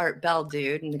another Art Bell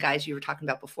dude. And the guys you were talking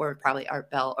about before are probably Art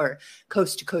Bell or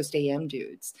Coast to Coast AM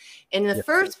dudes. In the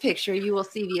first picture, you will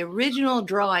see the original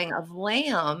drawing of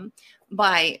Lamb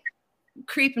by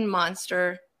Creepin'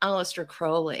 Monster Aleister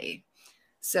Crowley.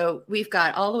 So we've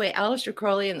got all the way Aleister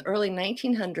Crowley in the early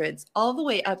 1900s, all the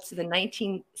way up to the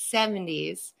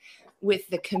 1970s with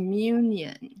the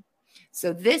Communion.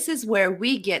 So this is where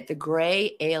we get the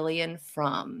gray alien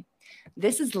from.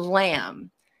 This is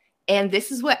Lamb. And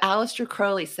this is what Aleister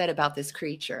Crowley said about this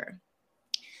creature.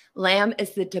 Lamb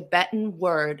is the Tibetan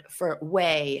word for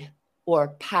way or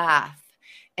path.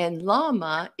 And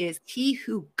Lama is he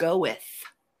who goeth.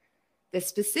 The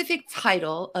specific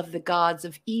title of the gods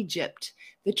of Egypt,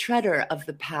 the treader of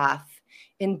the path.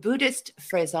 In Buddhist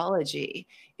phraseology,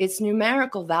 its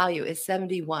numerical value is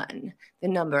 71, the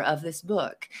number of this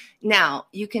book. Now,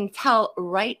 you can tell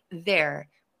right there,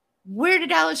 where did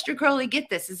Aleister Crowley get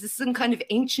this? Is this some kind of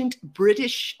ancient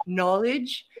British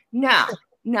knowledge? Nah.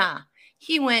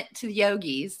 He went to the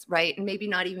yogis, right? And maybe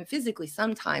not even physically.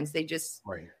 Sometimes they just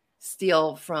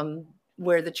steal from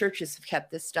where the churches have kept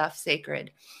this stuff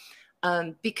sacred.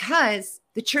 Because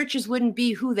the churches wouldn't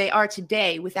be who they are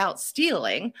today without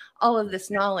stealing all of this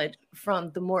knowledge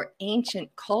from the more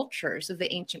ancient cultures of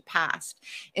the ancient past.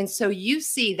 And so you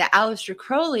see that Aleister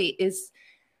Crowley is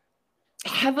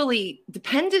heavily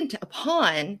dependent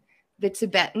upon the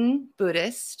Tibetan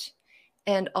Buddhist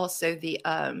and also the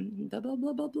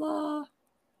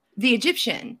the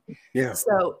Egyptian. Yeah.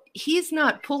 So he's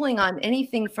not pulling on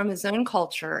anything from his own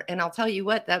culture. And I'll tell you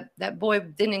what, that boy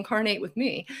didn't incarnate with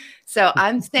me. So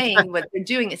I'm saying what they're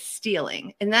doing is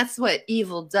stealing. And that's what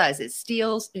evil does. It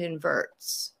steals and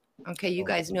inverts. Okay, you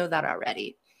guys know that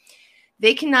already.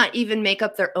 They cannot even make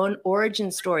up their own origin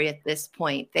story at this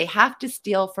point. They have to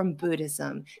steal from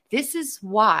Buddhism. This is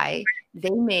why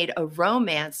they made a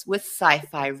romance with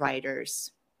sci-fi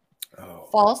writers.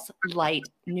 False Light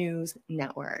News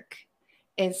Network.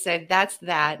 And so that's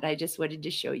that. I just wanted to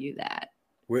show you that.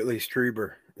 Whitley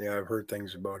Strieber. Yeah, I've heard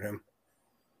things about him.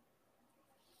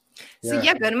 So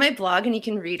yeah, go to my blog and you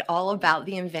can read all about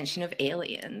the invention of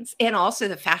aliens and also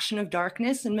the fashion of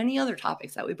darkness and many other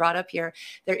topics that we brought up here.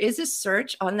 There is a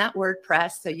search on that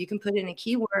WordPress, so you can put in a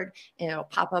keyword and it'll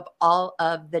pop up all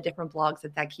of the different blogs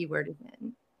that keyword is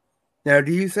in. Now,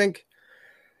 do you think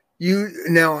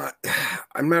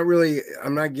I'm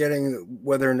not getting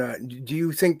whether or not, do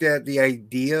you think that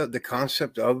the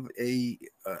concept of a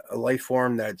life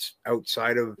form that's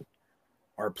outside of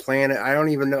our planet, I don't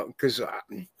even know, because I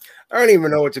don't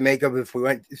even know what to make of if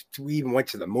we even went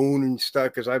to the moon and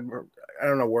stuff, because I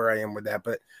don't know where I am with that,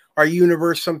 but our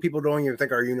universe, some people don't even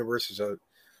think our universe is a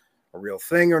real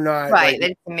thing or not. Right,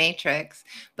 it's the Matrix.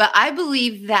 But I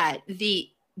believe that the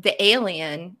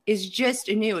alien is just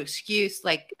a new excuse,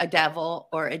 like a devil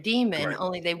or a demon,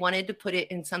 only they wanted to put it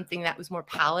in something that was more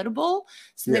palatable.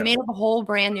 So they made up a whole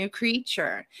brand new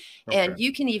creature. And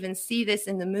you can even see this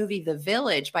in the movie The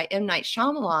Village by M. Night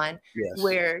Shyamalan,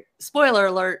 where, spoiler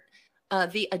alert,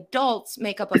 the adults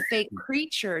make up a fake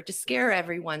creature to scare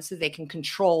everyone so they can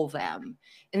control them.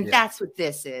 And that's what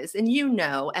this is. And you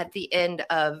know, at the end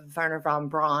of Werner von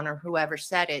Braun or whoever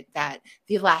said it, that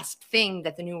the last thing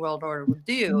that the New World Order will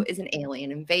do is an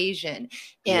alien invasion.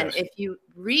 And if you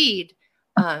read,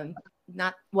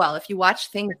 if you watch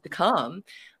Things to Come,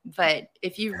 but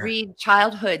if you read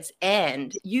Childhood's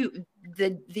End,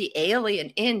 the alien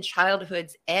in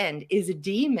Childhood's End is a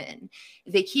demon.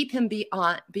 They keep him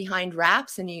behind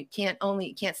wraps, and you can't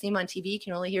see him on TV. You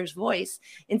can only hear his voice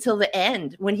until the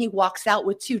end when he walks out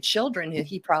with 2 children who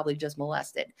he probably just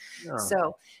molested.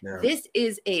 This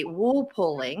is a wool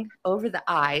pulling over the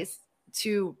eyes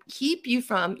to keep you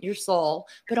from your soul,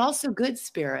 but also good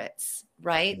spirits,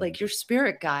 right? Like your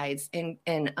spirit guides. And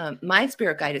my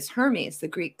spirit guide is Hermes, the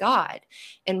Greek god.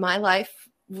 And my life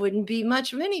wouldn't be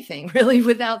much of anything really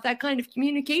without that kind of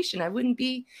communication. I wouldn't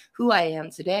be who I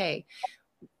am today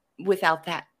without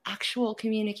that actual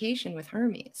communication with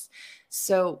Hermes.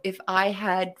 So if I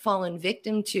had fallen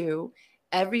victim to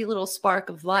every little spark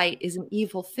of light is an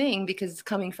evil thing because it's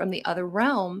coming from the other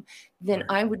realm, then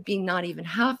I would be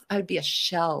I'd be a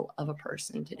shell of a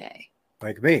person today.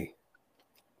 Like me.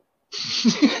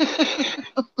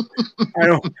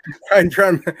 I'm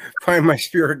trying to find my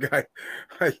spirit guide.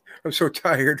 I'm so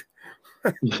tired.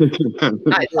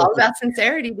 It's all about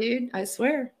sincerity, dude. I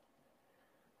swear.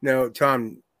 Now,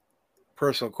 Tom,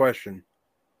 personal question.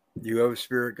 Do you have a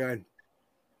spirit guide?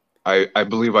 I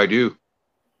believe I do.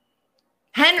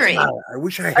 Henry. I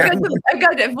wish I had. I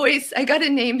got a voice. I got a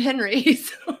name, Henry.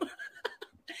 So.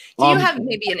 Do you have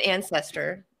maybe an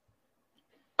ancestor?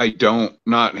 I don't.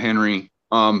 Not Henry.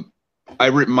 My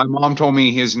mom told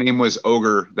me his name was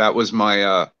Ogre. That was my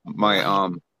I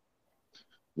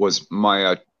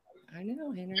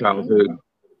know, Henry. childhood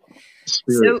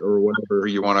spirit, or whatever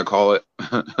you want to call it.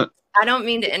 I don't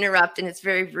mean to interrupt, and it's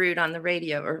very rude on the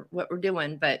radio or what we're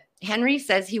doing, but Henry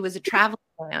says he was a traveling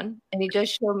man, and he does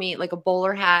show me like a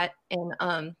bowler hat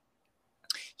and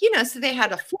so they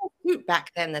had a full suit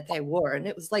back then that they wore, and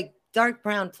it was like dark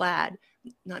brown plaid,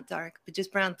 not dark, but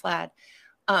just brown plaid.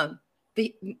 But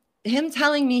him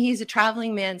telling me he's a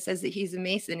traveling man says that he's a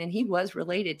Mason, and he was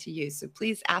related to you. So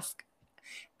please ask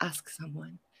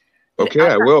someone. Okay,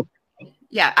 I will.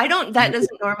 Yeah, that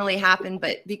doesn't normally happen,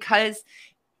 but because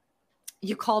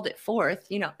you called it forth,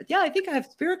 I think I have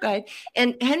spirit guide.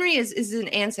 And Henry is an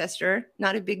ancestor,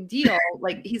 not a big deal.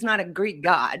 Like, he's not a Greek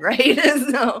god, right?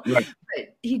 So, right.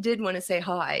 But he did want to say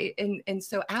hi. And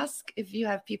so ask if you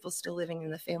have people still living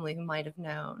in the family who might have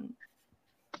known.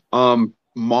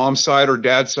 Mom's side or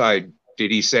dad's side, did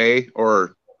he say?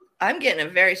 Or I'm getting a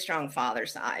very strong father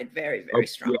side. Very, very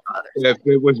strong father side. If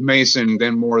it was Mason,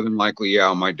 then more than likely,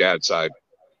 on my dad's side.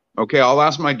 Okay, I'll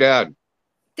ask my dad.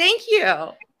 Thank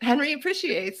you. Henry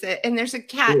appreciates it. And there's a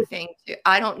cat thing too.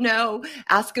 I don't know.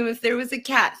 Ask him if there was a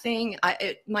cat thing.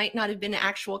 It might not have been an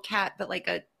actual cat, but like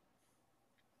a.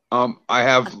 I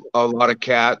have a lot of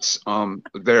cats.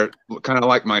 They're kind of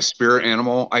like my spirit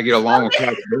animal. I get along with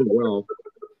cats very well.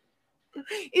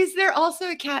 Is there also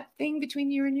a cat thing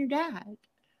between you and your dad?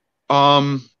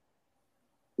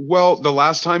 Well, the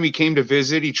last time he came to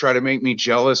visit, he tried to make me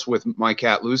jealous with my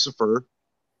cat Lucifer.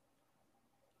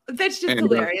 That's just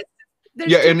hilarious.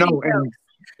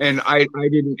 And I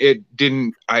didn't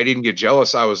get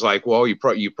jealous. I was like, well, you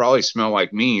probably smell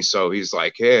like me. So he's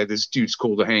like, hey, this dude's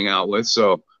cool to hang out with.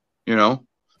 So, he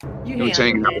was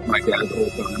hanging out with my dad the whole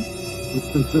time.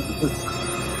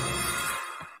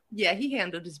 Yeah, he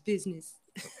handled his business.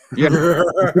 Yeah.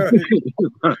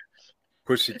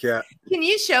 Pussycat. Can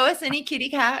you show us any kitty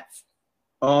cats?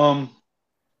 I'll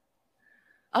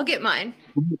get mine.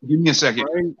 Give me a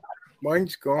second.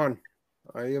 Mine's gone.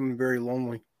 I am very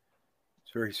lonely.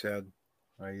 It's very sad.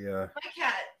 My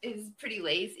cat is pretty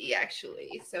lazy,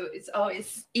 actually, so it's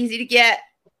always easy to get.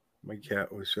 My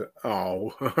cat was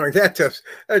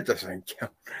that doesn't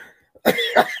count.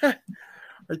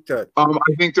 I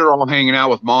think they're all hanging out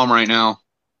with mom right now.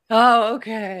 Oh,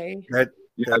 okay. They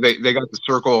got the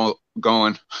circle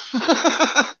going.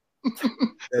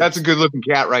 That's a good looking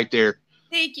cat right there.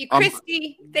 Thank you,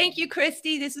 Christy. Thank you,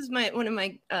 Christy. This is one of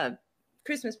my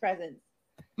Christmas presents.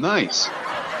 Nice.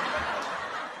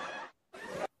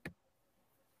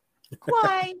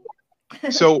 Why?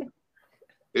 So,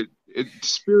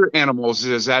 spirit animals,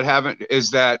 is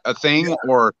that a thing,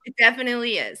 or? It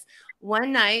definitely is.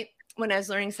 One night when I was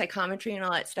learning psychometry and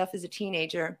all that stuff as a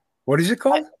teenager. What is it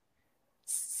called?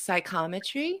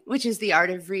 Psychometry, which is the art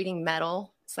of reading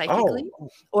metal psychically,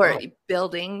 or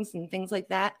buildings and things like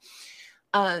that.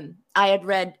 I had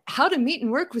read How to Meet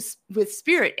and Work with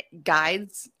Spirit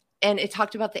Guides, and it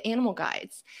talked about the animal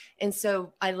guides. And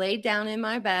so I laid down in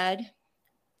my bed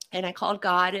and I called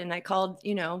God, and I called,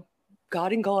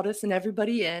 God and Goddess and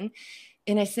everybody in.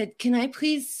 And I said, can I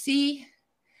please see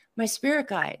my spirit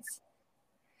guides?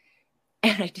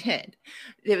 And I did.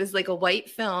 It was like a white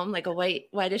film, like a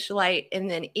whitish light. And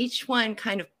then each one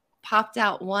kind of popped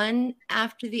out one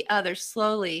after the other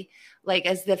slowly, like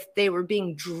as if they were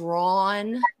being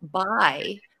drawn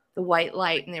by the white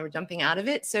light and they were jumping out of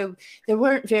it. So they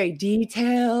weren't very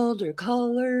detailed or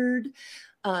colored,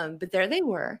 but there they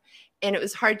were. And it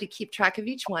was hard to keep track of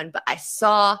each one, but I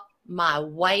saw my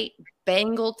white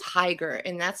Bengal tiger,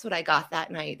 and that's what I got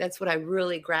that night. That's what I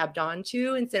really grabbed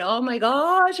onto and said, oh my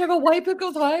gosh, I have a white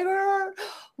Bengal tiger.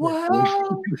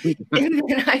 Wow. And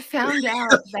then I found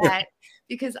out that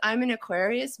because I'm an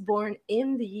Aquarius born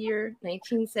in the year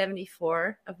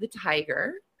 1974 of the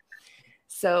tiger.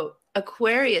 So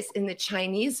Aquarius in the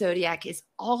Chinese zodiac is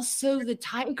also the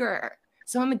tiger.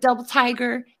 So I'm a double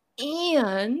tiger.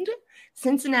 And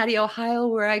Cincinnati, Ohio,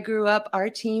 where I grew up, our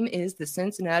team is the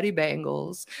Cincinnati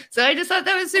Bengals. So I just thought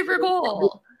that was super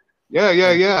cool.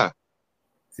 Yeah.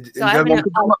 So I'm an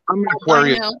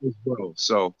Aquarius as well.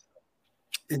 So,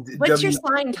 what's your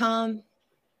sign, Tom?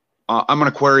 I'm an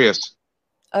Aquarius.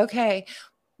 Okay.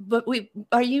 But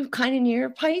are you kind of near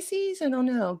Pisces? I don't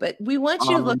know. But we want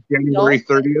you to look January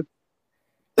 30th.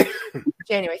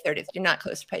 January 30th. You're not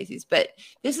close to Pisces, but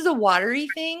this is a watery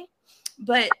thing.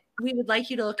 But we would like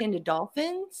you to look into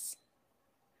dolphins.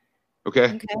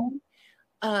 Okay.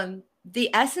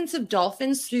 The essence of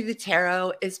dolphins through the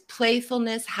tarot is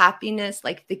playfulness, happiness,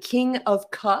 like the King of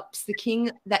Cups, the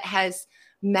king that has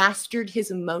mastered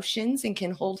his emotions and can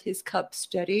hold his cup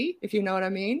steady, if you know what I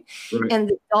mean. Right. And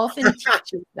the dolphin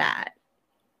teaches that.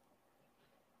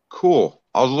 Cool.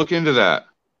 I'll look into that.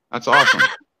 That's awesome.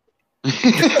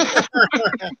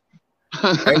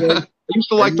 I used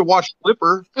to like to watch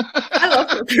Flipper. I love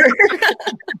Flipper.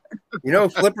 You know,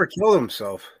 Flipper killed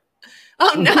himself.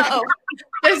 Oh no,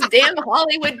 those damn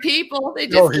Hollywood people. They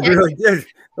just no, he really did.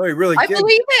 No, he really I did.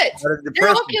 believe it. They're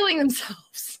all killing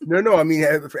themselves. No, I mean,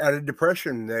 out of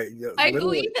depression. I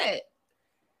believe it.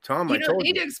 Tom, you I don't told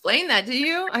need to explain that, do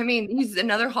you? I mean, he's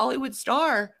another Hollywood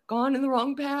star gone in the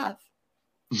wrong path.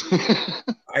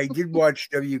 I did watch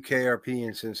WKRP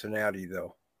in Cincinnati,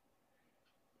 though.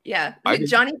 Yeah,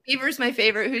 Johnny Fever's my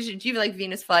favorite. Do you like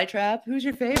Venus Flytrap? Who's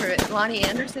your favorite? Lonnie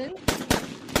Anderson?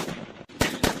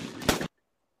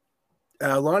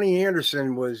 Lonnie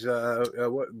Anderson was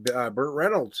Burt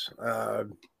Reynolds.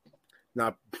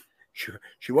 Not sure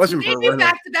she wasn't. Did they do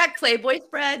back-to-back Playboy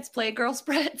spreads, Playgirl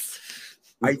spreads?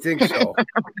 I think so.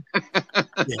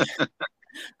 Yeah.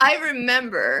 I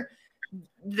remember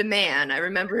the man. I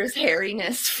remember his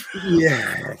hairiness.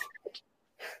 Yeah.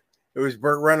 It was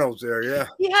Burt Reynolds there, yeah.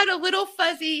 He had a little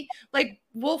fuzzy, like,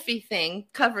 wolfy thing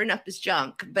covering up his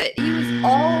junk, but he was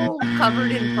all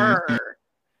covered in fur.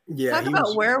 Yeah. Talk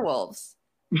about werewolves.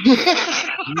 He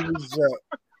was,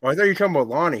 I thought you were talking about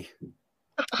Lonnie.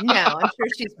 No, I'm sure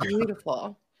she's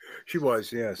beautiful. She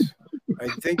was, yes. I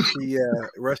think she,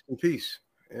 rest in peace.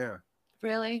 Yeah.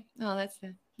 Really? Oh, that's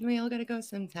it. We all got to go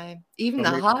sometime. Even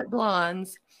the hot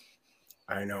blondes.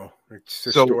 I know. It's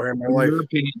the story of my life. In your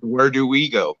opinion, where do we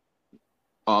go?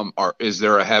 Is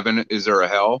there a heaven? Is there a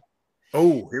hell?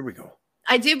 Oh, here we go.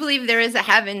 I do believe there is a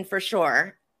heaven for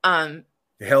sure. The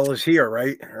hell is here,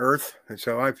 right? Earth. That's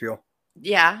how I feel.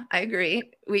 Yeah, I agree.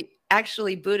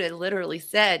 Buddha literally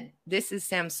said, this is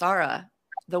samsara,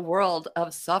 the world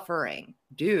of suffering.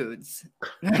 Dudes.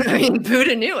 I mean,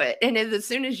 Buddha knew it. And as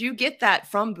soon as you get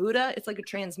that from Buddha, it's like a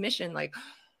transmission, like,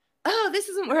 oh, this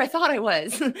isn't where I thought I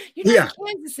was. You're not in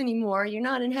Kansas anymore. You're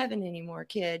not in heaven anymore,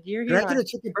 kid. You're here. Can I get a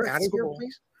ticket out of here,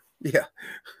 please? Yeah.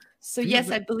 So yes,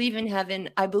 I believe in heaven.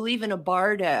 I believe in a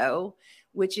bardo,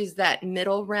 which is that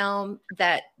middle realm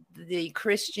that the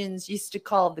Christians used to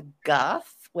call the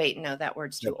guff. Wait, no, that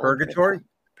word's too old. Purgatory?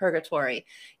 Purgatory.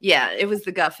 Yeah, it was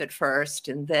the guff at first,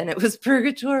 and then it was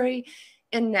purgatory.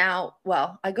 And now,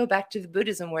 well, I go back to the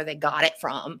Buddhism where they got it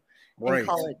from. Right. And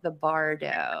call it the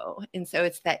bardo. And so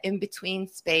it's that in-between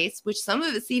space, which some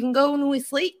of us even go when we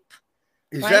sleep.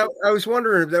 Is that, I was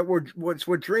wondering if that were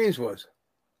what dreams was.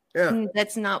 Yeah. And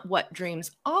that's not what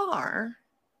dreams are.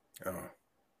 Oh.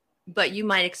 But you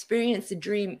might experience a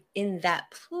dream in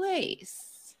that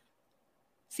place.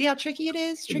 See how tricky it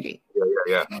is? Tricky.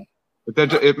 Yeah. But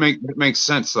that it makes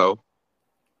sense though.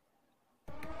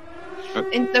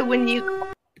 And so when you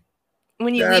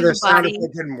leave the body,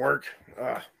 it didn't work.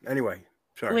 Anyway,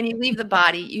 sorry. When you leave the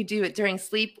body, you do it during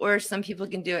sleep, or some people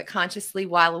can do it consciously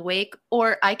while awake,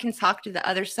 or I can talk to the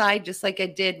other side, just like I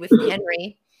did with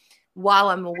Henry, while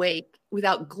I'm awake,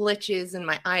 without glitches and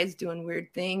my eyes doing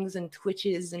weird things and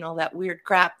twitches and all that weird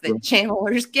crap that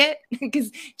channelers get, because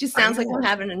it just sounds like I'm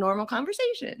having a normal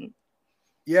conversation.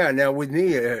 Yeah. Now with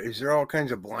me, is there all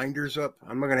kinds of blinders up?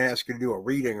 I'm not going to ask you to do a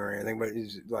reading or anything, but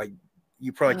is it like,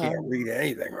 you probably can't read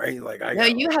anything, right? Like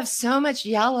you have so much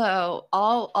yellow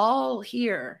all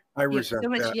here. I resent so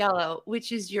much that. yellow,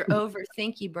 which is your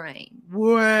overthinky brain.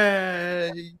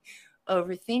 What?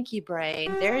 Overthinky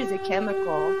brain. There is a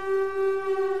chemical.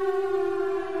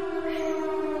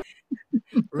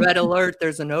 Red alert,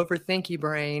 there's an overthinky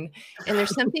brain. And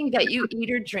there's something that you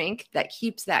eat or drink that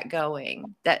keeps that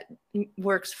going, that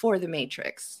works for the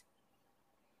matrix.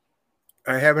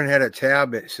 I haven't had a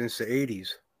tab since the 80s.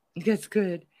 That's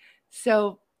good.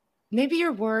 So maybe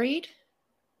you're worried,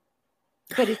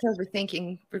 but it's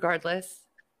overthinking regardless.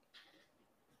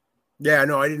 Yeah,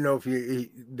 no, I didn't know if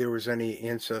there was any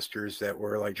ancestors that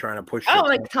were like trying to push. Oh,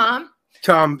 like Tom?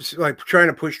 Tom's like trying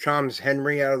to push Tom's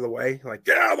Henry out of the way. Like,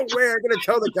 get out of the way. I'm going to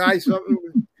tell the guy something.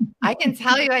 I can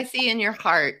tell you I see in your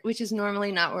heart, which is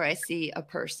normally not where I see a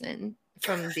person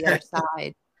from the other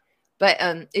side. But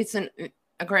it's a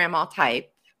grandma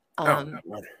type.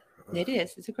 It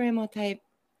is. It's a grandma type.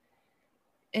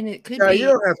 and it could No, be. you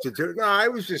don't have to do. No, I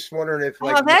was just wondering if,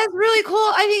 like, Oh, that's really cool.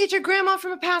 I think it's your grandma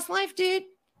from a past life, dude.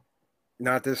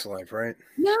 not this life, right?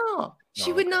 No,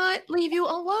 she would okay. not leave you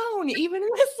alone, even in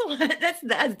this one.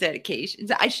 That's dedication.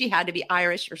 She had to be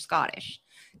Irish or Scottish,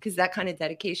 because that kind of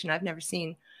dedication I've never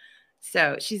seen.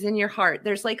 So she's in your heart.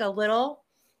 There's like a little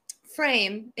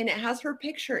frame, and it has her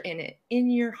picture in it, in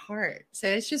your heart. So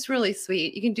it's just really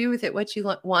sweet. You can do with it what you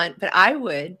want, but I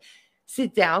would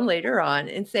sit down later on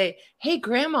and say, hey,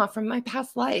 grandma from my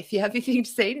past life, you have anything to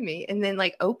say to me? And then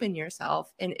like open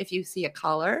yourself. And if you see a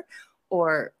color,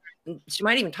 or she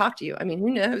might even talk to you. I mean,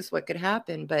 who knows what could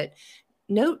happen, but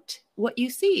note what you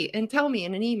see and tell me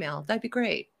in an email. That'd be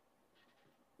great.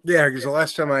 Yeah, because the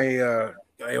last time I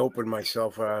opened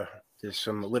myself, there's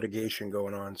some litigation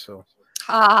going on. So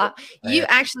you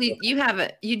do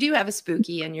have a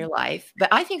spooky in your life, but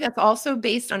I think that's also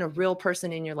based on a real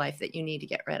person in your life that you need to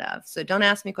get rid of. So don't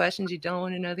ask me questions you don't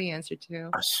want to know the answer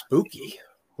to. a spooky.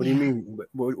 What do you mean?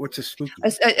 What's a spooky?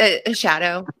 A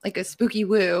shadow, like a spooky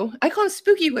woo. I call them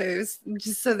spooky woos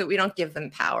just so that we don't give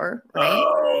them power, right?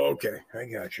 Oh, okay. I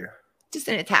got you. Just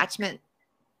an attachment.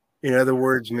 In other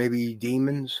words, maybe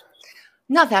demons?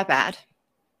 Not that bad.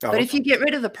 Oh, But if you get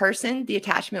rid of the person, the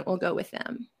attachment will go with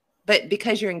them. But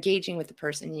because you're engaging with the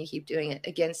person and you keep doing it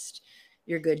against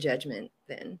your good judgment,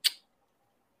 then.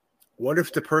 What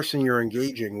if the person you're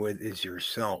engaging with is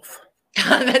yourself?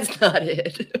 That's not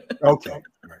it. Okay.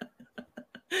 Right.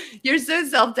 You're so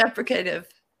self-deprecative.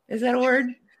 Is that a word?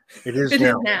 It is It now.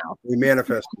 is now. We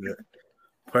manifested it.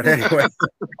 But anyway.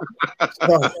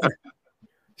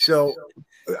 So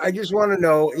I just want to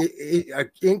know,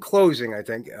 in closing, I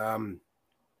think.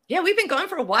 Yeah, we've been going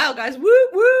for a while, guys. Woo,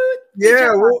 woo.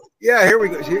 Yeah, well, yeah, here we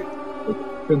go. See?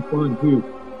 It's been fun too.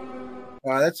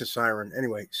 That's a siren.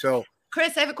 Anyway, so.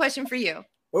 Chris, I have a question for you.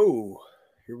 Oh,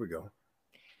 here we go.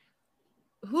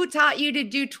 Who taught you to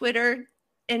do Twitter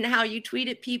and how you tweet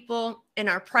at people in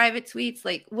our private tweets?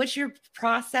 Like, what's your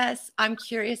process? I'm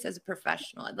curious as a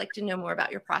professional. I'd like to know more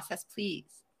about your process, please.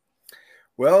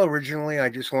 Well, originally, I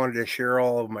just wanted to share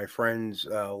all of my friends'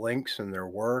 links and their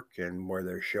work and where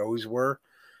their shows were.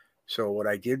 So what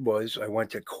I did was I went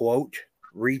to quote,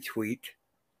 retweet,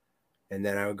 and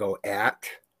then I would go at,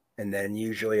 and then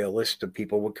usually a list of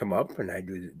people would come up, and I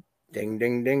do the ding,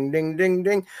 ding, ding, ding, ding,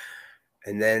 ding.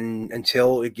 And then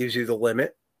until it gives you the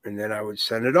limit, and then I would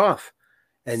send it off.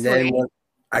 And then when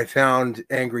I found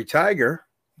Angry Tiger.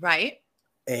 Right.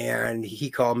 And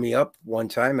he called me up one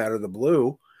time out of the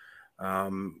blue.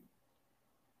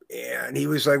 And he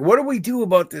was like, what do we do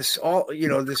about this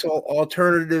this all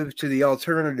alternative to the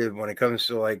alternative when it comes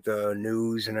to like the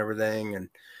news and everything? And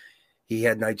he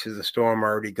had Knights of the Storm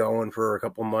already going for a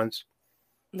couple months.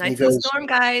 Knights of the Storm,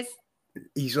 guys.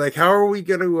 He's like, how are we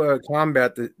going to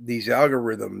combat these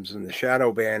algorithms and the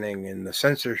shadow banning and the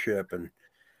censorship? And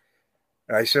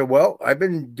I said, well, I've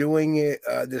been doing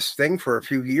this thing for a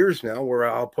few years now where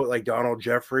I'll put like Donald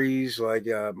Jeffries, like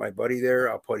my buddy there.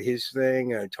 I'll put his thing,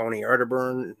 Tony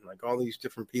Arterburn, like all these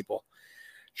different people,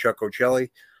 Chuck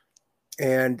Ocelli.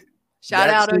 And shout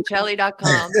out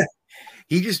Ocelli.com.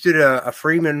 He just did a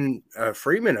Freeman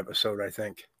episode, I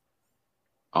think.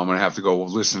 I'm going to have to go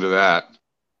listen to that.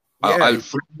 Yeah.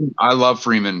 I love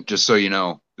Freeman, just so you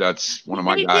know. That's one of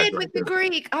my guys. He did with the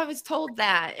Greek. I was told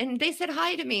that. And they said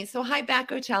hi to me. So hi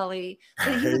back, Ocelli.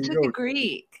 But he was with the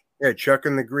Greek. Yeah, Chuck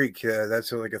and the Greek.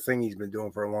 That's like a thing he's been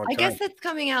doing for a long time. I guess that's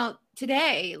coming out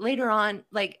today, later on.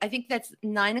 Like, I think that's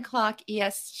 9:00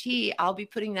 EST. I'll be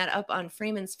putting that up on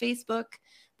Freeman's Facebook,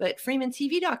 but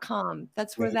freemantv.com.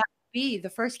 That's where that will be.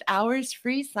 The first hour is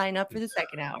free. Sign up for the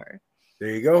second hour. There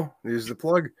you go. There's the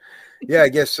plug. Yeah, I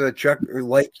guess Chuck,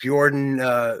 like Jordan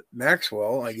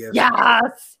Maxwell, I guess.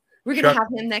 Yes. We're going to have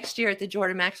him next year at the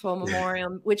Jordan Maxwell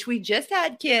Memorial, which we just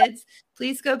had, kids.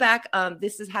 Please go back.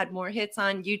 This has had more hits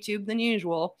on YouTube than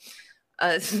usual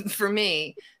for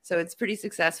me. So it's pretty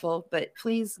successful. But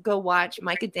please go watch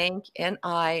Micah Dank and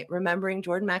I remembering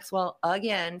Jordan Maxwell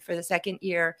again for the second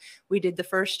year. We did the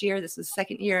first year. This is the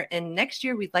second year. And next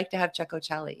year, we'd like to have Chuck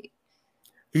Ocelli.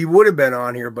 He would have been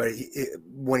on here, but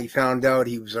when he found out,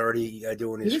 he was already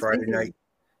doing his Friday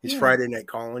night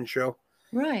call-in show.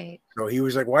 Right. So he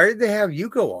was like, "Why did they have you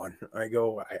go on?" I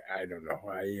go, "I don't know.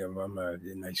 I'm a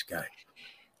nice guy."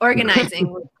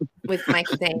 Organizing with Mike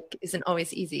Dank isn't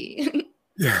always easy.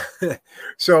 Yeah.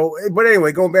 So, but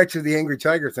anyway, going back to the Angry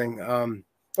Tiger thing.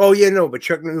 Oh yeah, no, but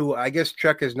Chuck knew. I guess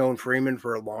Chuck has known Freeman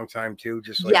for a long time too.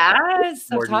 Just like yes,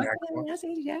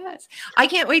 yes. I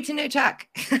can't wait to know Chuck.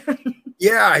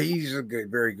 Yeah, he's a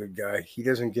very good guy. He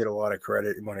doesn't get a lot of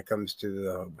credit when it comes to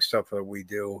the stuff that we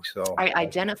do. So I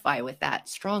identify with that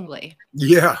strongly.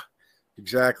 Yeah,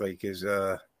 exactly. Because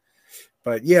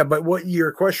But yeah, but what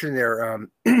your question there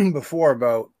before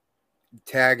about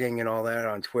tagging and all that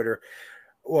on Twitter.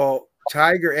 Well,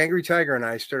 Angry Tiger and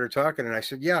I started talking, and I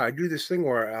said, yeah, I do this thing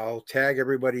where I'll tag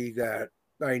everybody that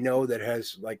I know that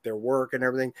has like their work and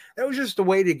everything. That was just a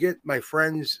way to get my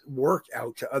friends' work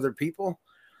out to other people.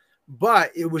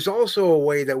 But it was also a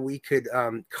way that we could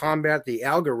combat the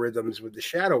algorithms with the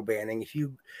shadow banning. If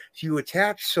you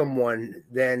attach someone,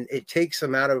 then it takes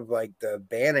them out of like the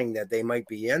banning that they might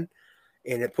be in,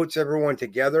 and it puts everyone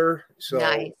together. So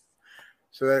Nice.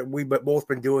 So that we've both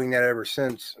been doing that ever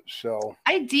since. So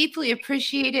I deeply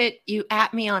appreciate it. You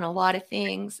at me on a lot of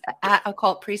things at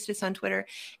Occult Priestess on Twitter,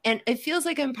 and it feels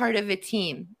like I'm part of a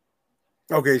team.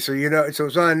 Okay, so so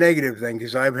it's not a negative thing,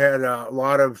 because I've had a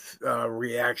lot of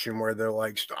reaction where they're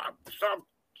like, stop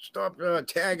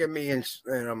tagging me, and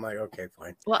I'm like, okay,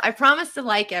 fine. Well, I promise to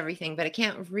like everything, but I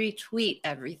can't retweet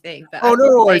everything. But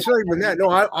no, it's not even that. No,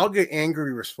 I'll get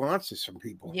angry responses from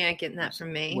people. Yeah, getting that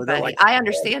from me, Well, but like, I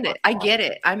understand it. I get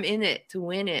it. I'm in it to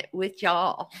win it with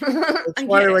y'all. That's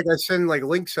why I send like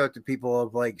links out to people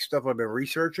of like stuff I've been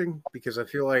researching, because I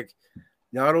feel like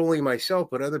not only myself,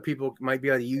 but other people might be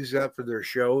able to use that for their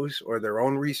shows or their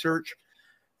own research.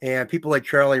 And people like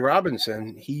Charlie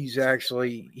Robinson, he's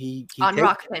actually he on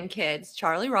Rockfin Kids,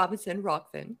 Charlie Robinson,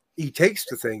 Rockfin. He takes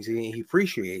the things, he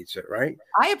appreciates it, right?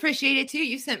 I appreciate it too.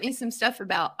 You sent me some stuff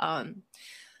about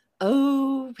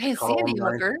Sandy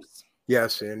Hookers. Yeah,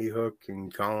 Sandy Hook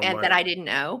and Columbine. And that I didn't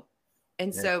know.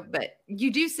 And so, but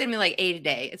you do send me like 8 a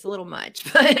day. It's a little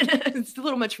much, but it's a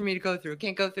little much for me to go through.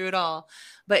 Can't go through it all.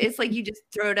 But it's like you just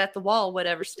throw it at the wall,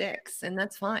 whatever sticks, and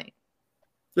that's fine.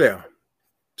 Yeah.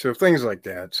 So things like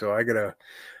that. So I gotta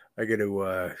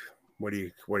what do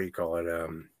you call it?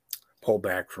 Pull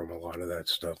back from a lot of that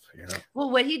stuff, you know.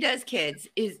 Well, what he does, kids,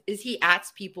 is he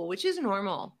adds people, which is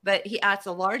normal, but he adds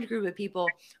a large group of people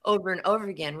over and over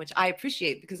again, which I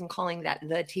appreciate because I'm calling that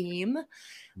the team. Right.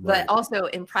 But also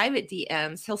in private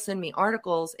DMs, he'll send me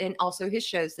articles and also his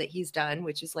shows that he's done,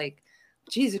 which is like,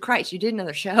 Jesus Christ, you did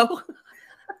another show.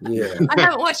 Yeah, I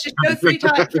haven't watched the show three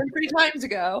times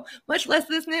ago, much less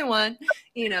this new one,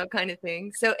 kind of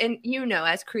thing. So, and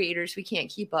as creators, we can't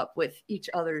keep up with each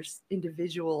other's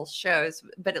individual shows,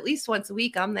 but at least once a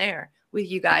week, I'm there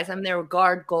with you guys. I'm there with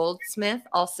Guard Goldsmith,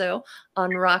 also on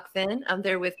Rockfin. I'm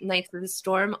there with Knights of the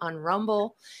Storm on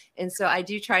Rumble, and so I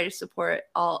do try to support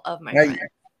all of my friends.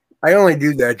 I only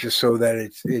do that just so that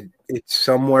it's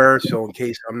somewhere, so in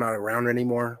case I'm not around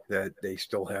anymore, that they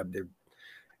still have their.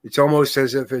 It's almost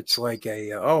as if it's like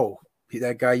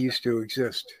that guy used to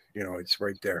exist. It's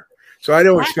right there. So I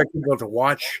don't expect people to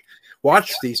watch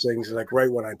these things like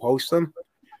right when I post them.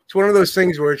 It's one of those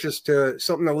things where it's just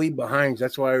something to leave behind.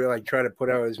 That's why I try to put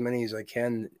out as many as I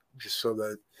can, just so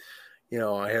that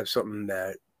I have something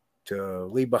that to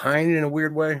leave behind in a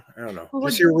weird way. I don't know. Well,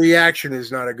 just your reaction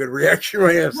is not a good reaction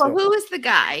right now. Well, who was the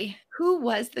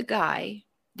guy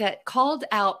that called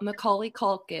out Macaulay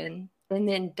Culkin and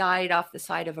then died off the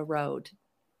side of a road?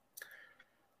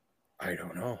 I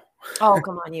don't know. Oh,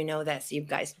 come on. You know this. You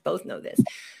guys both know this.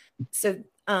 So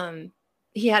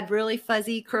he had really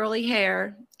fuzzy, curly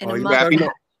hair and a mustache.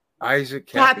 Isaac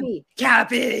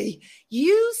Cappy.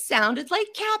 You sounded like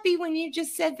Cappy when you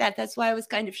just said that. That's why I was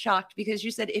kind of shocked, because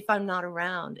you said, if I'm not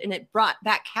around, and it brought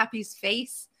back Cappy's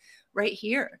face right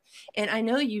here. And I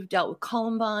know you've dealt with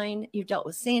Columbine, you've dealt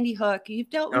with Sandy Hook, you've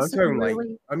dealt with some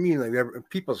really...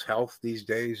 people's health these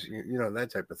days, that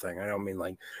type of thing. I don't mean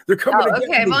like they're coming. Oh,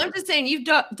 okay, well, I'm just saying you've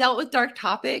dealt with dark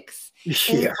topics.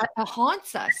 Yeah, it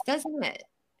haunts us, doesn't it?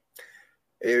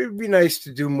 It would be nice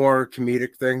to do more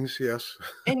comedic things, yes.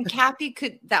 And Cappy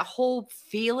that whole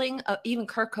feeling of even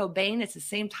Kurt Cobain, it's the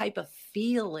same type of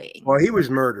feeling. Well, he was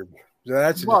murdered. So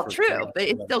that's true, but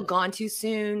it's still gone too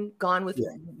soon, gone with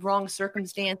wrong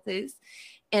circumstances.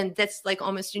 And that's like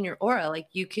almost in your aura. Like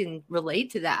you can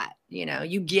relate to that,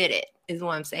 you get it, is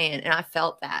what I'm saying. And I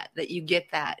felt that you get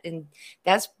that. And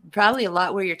that's probably a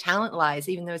lot where your talent lies,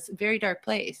 even though it's a very dark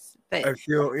place. But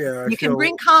you can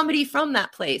bring comedy from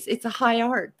that place. It's a high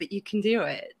art, but you can do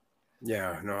it.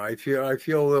 Yeah, no, I feel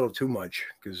a little too much,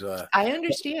 because I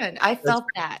understand. I felt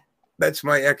that. That's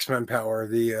my X-Men power.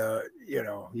 It's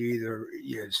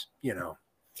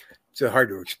hard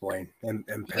to explain.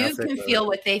 Empathic, you can feel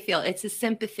what they feel. It's a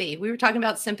sympathy. We were talking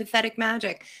about sympathetic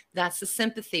magic. That's the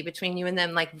sympathy between you and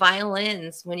them. Like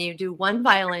violins, when you do one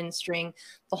violin string,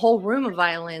 the whole room of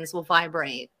violins will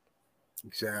vibrate.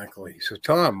 Exactly. So,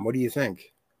 Tom, what do you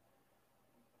think?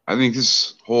 I think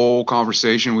this whole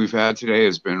conversation we've had today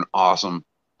has been awesome.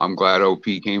 I'm glad OP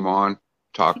came on,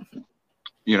 talked.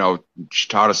 She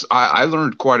taught us. I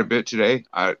learned quite a bit today.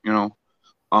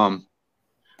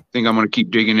 think I'm going to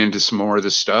keep digging into some more of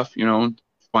this stuff, you know, and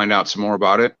find out some more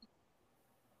about it.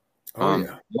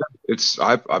 Yeah, it's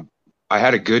I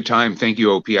had a good time. Thank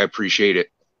you, OP. I appreciate it.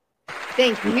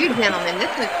 Thank you, gentlemen.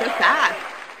 This was so fast.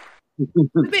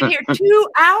 We've been here 2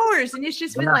 hours, and it's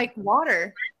just been like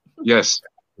water. Yes.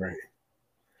 Right.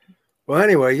 Well,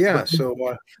 anyway, yeah. So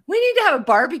we need to have a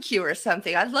barbecue or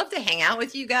something. I'd love to hang out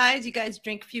with you guys. You guys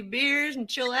drink a few beers and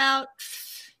chill out.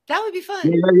 That would be fun.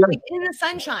 Yeah. Like in the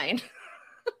sunshine.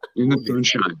 In the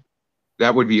sunshine.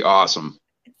 That would be awesome.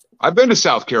 I've been to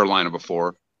South Carolina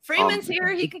before. Freeman's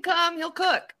here. He can come. He'll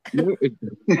cook.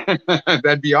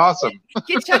 That'd be awesome.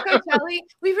 Get Choco Jelly.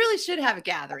 We really should have a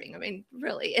gathering. I mean,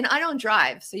 really. And I don't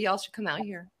drive, so y'all should come out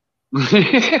here.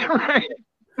 Right.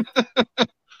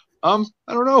 I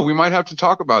don't know. We might have to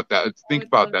talk about that. Think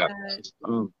about that.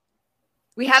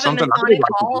 We have a Masonic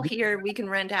hall here. We can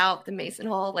rent out the Mason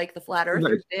Hall like the Flat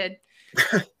Earthers did.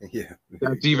 Yeah.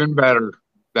 That's even better.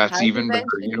 That's even better.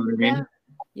 You know what I mean?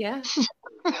 Yeah.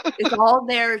 It's all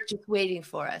there just waiting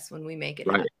for us when we make it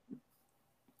happen.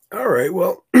 All right.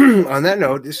 Well, on that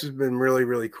note, this has been really,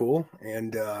 really cool.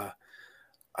 And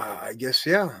I guess,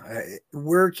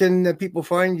 where can the people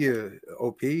find you,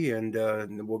 OP? And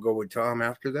we'll go with Tom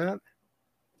after that.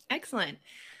 Excellent.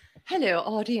 Hello,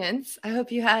 audience. I hope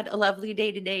you had a lovely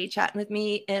day today chatting with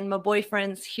me and my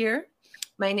boyfriends here.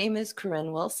 My name is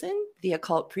Corinne Wilson, the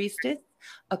Occult Priestess,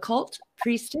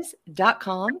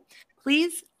 occultpriestess.com.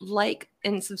 Please like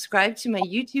and subscribe to my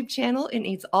YouTube channel. It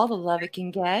needs all the love it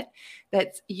can get.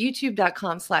 That's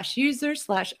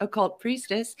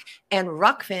youtube.com/user/occultpriestess, and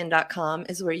rockfan.com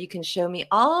is where you can show me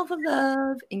all the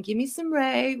love and give me some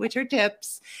ray, which are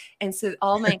tips. And so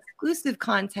all my exclusive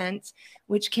content,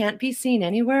 which can't be seen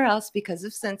anywhere else because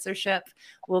of censorship,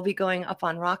 will be going up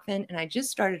on Rockfan. And I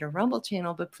just started a Rumble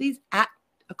channel, but please at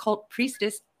Occult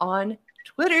Priestess on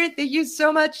Twitter. Thank you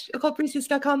so much.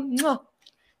 occultpriestess.com. Mwah.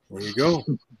 There you go.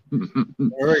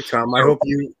 All right, Tom. I hope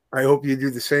you do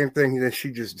the same thing that she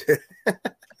just did.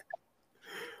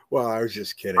 Well, I was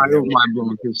just kidding. I don't mind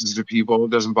blowing kisses to people.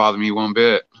 It doesn't bother me one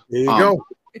bit. There you go.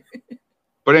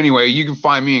 But anyway, you can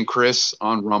find me and Chris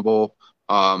on Rumble,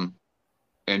 and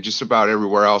just about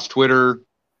everywhere else. Twitter,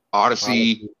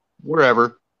 Odyssey,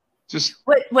 wherever. Just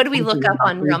what do we look up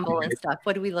on Rumble and stuff?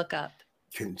 What do we look up?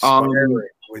 Conspiring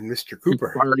with Mr.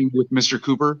 Cooper. Conspiring with Mr.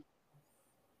 Cooper.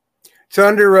 It's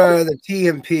under the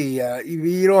TMP.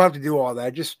 You don't have to do all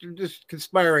that. Just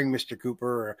conspiring Mr.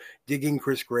 Cooper or digging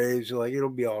Chris Graves. Like it'll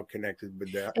be all connected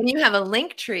with that. And you have a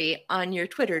link tree on your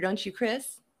Twitter, don't you,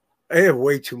 Chris? I have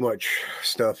way too much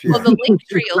stuff. Yeah. Well, the link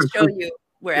tree will show you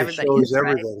where everybody is.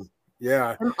 Everything. Right?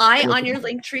 Yeah. Am I on your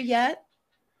link tree yet?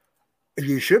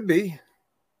 You should be.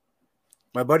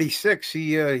 My buddy Six,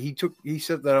 he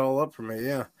set that all up for me.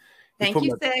 Yeah. Thank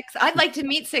you, Six. I'd like to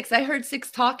meet Six. I heard Six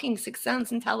talking. Six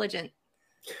sounds intelligent.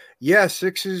 Yeah,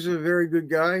 Six is a very good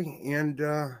guy, and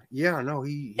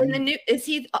he. And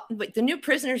the new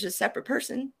Prisoners is a separate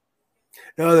person?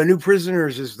 No, the New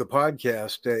Prisoners is the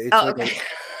podcast. Okay.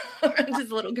 I'm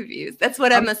just a little confused. That's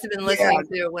what I must have been listening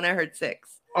to when I heard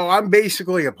Six. Oh, I'm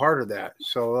basically a part of that.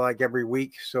 So like every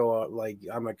week, like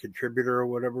I'm a contributor or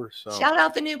whatever. So shout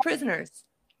out the New Prisoners.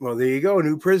 Well, there you go,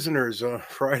 New Prisoners on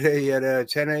Friday at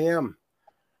 10 a.m.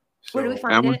 So, where do we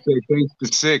find it? I want to say thanks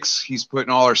to Six. He's putting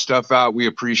all our stuff out. We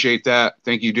appreciate that.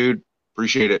 Thank you, dude.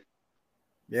 Appreciate it.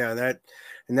 Yeah,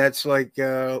 that's like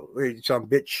it's on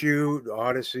BitChute,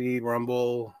 Odyssey,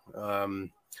 Rumble,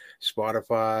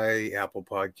 Spotify, Apple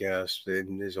Podcasts,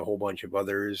 and there's a whole bunch of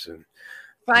others. And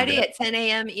Friday at 10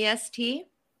 a.m. EST.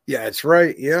 Yeah, that's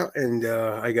right. Yeah, and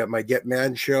I got my Get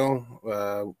Mad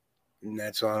show, and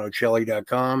that's on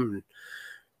Ocelli.com. And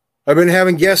I've been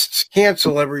having guests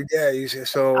cancel every day.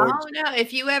 So no,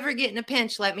 if you ever get in a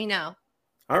pinch, let me know.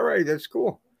 All right, that's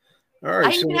cool. All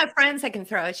right. I even have friends I can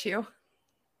throw at you.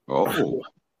 Oh.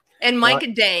 And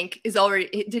Micah Dank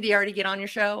did he already get on your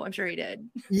show? I'm sure he did.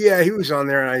 Yeah, he was on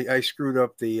there, and I screwed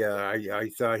up the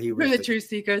I thought he was the true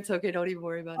secrets. Okay, don't even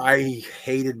worry about it. I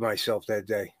hated myself that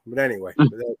day. But anyway.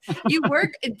 When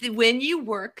you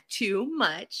work too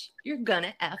much, you're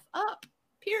gonna F up.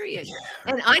 Period. Yeah.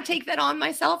 And I take that on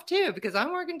myself too, because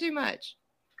I'm working too much.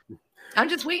 I'm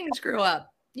just waiting to screw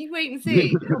up. You wait and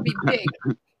see. It'll be big.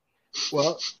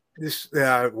 Well,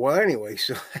 anyway,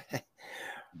 so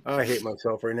I hate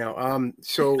myself right now.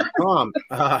 So Tom,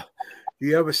 do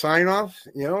you have a sign off?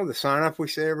 You know, the sign off we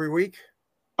say every week.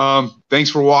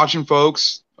 Thanks for watching,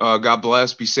 folks. God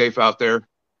bless. Be safe out there.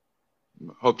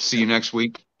 Hope to see you next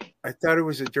week. I thought it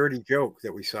was a dirty joke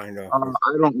that we signed off.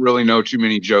 I don't really know too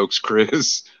many jokes,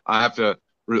 Chris. I have to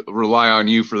rely on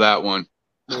you for that one.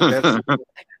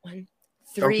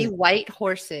 Three white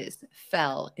horses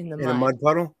fell in the mud. In a mud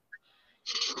puddle?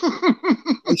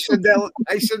 I said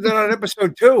that on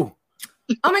episode 2.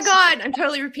 Oh my God, I'm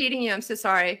totally repeating you. I'm so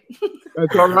sorry.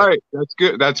 That's all right. That's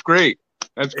good. That's great.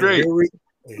 That's great.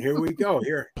 Here we go.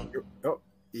 Here. Oh,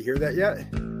 you hear that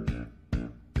yet?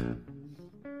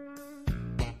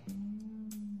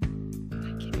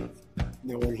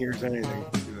 No one hears anything.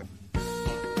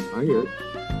 I hear it.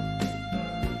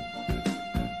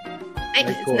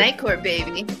 It's Night Court,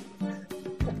 baby.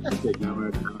 Okay, now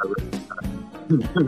I'm gonna